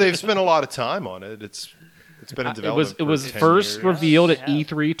 They've spent a lot of time on it. It's been in development. It was for 10 first years. revealed at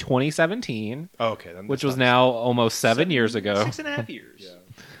E3 2017, Okay, then which that's was not- now almost 7 years ago. 6.5 years.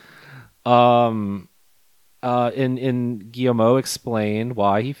 And Guillemot explained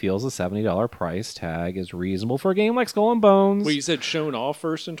why he feels the $70 price tag is reasonable for a game like Skull and Bones. Well, you said shown off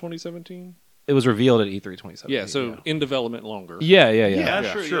first in 2017? It was revealed at E3 2017. Yeah, so in development longer. Yeah.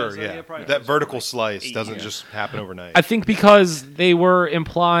 Sure. Probably That was vertical like slice 8 doesn't years. just happen overnight. I think because they were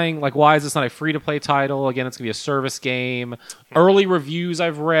implying, like, why is this not a free-to-play title? Again, it's going to be a service game. Early reviews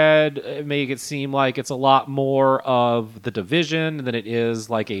I've read make it seem like it's a lot more of The Division than it is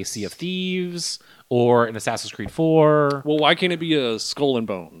like a Sea of Thieves or an Assassin's Creed 4. Well, why can't it be a Skull and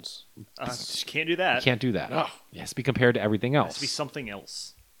Bones? Just can't do that. You can't do that. Oh. It has to be compared to everything It has to be else. something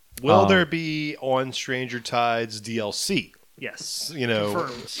else. Will there be On Stranger Tides DLC? Yes.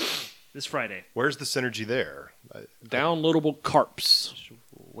 Confirmed. This Friday. Where's the synergy there? Downloadable carps.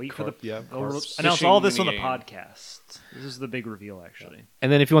 Wait for the. Yeah, They'll carps. announce Fishing all this on the minigame. podcast. This is the big reveal, actually.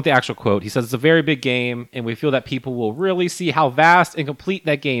 And then if you want the actual quote, he says it's a very big game, and we feel that people will really see how vast and complete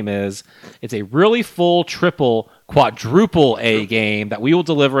that game is. It's a really full, triple, quadruple A game that we will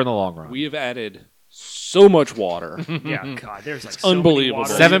deliver in the long run. We have added so much water. Yeah, God, there's like unbelievable.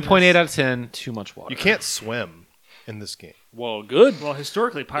 So many water 7.8 out of 10, too much water. You can't swim in this game. Well, good. Well,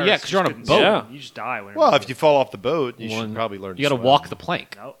 historically, pirates. Yeah, 'cause you're on a just couldn't boat. swim. You just die. Whenever Well, you if you fall off the boat, you One- should probably learn to You got to swim. walk the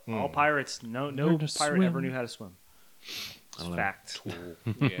plank. No, all pirates. No Learn to pirate swim. ever knew how to swim. It's fact.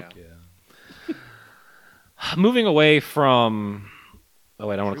 Yeah. Moving away from. Oh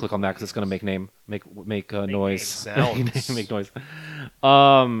wait, I don't want to click on that because it's going to make noise. sounds. Make noise.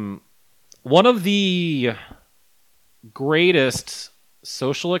 One of the greatest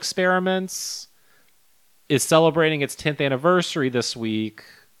social experiments is celebrating its 10th anniversary this week,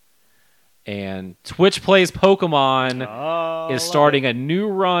 and Twitch Plays Pokemon Oh, is starting a new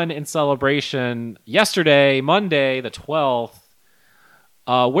run in celebration yesterday, Monday, the 12th.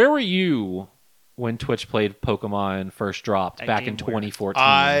 Where were you when Twitch Played Pokemon first dropped At back in GameWare. 2014?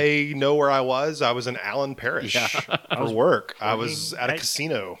 I know where I was. I was in Allen Parish for work. I working was at a at-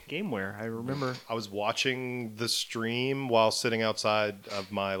 casino. Gameware. I remember. I was watching the stream while sitting outside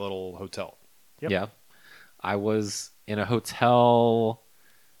of my little hotel. Yep. Yeah. I was in a hotel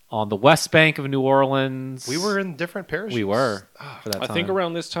on the west bank of New Orleans. We were in different parishes. We were for that I time. think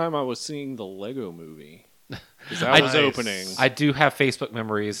around this time I was seeing the Lego movie. 'Cause that I- was opening. I do have Facebook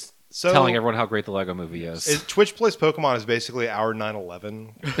memories So- telling everyone how great the Lego movie is. Twitch Plays Pokemon is basically our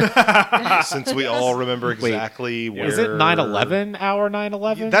 9/11, since we all remember exactly where. Is it 9/11? Our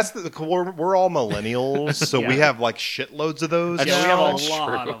 9/11? That's we're all millennials, so we Yeah. have like shitloads of those. Yeah, we now. have a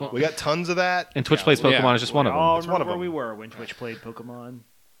lot of them. We got tons of that. And Twitch Plays Yeah. Pokemon is just one of We them. all It's one remember of where them. we were when Twitch played Pokemon.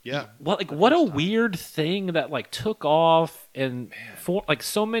 Yeah. What a weird thing that like took off and for like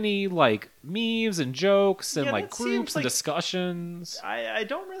so many like memes and jokes and Yeah, like that groups seems and like- discussions. I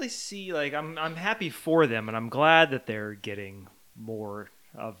don't really see like I'm happy for them and I'm glad that they're getting more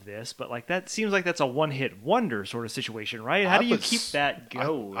of this, but like that seems like that's a one-hit wonder sort of situation, right? How do you keep that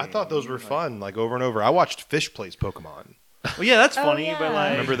going? I thought those were fun, like over and over. I watched Fish Plays Pokemon. Well, yeah, that's Oh, funny, yeah. but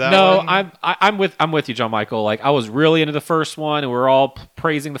like Remember that? No, one? I'm with you, John Michael. Like I was really into the first one, and we are all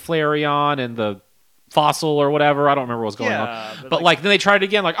praising the Flareon and the fossil or whatever. I don't remember what was going Yeah, on. but, But like then they tried it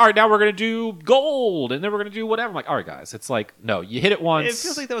again. Like, all right, now we're gonna do gold, and then we're gonna do whatever. I'm like, all right, guys, it's like no, you hit it once. it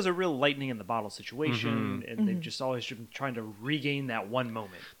feels like that was a real lightning in the bottle situation, and they've just always been trying to regain that one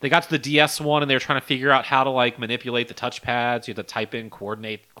moment. They got to the DS one, and they were trying to figure out how to like manipulate the touchpads. You have to type in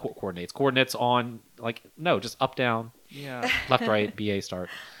coordinates on like no, just up down, Yeah, left right, BA start.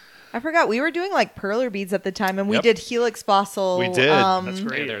 I forgot we were doing like perler beads at the time, and we Yep. did helix fossil. We did. that's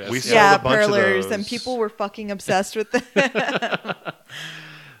great. Yeah, there it is. We sold Yeah, a bunch of perlers, those. and people were fucking obsessed with them.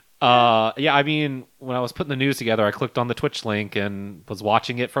 Yeah, I mean, when I was putting the news together, I clicked on the Twitch link and was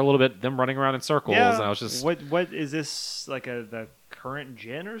watching it for a little bit. Them running around in circles, Yeah, and I was just what is this like the current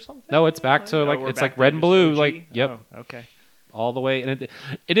gen or something? No, it's back to, like, we're it's back like to red and just blue, OG? like, yep. Oh, okay. all the way. And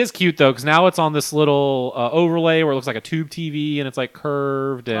it is cute though, because now it's on this little overlay where it looks like a tube TV and it's like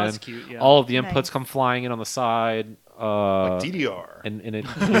curved, and that's cute, yeah. all of the inputs Nice. come flying in on the side. Like DDR. and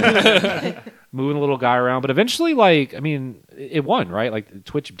it moving a little guy around, but eventually, like, I mean, it won, right? Like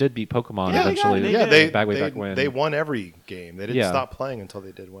Twitch did beat Pokemon Yeah, eventually. yeah, did. back when they won every game. They didn't Yeah. stop playing until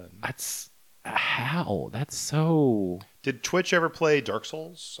they did win. That's how. That's so. Did Twitch ever play Dark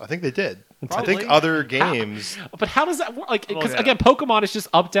Souls? I think they did. I Probably. think other games. But how does that work? Like, because Look at again, Pokemon is just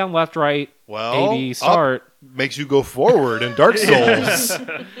up, down, left, right. Well, A, B, start. up makes you go forward in Dark Souls.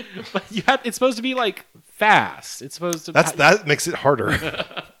 But it's supposed to be like fast. It's supposed to. That makes it harder.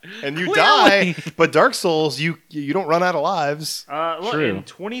 And you Clearly. die, but Dark Souls, you don't run out of lives. Look, True. in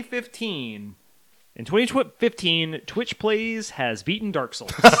 2015, Twitch Plays has beaten Dark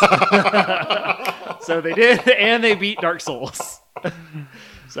Souls. So they did, and they beat Dark Souls.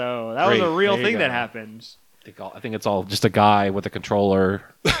 So that was Great. a real There you thing go. that happens. I think it's all just a guy with a controller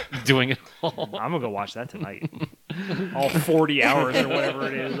doing it all. I'm gonna go watch that tonight. All 40 hours or whatever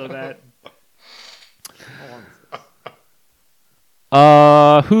it is of that.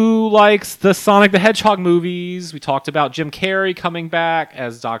 Who likes the Sonic the Hedgehog movies? We talked about Jim Carrey coming back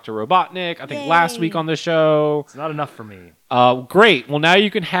as Dr. Robotnik, I think Yay. last week on the show. It's not enough for me. Great. Well, now you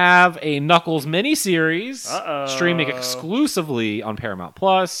can have a Knuckles miniseries Uh-oh. streaming exclusively on Paramount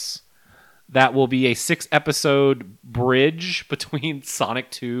Plus. That will be a 6-episode bridge between Sonic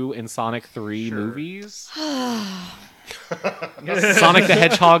 2 and Sonic 3 movies. Sonic the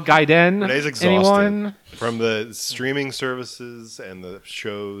Hedgehog Gaiden. Renee's exhausted Anyone? from the streaming services and the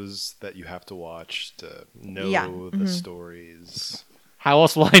shows that you have to watch to know Yeah. the stories. How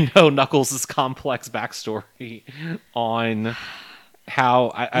else will I know Knuckles' complex backstory on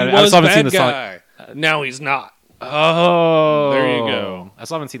how I He was still haven't seen bad the Sonic. guy. Now he's not. Oh, There you go. I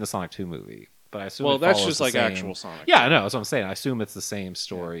still haven't seen the Sonic 2 movie, but I assume Well, it that's follows just the like same- actual Sonic. Yeah, I know. That's what I'm saying. I assume it's the same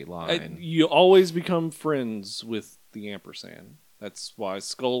storyline. You always become friends with the ampersand. That's why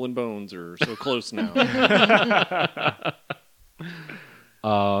Skull and Bones are so close now.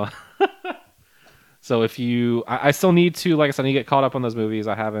 So if you, I still need to, like I said, I need to get caught up on those movies.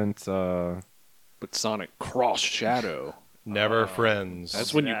 I haven't. But Sonic cross Shadow. Never friends.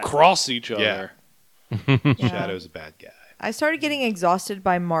 That's when you that. cross each other. Yeah. Yeah. Shadow's a bad guy. I started getting exhausted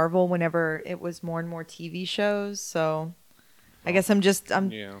by Marvel whenever it was more and more TV shows. So I guess I'm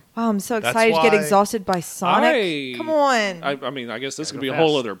Yeah. wow, I'm so That's excited to get why exhausted by Sonic. Come on. I mean, I guess this Gotta could be go a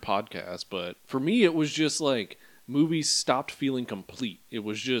whole fast. other podcast, but for me, it was just like movies stopped feeling complete. It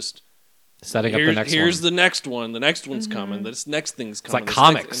was just setting up the next here's one. the next one. The next one's coming. This next thing's coming. like this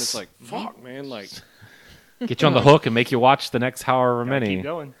comics. and it's like, fuck, man. Like, Get you on the hook and make you watch the next however Gotta many. Keep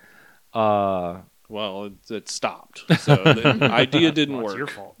going. well, it stopped. So the idea didn't Well, it's work. your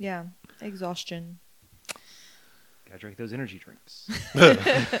fault. Yeah, exhaustion. Gotta drink those energy drinks.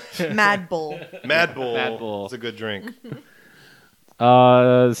 Mad Bull. Mad Bull. Mad Bull. It's a good drink.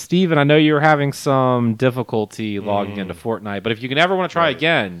 Steven, I know you were having some difficulty logging into Fortnite, but if you can ever want to try Right.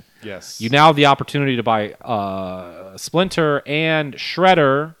 again, Yes. you now have the opportunity to buy Splinter and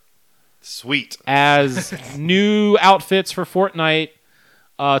Shredder Sweet. as new outfits for Fortnite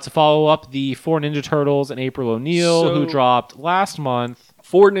to follow up the 4 Ninja Turtles and April O'Neil, who So- dropped last month.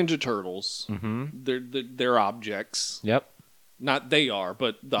 4 Ninja Turtles. Mm-hmm. They're objects. Yep. Not they are,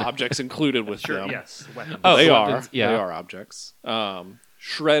 but the objects included with Sure. them. Yes. Weapons. Oh, they the are. weapons, yeah. They are objects.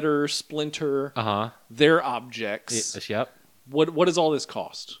 Shredder, Splinter, Uh huh. they're objects. Yep. What does all this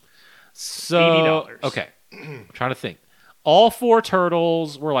cost? So $80. okay, I'm trying to think. All 4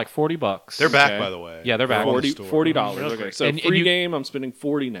 turtles were like $40. They're back, Okay. by the way. Yeah, they're back. on the $40. store. Okay, so And free you- game. I'm spending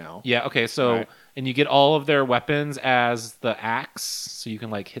 $40 now. Yeah, okay, so Right. and you get all of their weapons as the axe, so you can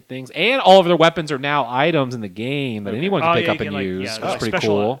like hit things, and all of their weapons are now items in the game that anyone can pick up and use, which is pretty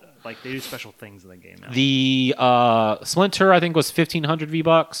cool. Like they do special things in the game now. The Splinter I think was 1,500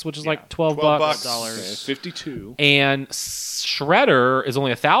 V-bucks, which is like 12 bucks. Okay, 52. And Shredder is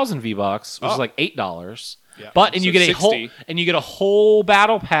only 1,000 V-bucks, which is like $8. Yeah. But and So you get 60. a whole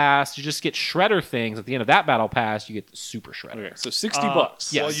battle pass. You just get Shredder things at the end of that battle pass. You get the Super Shredder. Okay, so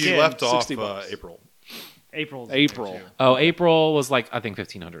 $60. yeah. Well, you Again, left off 60 bucks. April. April. Oh, April was like I think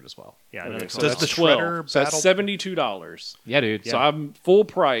 1,500 as well. Yeah. Okay, another so Does that's the 12. Shredder So that's battle- $72. Yeah, dude. So I'm full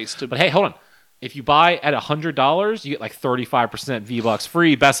price to. But hey, hold on. If you buy at $100, you get like 35% V-bucks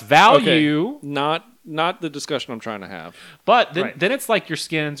free, best value. Not the discussion I'm trying to have. But then, Right. then it's like your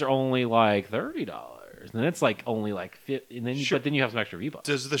skins are only like $30. And then it's like only like 50, and then Sure. but then you have some extra V-bucks.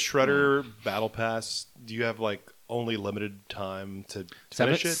 Does the Shredder battle pass? Do you have like only limited time to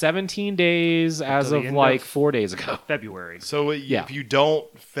finish it? 17 days as the of end like of- 4 days ago. February. So Yeah. if you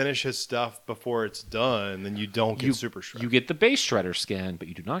don't finish his stuff before it's done, then you don't get Super Shredder. You get the base Shredder skin, but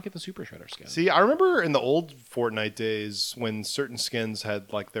you do not get the Super Shredder skin. See, I remember in the old Fortnite days when certain skins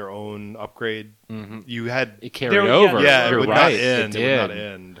had like their own upgrade. You had It carried There- yeah, over. yeah, it You're would right. not end. It It would not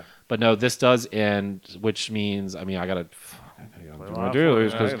did. end. But no, this does end, which means I mean I gotta do what I do I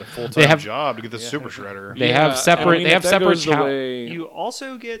because had a full they time have job to get the Super Shredder. They have separate- I mean, they if have that separate goes the chal- way- You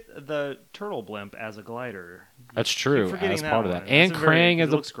also get the turtle blimp as a glider. that's true Keep forgetting as that part of one. that, and That's a very- Krang it is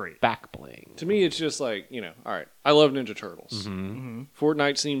a looks great. back bling. To me, it's just like, all right, I love Ninja Turtles. Mm-hmm.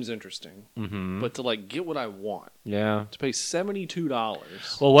 Fortnite seems interesting. But to like get what I want, Yeah. to pay $72.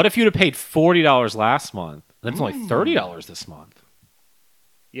 Well, what if you'd have paid $40 last month? Then it's only $30 this month.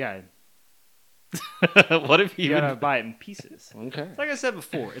 Yeah. What if You you? gotta buy it in pieces. Okay. It's like I said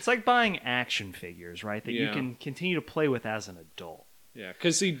before, it's like buying action figures, right? That you Yeah. can continue to play with as an adult. Yeah,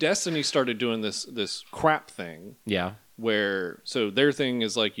 because see, Destiny started doing this crap thing Yeah. where so their thing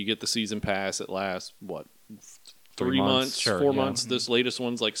is like you get the season pass. It lasts what 3 3 months, months, sure, 4 yeah. months. This latest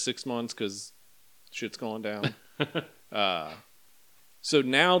one's like 6 months because shit's going down. So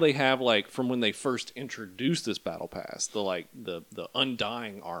now they have like from when they first introduced this battle pass, the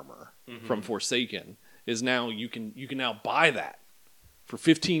undying armor from Forsaken is now you can now buy that for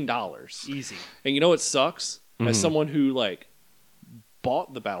 $15. Easy. And you know what sucks? As someone who like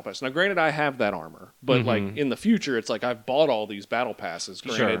bought the battle pass. Now granted I have that armor, but like in the future it's like I've bought all these battle passes.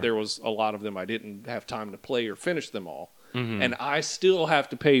 Granted Sure. there was a lot of them I didn't have time to play or finish them all. And I still have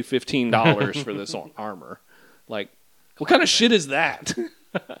to pay $15 for this armor. Like what kind of shit is that?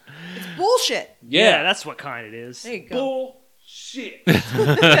 Bullshit. Yeah, that's what kind it is. There you go. Bullshit. That's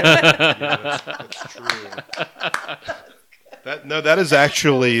true. That is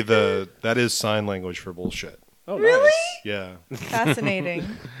actually that is sign language for bullshit. Oh, Really? nice. Yeah. Fascinating.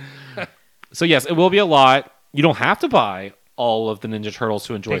 So yes, it will be a lot. You don't have to buy all of the Ninja Turtles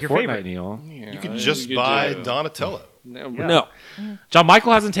to enjoy Pick your Fortnite, favorite. Neil. You could just buy Donatello. No. John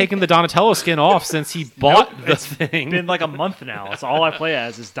Michael hasn't taken the Donatello skin off since he bought the thing. Been like a month now. It's all I play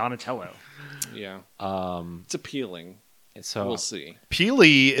as is Donatello. Yeah. Um, It's appealing. so We'll see.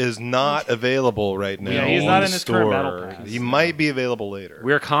 Peely is not available right now. Yeah, he's in not the in his current battle store. pass. He might be available later.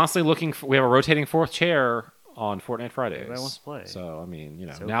 we're constantly looking for. We have a rotating fourth chair on Fortnite Fridays. Everybody wants to play. So I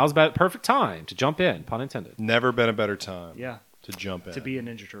mean, So- now's about perfect time to jump in. Pun intended. Never been a better time. Yeah, To jump in. to be a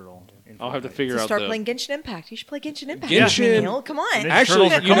Ninja Turtle. in I'll have to Fortnite. figure To out start the playing Genshin Impact. You should play Genshin Impact. Genshin. Neil. Come on. Ninja actually,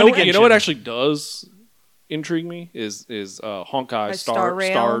 Turtles are you know, coming to you know what Genshin. actually does intrigue me is Honkai Star Star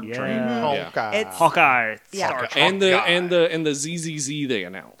Rail. Yeah. Train. Hawkeye. It's- Hawkeye. Yeah. Star Trek. And the ZZZ they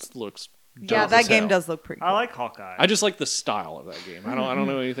announced looks Yeah, dope that as game hell. does look pretty cool. I like Hawkeye. I just like the style of that game. I don't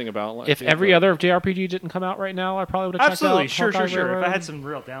know anything about like If it, every but other JRPG didn't come out right now, I probably would have checked Absolutely, out. sure. Hawkeye If I Railroad. had some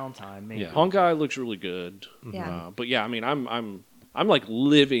real downtime, maybe. Yeah. Honkai looks really good. Yeah. But yeah, I mean, I'm like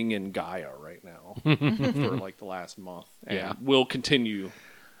living in Gaia right now for like the last month, and Yeah. will continue.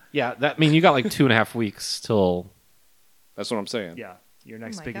 Yeah, that I mean you got like 2.5 weeks till. That's what I'm saying. Yeah, your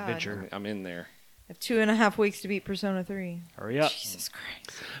next my big God. adventure. I'm in there. I have 2.5 weeks to beat Persona 3. Hurry up. Jesus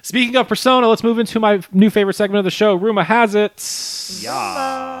Christ. Speaking of Persona, let's move into my new favorite segment of the show. Rumor has it.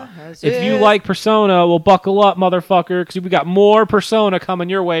 Yeah. If you like Persona, well, buckle up, motherfucker, because we got more Persona coming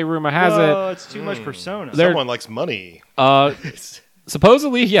your way. Rumor has Whoa, it's too much Persona. There- Someone likes money. it.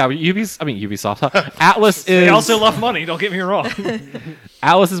 Supposedly, yeah, Ubisoft. Atlas is They also love money. Don't get me wrong.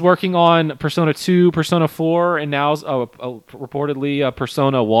 Atlas is working on Persona 2, Persona 4, and now reportedly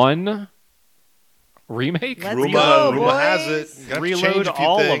Persona 1. remake? Let's Rumor, go, rumor has it. boys. You gotta Reload change a few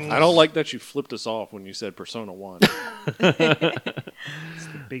all of things. them. I don't like that you flipped us off when you said Persona 1. It's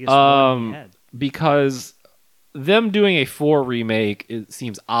the biggest one we had. Because them doing a 4 remake, it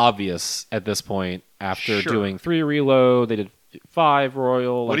seems obvious at this point. After Sure. doing 3 Reload, they did 5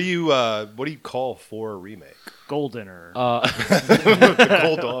 Royal. What do you call for a remake? Goldener. The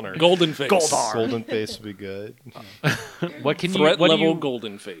Gold Honor. Golden Face. Golden Face would be good. what can Threat you what do level you,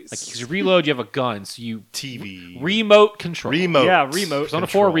 Golden Face. Like, 'cause you reload, you have a gun, so you TV. remote control. Remote. Yeah, remote. Persona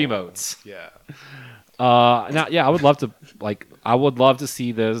 4 control. remotes. Yeah. Now, yeah, I would love to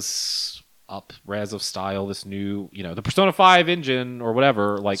see this up res of style, this new, the Persona 5 engine or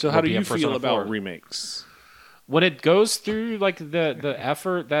whatever. Like, so how will do be you in feel Persona about 4. remakes? When it goes through like the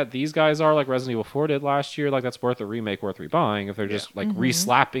effort that these guys are, like Resident Evil 4 did last year, like that's worth a remake, worth rebuying. If they're just like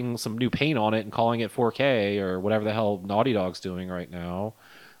reslapping some new paint on it and calling it 4K or whatever the hell Naughty Dog's doing right now,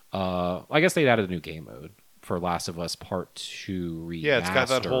 I guess they'd added a new game mode for Last of Us Part 2 remastered. Yeah, it's got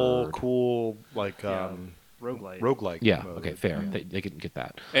that whole cool like Roguelite. roguelike. Yeah, mode. okay, fair. They can get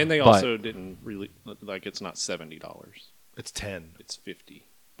that. And they But- also didn't really like it's not $70. It's 10. It's 50.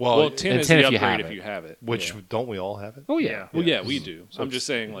 Well, Well, 10 and is 10 the if you upgrade have if it. you have it. which Yeah. don't we all have it? Oh Yeah. yeah. Well, yeah, we do. So I'm just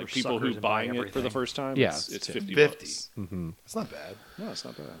saying, like we're people who suckers and buying buy it for the everything. first time, Yeah, it's it's 50 50. bucks. It's not bad. No, it's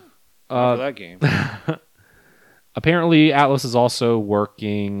not bad. Not for that game. Apparently, Atlas is also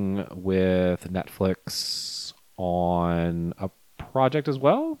working with Netflix on a project as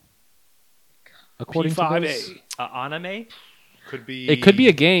well. According to this. P5A. Anime? Could be. It could be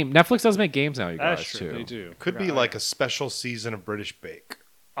a game. Netflix does make games now, you That's guys, true. too. They do. Could be like a special season of British Bake.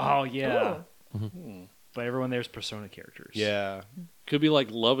 Oh, yeah. Ooh. But everyone there's Persona characters. Yeah. Could be like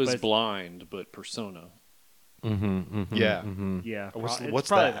Love is But- Blind, but Persona. Yeah. Yeah. What's, it's what's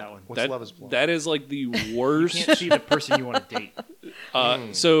probably that? one. What's Love is Blind? That is like the You worst. can't see the person you want to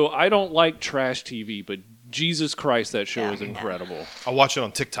date. So I don't like trash TV, but Jesus Christ, that show is incredible. I'll watch it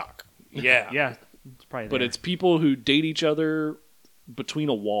on TikTok. Yeah. Yeah. It's probably But there. it's people who date each other between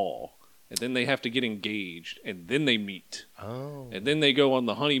a wall, and then they have to get engaged, and then they meet. Oh. And then they go on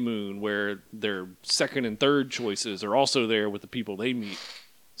the honeymoon where their second and third choices are also there with the people they meet.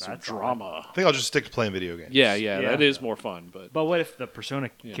 Some That's drama. I think I'll just stick to playing video games. Yeah, Yeah. that is more fun, but But what if the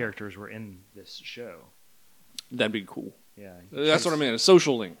Persona Yeah. characters were in this show? that'd be cool. Yeah. That's what I mean.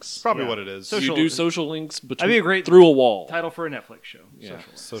 Social links. Probably Yeah. what it is. Social- You do social links between That'd be a great through a wall. Title for a Netflix show. Yeah.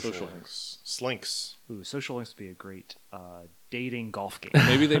 Social links. Slinks. Ooh, Social Links would be a great dating golf game.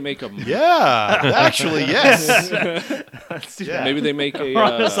 Maybe they make a. Yeah. Actually, yes. Let's do Yeah. Maybe they make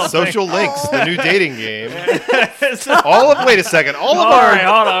a. Social Links, the new dating game. Wait a second. All All of our right,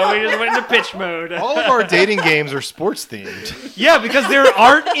 hold on. We just went into pitch mode. all of our dating games are sports themed. Yeah, because there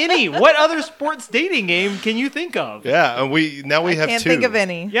aren't any. What other sports dating game can you think of? Yeah, and we I have can't two. think of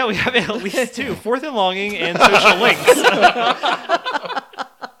any. Yeah, we have at least two. Fourth and Longing and Social Links.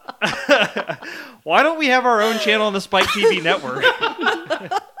 Why don't we have our own channel on the Spike TV network?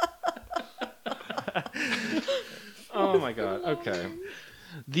 Oh my god. Okay.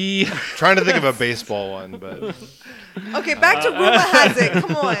 The Trying to think of a baseball one, but Okay, back to rumor has it.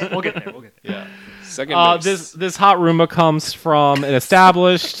 Come on. We'll get there. We'll get there. yeah. Second base. this hot rumor comes from an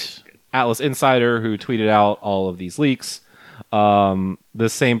established Atlas insider who tweeted out all of these leaks. The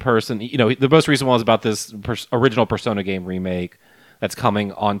same person, the most recent one was about this original Persona game remake that's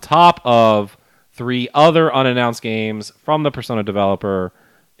coming on top of 3 other unannounced games from the Persona developer,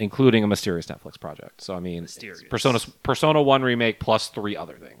 including a mysterious Netflix project. So I mean, Mysterious. Persona 1 remake plus 3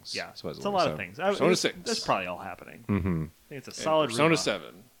 other things. Yeah, supposedly. it's a lot So- of things. Persona 6. That's probably all happening. Mhm. I think it's a And solid Persona reboot.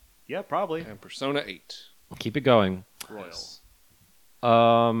 7 Yeah, probably. and Persona 8. Keep it going. Royal.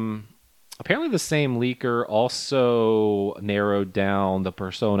 Apparently the same leaker also narrowed down the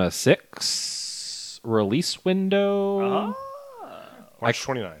Persona 6 release window. March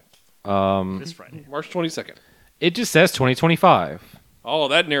 29th. This Friday. March 22nd. It just says 2025. Oh,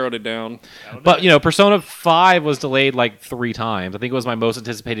 that narrowed it down. But, Persona 5 was delayed like 3 times. I think it was my most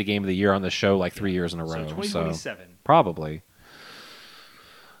anticipated game of the year on the show like 3 years in a So row. 2027. Probably.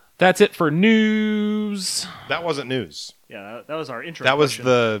 That's it for news. That wasn't news. Yeah, that was our intro. That was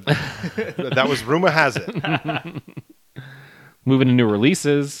question. that was rumor has it. Moving to new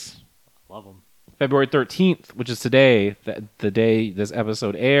releases. Love them. February 13th, which is today, the day this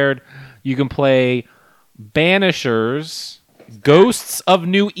episode aired, you can play Banishers, Ghosts of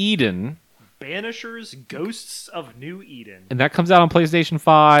New Eden, Banishers, Ghosts of New Eden. and that comes out on PlayStation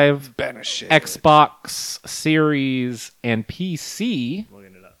 5, Banish it. Xbox Series, and PC.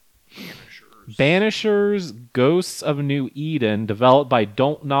 Looking it up. Banishers, Ghosts of New Eden, developed by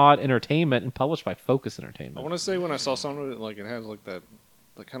Don't Nod Entertainment and published by Focus I Entertainment. want to say when I saw some of it, like it has like that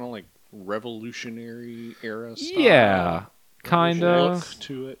kind of like revolutionary era style. Yeah, kind of. Look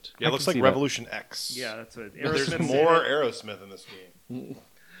to it. Yeah, it looks can like see that. Revolution X. Yeah, that's what. But there's Aerosmith's more in it. Aerosmith in this game.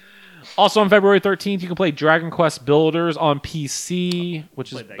 Also on February 13th, you can play Dragon Quest Builders on PC,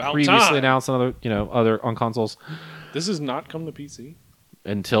 which is Played that game. previously About time. announced on other on consoles This has not come to PC.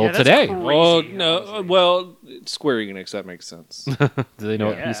 until Yeah, that's today. crazy. Oh no! honestly. Well, Square Enix. That makes sense. Do they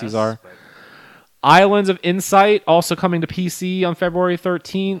know Yes, what PCs are? but- Islands of Insight also coming to PC on February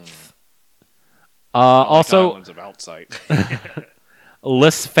 13th. Also, Islands of Outsight.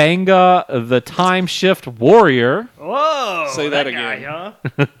 Lisfanga, the Time Shift Warrior. Whoa! Say that guy, again. huh?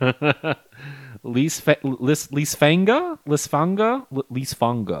 Lisfanga? I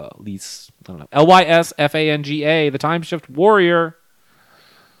don't know. Lysfanga, the Time Shift Warrior.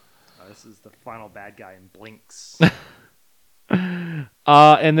 This is the final bad guy in Blinks.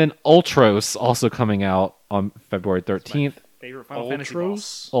 And then Ultros also coming out on February 13th. Favorite Final Fantasy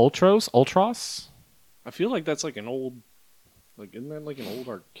boss. Ultros. Ultros? I feel like that's like an old. Like, isn't that like an old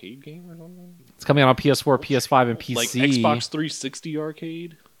arcade game or something? It's coming out on PS4, PS5, and PC. Like Xbox 360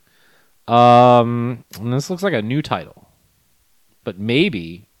 arcade. And this looks like a new title, but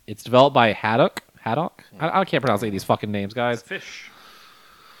maybe it's developed by Haddock. I can't pronounce any of these fucking names, It's a guys. fish.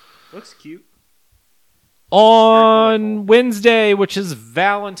 Looks cute. On Wednesday, which is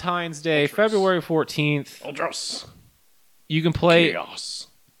Valentine's Day, Ultros. February 14th, Ultros. you can play Chaos.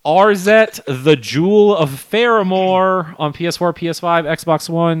 Arzet, the Jewel of Faramore on PS4, PS5, Xbox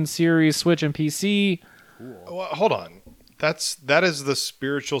One, Series, Switch, and PC. Well, hold on. That is the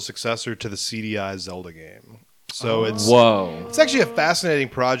spiritual successor to the CDI Zelda game. So Whoa. it's actually a fascinating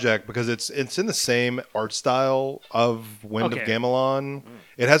project because it's in the same art style of Wind Okay. of Gamelon.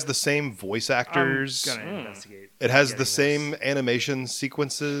 It has the same voice actors. I'm gonna investigate. It has getting the same animation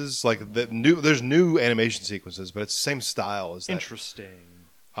sequences. Like there's new animation sequences, but it's the same style as that. Interesting.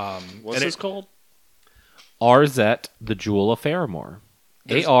 What's and this called? Arzet, the Jewel of Faramore.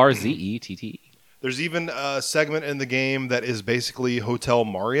 Arzett. There's even a segment in the game that is basically Hotel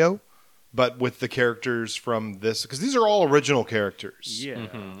Mario, but with the characters from this, because these are all original characters. Yeah.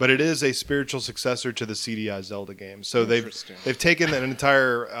 But it is a spiritual successor to the CDI Zelda game. So they've Interesting. taken an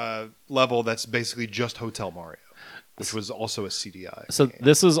entire level that's basically just Hotel Mario, which was also a CDI. So game.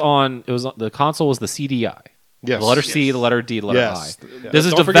 this was on. It was the console was the CDI. Yes. The letter C, the letter D, the letter Yes. I. Yeah. This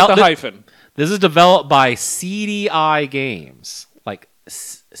is Don't forget the developed. hyphen. This is developed by CDI Games, like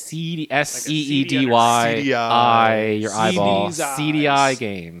SEEDY, your eyeball, CD's eyes. CDI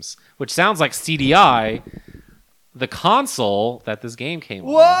Games, which sounds like CDI, the console that this game came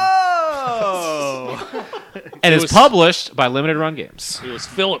on, Whoa! and It is was- published by Limited Run Games. It was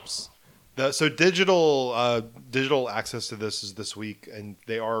Phillips. So digital access to this is this week, and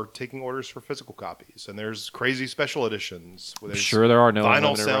they are taking orders for physical copies. And there's crazy special editions. Where I'm there's sure there are no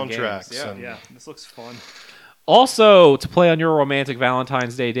vinyl Limited Run soundtracks. games. and- Yeah, this looks fun. Also, to play on your romantic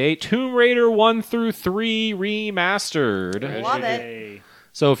Valentine's Day date, Tomb Raider 1 through 3 remastered. Love it. Yay.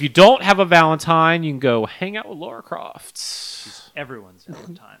 So if you don't have a Valentine, you can go hang out with Lara Croft. Everyone's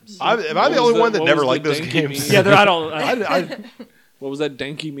Valentine's. Am I the What only was one that what never was liked the those danky games? meme? yeah, I don't. What was that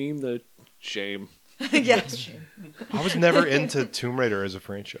danky meme? The shame. Yes. I was never into Tomb Raider as a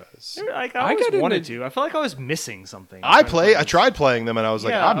franchise. Like, I I always got into- wanted to. I felt like I was missing something. I tried playing them, and I was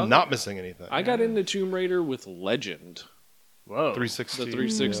like, Yeah, I'm okay. not missing anything. I got into Tomb Raider with Legend, Whoa. 360. the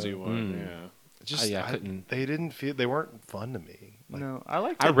 360 yeah. one. Yeah. Just, yeah, I couldn't- They weren't fun to me. Like, No, I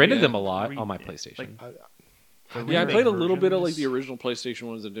like. I rented yeah. them a lot on my PlayStation. Like, Yeah, I played a little bit of like versions. the original PlayStation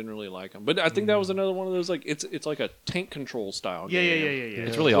ones and didn't really like them. But I think that was another one of those like it's like a tank control style Yeah, yeah, game. yeah, yeah, yeah.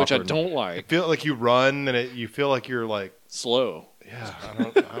 It's really which awkward. I don't like. feel like you run, and you feel like you're like, Slow. yeah, I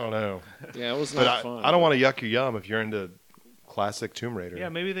don't know. Yeah, it was But not fun. I don't want to yuck your yum if you're into classic Tomb Raider. Yeah,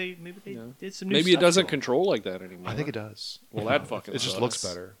 maybe they did some. New Maybe it stuff doesn't to 'em. control like that anymore. I think it does. Well, that fucking. It just sucks. looks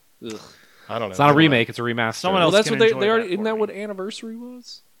better. Ugh. I don't know. It's not a remake; it's a remaster. Someone Well, else that's can what they enjoy already. that Isn't for that me. what Anniversary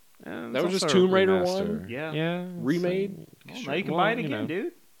was? Yeah, That was it's just also a Tomb Raider remaster. 1? Yeah. Yeah, Remade? Well, now you can Well, buy it you again, know.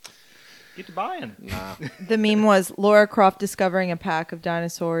 dude. Get to buying. Nah. The meme was Laura Croft discovering a pack of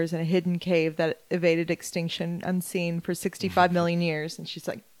dinosaurs in a hidden cave that evaded extinction unseen for 65 million years. And she's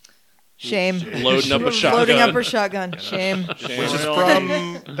like, shame. Loading up a shotgun. Loading up her shotgun. Shame. Shame. Which is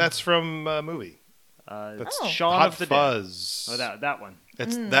Well, that's from a movie. That's Oh. Shaun Hot of the Fuzz. Dead. Oh, that one.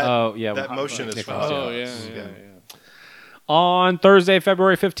 It's that. Oh, yeah, That Hot motion Fuzz. is from. Oh Hot yeah, Fuzz. yeah, yeah. On Thursday,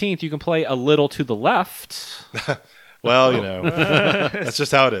 February 15th, you can play A Little to the Left. Well, you know, that's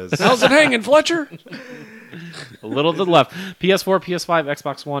just how it is. How's it hanging, Fletcher? A Little to the Left. PS4, PS5,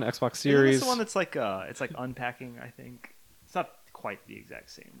 Xbox One, Xbox Isn't Series. this the one that's like it's like unpacking? I think it's not quite the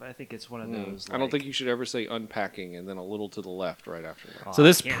exact same, but I think it's one of those. I don't think you should ever say unpacking and then a little to the left right after that. So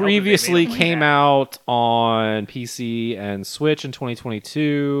this I can't help it, they previously made it like came that. out on PC and Switch in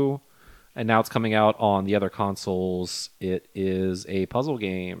 2022, and now it's coming out on the other consoles. It is a puzzle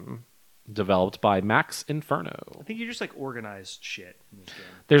game developed by Max Inferno. I think you just like organized shit in this game.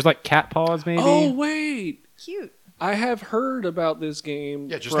 There's like cat paws, maybe. Oh wait, Cute. I have heard about this game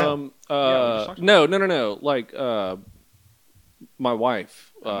Yeah, just from Yeah, we just talked no, like my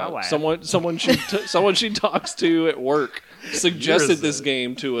wife. My wife. Someone she talks to at work suggested Years this of-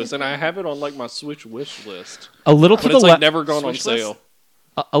 game to us, and I have it on like my Switch wish list. A little to But the it's like left. never gone on Switch list? sale.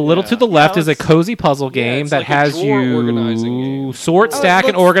 A little to the Yeah, left is a let's- cozy puzzle game it's that like a has drawer organizing you game. sort, Oh, it stack,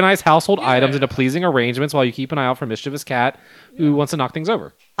 and looks- organize household items Yeah. into pleasing arrangements while you keep an eye out for mischievous cat who wants to knock things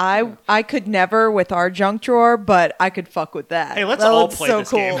over. I could never with our junk drawer, but I could fuck with that. Hey, let's that all looks play so this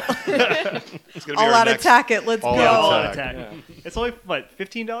cool. game. It's gonna be All our out next- attack it. Let's all go. out All attack. attack. It's only what,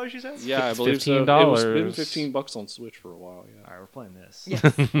 $15? You said? Yeah, I It's believe so. $15. It's been $15 on Switch for a while. Yeah. All right, we're playing this.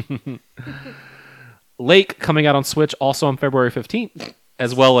 Yes. Lake coming out on Switch also on February 15th,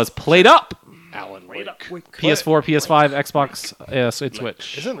 as well as Played Up, Alan Wait up. PS4, PS5, Xbox,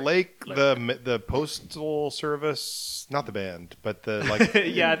 Switch. Isn't Lake the postal service? Not the band, but the like.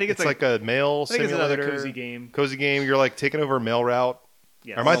 Yeah, I think it's like a mail I think it's another simulator. cozy game. Cozy game. You're like taking over a mail route.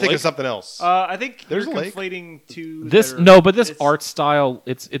 Yes. Or am I thinking Lake? of something else? I think There's you're a lake. conflating two. This that are- no, but this it's- art style,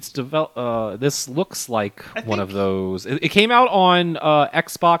 it's develop. This looks like I one of think- those. It came out on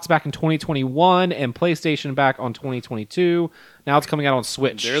Xbox back in 2021 and PlayStation back on 2022. Now it's coming out on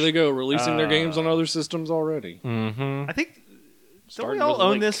Switch. There they go, releasing their games on other systems already. I think. Don't Starting we all with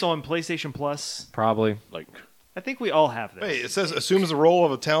own Lake. this on PlayStation Plus? Probably. Like, I think we all have this. Wait, it says assumes the role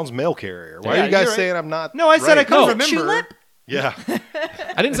of a town's mail carrier. Why Yeah, are you guys you're right. saying I'm not? No, I said I right? couldn't No. remember. Tulip? Yeah.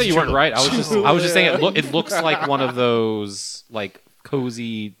 I didn't say you weren't right. I was just saying it looks like one of those like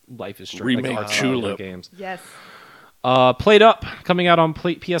cozy Life is Strange Remake like art style Tulip. games. Yes. Played Up coming out on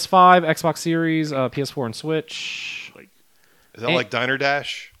PS5, Xbox Series, PS4, and Switch. Is that like Diner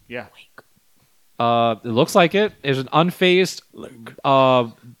Dash? Yeah. It looks like it. There's an unfazed,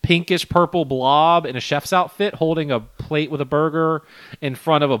 pinkish purple blob in a chef's outfit holding a plate with a burger in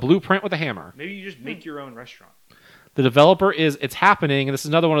front of a blueprint with a hammer. Maybe you just make your own restaurant. The developer is It's Happening, and this is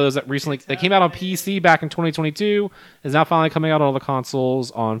another one of those that recently they came out on PC back in 2022. Is now finally coming out on all the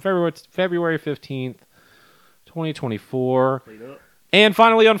consoles on February 15th, 2024. Played up. And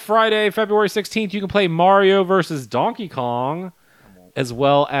finally, on Friday, February 16th, you can play Mario versus Donkey Kong, as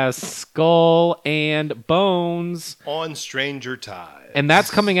well as Skull and Bones. On Stranger Tides. And that's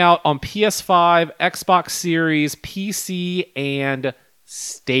coming out on PS5, Xbox Series, PC, and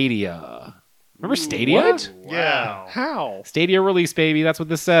Stadia. Remember Stadia? what? Yeah. How? Stadia release, baby. That's what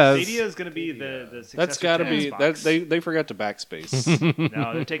this says. Stadia is going to be the successor That's got to to be that Xbox. they forgot to backspace.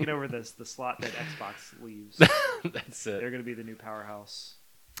 No, they're taking over the slot that Xbox leaves. That's it. They're going to be the new powerhouse.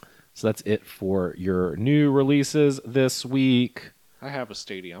 So that's it for your new releases this week. I have a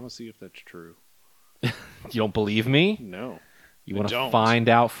Stadia. I'm gonna see if that's true. You don't believe me? No. You I want to don't. find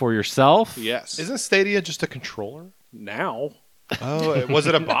out for yourself? Yes. Isn't Stadia just a controller? Now Oh, was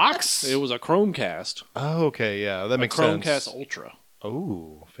it a box? it was a Chromecast, Oh, okay, yeah, that a makes Chromecast sense. Ultra,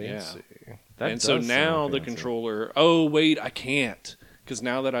 Oh, fancy. That and so does now sound the fancy. controller. Oh wait, I can't because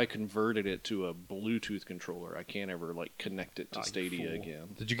now that I converted it to a Bluetooth controller, I can't ever like connect it to you Stadia fool. again.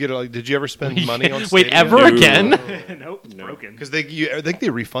 Did you ever spend money on Wait, Stadia? ever No. again? Nope, it's No. broken. Because I think they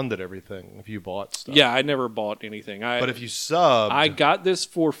refunded everything if you bought stuff. Yeah, I never bought anything. But if you subbed, I got this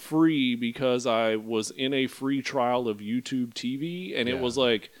for free because I was in a free trial of YouTube TV, and Yeah. it was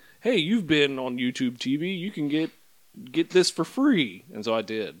like, "Hey, you've been on YouTube TV. You can get this for free." And so I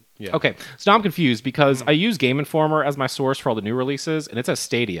did. yeah. Okay, so now I'm confused because I use Game Informer as my source for all the new releases, and it says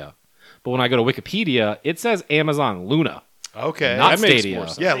Stadia. But when I go to Wikipedia, it says Amazon Luna, Okay. not That makes Stadia. more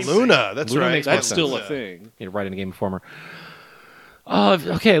sense. Yeah, Same Luna. That's Luna right. makes That's sense. still a Luna. thing. Need to write in a Game Informer.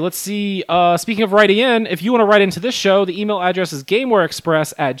 Okay, let's see. Speaking of writing in, if you want to write into this show, the email address is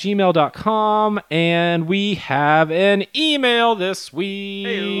gamewareexpress@gmail.com, and we have an email this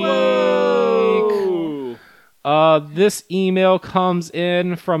week. Whoa. This email comes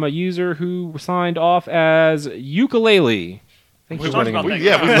in from a user who signed off as ukulele. I think he's talked running about a- that.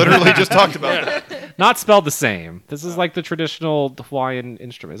 Yeah, we literally just talked about that. Not spelled the same. This is like the traditional Hawaiian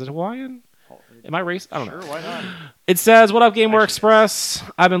instrument. Is it Hawaiian? Am I racist? I don't know. Sure, why not? It says, "What up, Gameware Actually, Express?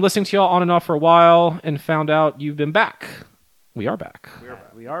 I've been listening to y'all on and off for a while and found out you've been back. We are back.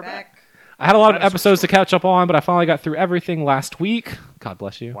 We are back. I had a lot of Dinosaur episodes to story. catch up on, but I finally got through everything last week. God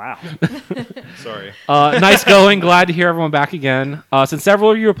bless you. Wow. Sorry. Nice going. Glad to hear everyone back again. Since several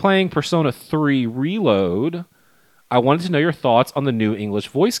of you are playing Persona 3 Reload, I wanted to know your thoughts on the new English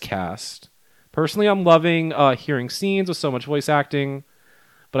voice cast. Personally, I'm loving hearing scenes with so much voice acting,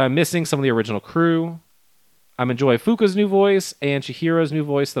 but I'm missing some of the original crew. I'm enjoying Fuka's new voice and Chihiro's new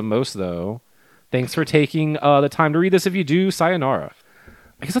voice the most, though. Thanks for taking the time to read this. If you do, sayonara.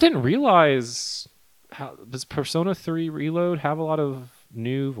 I guess I didn't realize... does Persona 3 Reload have a lot of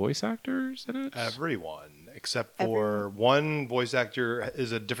new voice actors in it? Everyone, except for one voice actor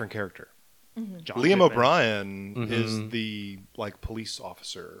is a different character. John Liam Goodman. O'Brien is the police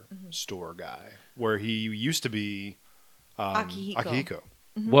officer store guy, where he used to be Akihiko.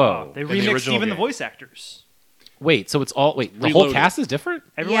 Whoa. They In the remixed original even the game. voice actors. Wait, so it's all... Wait, the whole Reloaded. cast is different?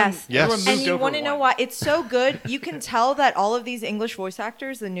 Everyone, Yes. Yes. everyone And And moved you over want to know one. why? It's so good. You can tell that all of these English voice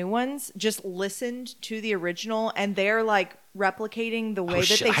actors, the new ones, just listened to the original, and they're like replicating the way that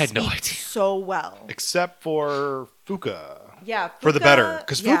shit, they I had speak no idea. so well. Except for Fuka. Yeah, For the Fuka- better,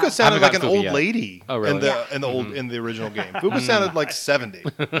 because yeah. Fuka sounded like haven't an gotten Fuka old yet. lady Oh, really? in the original game. Fuka sounded like 70.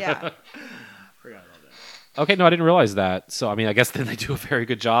 Yeah, Forgot about that. Okay, no, I didn't realize that. So, I mean, I guess then they do a very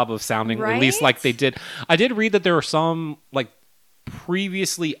good job of sounding at least Right? like they did. I did read that there are some,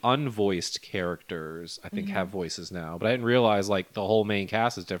 previously unvoiced characters, I think, have voices now. But I didn't realize, the whole main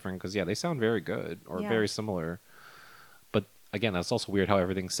cast is different because, yeah, they sound very good or Yeah. very similar. But, again, that's also weird how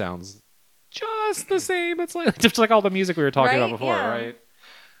everything sounds just the same. It's just like all the music we were talking about Right? before, Yeah. right?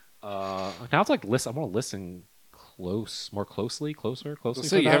 Now it's like, listen, I want to listen closer.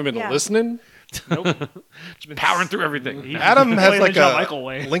 So you haven't been Yeah. listening? Powering through everything. He- Adam has playing like the John a Michael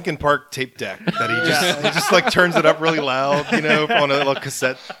way. Linkin Park tape deck that he just turns it up really loud, on a little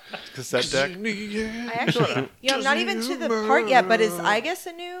cassette deck. I actually, I'm not even to the part yet, but is I guess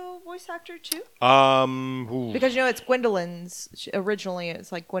a new voice actor too? Ooh. Because it's Gwendolyn's. Originally,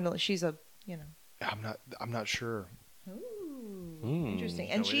 it's like Gwendolyn. She's a I'm not sure. interesting,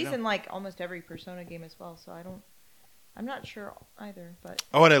 and No way to she's know. in like almost every Persona game as well. So I'm not sure either, but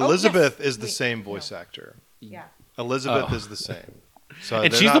Oh, and yes. Elizabeth is the Wait, same voice actor. yeah. Elizabeth is the same. So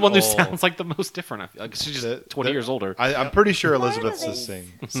And they're she's the not one who all- sounds like the most different. I feel like she's just 20 years older. I'm pretty sure Why are Elizabeth's the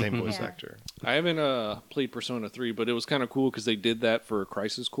they- same voice Yeah. actor. I haven't played Persona 3, but it was kind of cool because they did that for a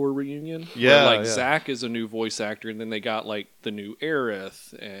Crisis Core reunion. Yeah, where, yeah. Zack is a new voice actor, and then they got the new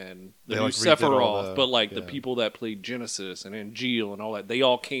Aerith and the They, new redid all Sephiroth. the- But the yeah. people that played Genesis and Angeal and all that, they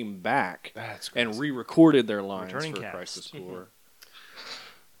all came back That's and crazy. re-recorded their lines Returning for cast. Crisis Core.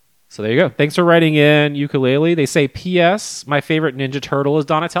 So there you go. Thanks for writing in, Ukulele. They say, P.S. My favorite Ninja Turtle is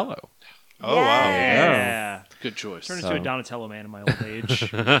Donatello. Oh wow! Yeah. Good choice. Turned into a Donatello man in my old age.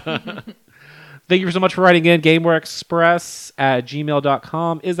 Thank you so much for writing in.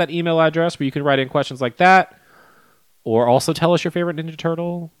 GamewareExpress@gmail.com is that email address where you can write in questions like that. Or also tell us your favorite Ninja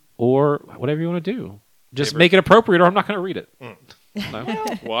Turtle or whatever you want to do. Just make it appropriate or I'm not going to read it. No?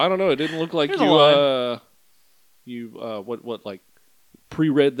 Well, I don't know. It didn't look like Here's a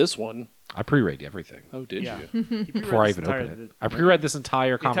pre-read this one. I pre-read everything Oh, did Yeah. you? before I even opened it. I pre-read this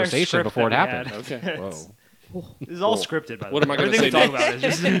entire conversation script before it that we happened. had. Okay. Whoa. This is all scripted, by the What way. am I gonna Everything say we talk about is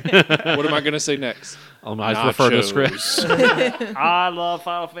just What am I going to say next? I'll just refer to the script. Nachos. I love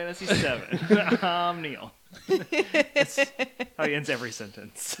Final Fantasy VII. I'm Neil. That's how he ends every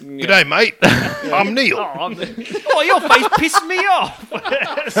sentence. Good day, mate. I'm Neil. Oh, your face pissed me off.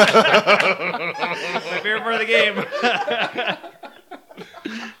 That's my favorite part of the game.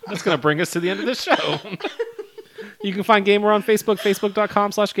 That's going to bring us to the end of the show. You can find Gamer on Facebook,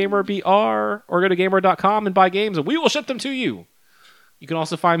 facebook.com/GamerBR, or go to gamer.com and buy games, and we will ship them to you. You can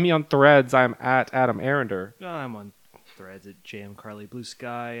also find me on Threads. I'm at Adam Arender. I'm on Threads at JM Carly Blue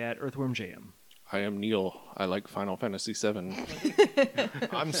Sky at Earthworm Jam. I am Neil. I like Final Fantasy VII.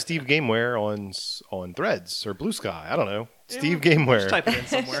 I'm Steve Gameware on Threads or Blue Sky. I don't know. Steve Gameware. Just type it in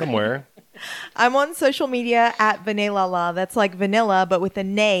somewhere. somewhere. I'm on social media at Vanilla. That's like vanilla, but with a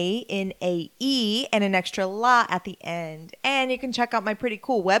nay, N-A-E, and an extra la at the end. And you can check out my pretty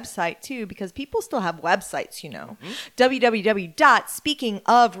cool website, too, because people still have websites,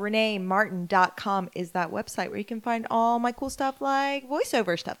 www.speakingofreneemartin.com is that website where you can find all my cool stuff like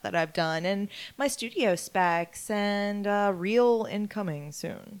voiceover stuff that I've done and my studio specs and real incoming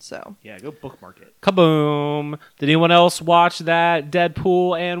soon. So Yeah, go bookmark it. Kaboom! Did anyone else watch that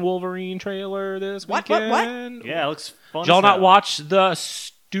Deadpool and Wolverine trailer this What? weekend? Yeah, it looks fun. Did y'all as not hell. watch the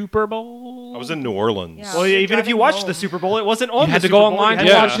Super Bowl? I was in New Orleans. Yeah. Well, even if you Driving watched home. the Super Bowl, it wasn't on. You had the to go Super Bowl. online You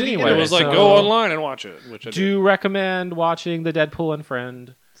to had watch it to anyway. It was like, so- go online and watch it, which I did. Do recommend watching the Deadpool and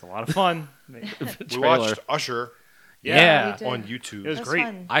Friend It's a lot of fun. We trailer. watched Usher. Yeah. we did. on YouTube. It was That's great.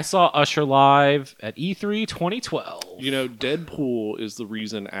 fun. I saw Usher live at E3 2012. You know, Deadpool is the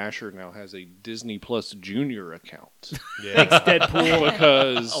reason Asher now has a Disney Plus Junior account. Yeah. Deadpool.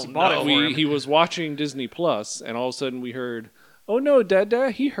 Because bought it for him. he was watching Disney Plus, and all of a sudden we heard, "Oh no,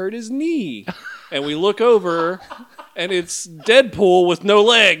 Dada, he hurt his knee." And we look over, and it's Deadpool with no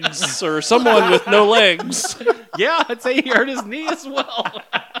legs, or someone with no legs. Yeah, I'd say he hurt his knee as well.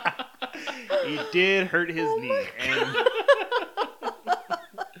 He did hurt his knee. And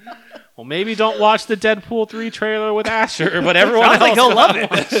Well, maybe don't watch the Deadpool 3 trailer with Asher, but everyone sounds like else he'll love it.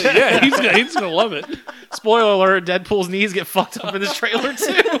 Yeah, he's gonna love it. Spoiler alert, Deadpool's knees get fucked up in this trailer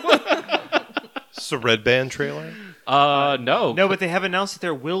too. It's a Red Band trailer. No. No, but they have announced that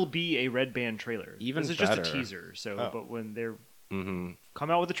there will be a Red Band trailer. Even this is just a better. teaser. So, Oh. but when they're Mhm.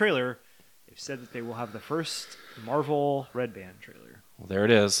 come out with the trailer, they've said that they will have the first Marvel Red Band trailer. Well, there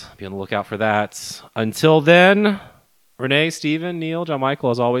it is. Be on the lookout for that. Until then, Renee, Steven, Neil, John Michael,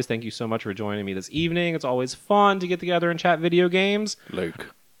 as always, thank you so much for joining me this evening. It's always fun to get together and chat video games.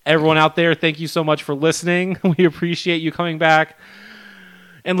 Luke. Everyone out there, thank you so much for listening. We appreciate you coming back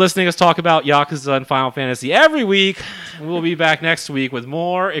and listening to us talk about Yakuza and Final Fantasy every week. We'll be back next week with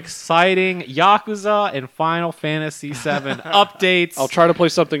more exciting Yakuza and Final Fantasy VII updates. I'll try to play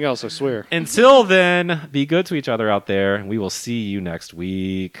something else, I swear. Until then, be good to each other out there, and we will see you next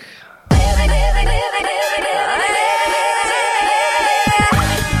week.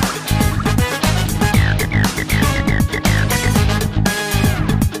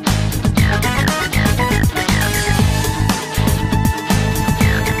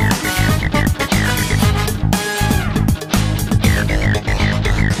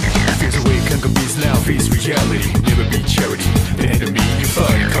 Face away, conquer beats now, face reality. Never be charity. The enemy you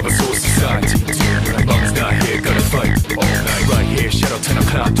fight, covers all society. Mom's not here, gotta fight all night. Right here, shadow 10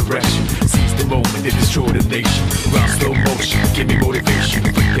 o'clock direction. Seize the moment, they destroy the nation. Round slow motion, give me motivation.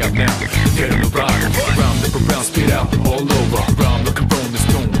 Freak out now, dead on the ride. Round up around, spit out all over. Round looking from the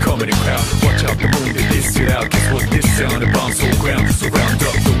stone, coming in crowd. Watch out the moon, they diss it out. Guess what this sound, it bounce all ground. So round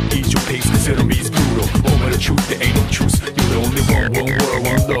up, don't ease your pace, cause enemy's brutal. Moment of truth, there ain't no truce. You're the only one world,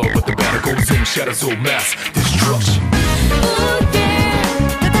 one love. But the battle goes in, shadows all mass.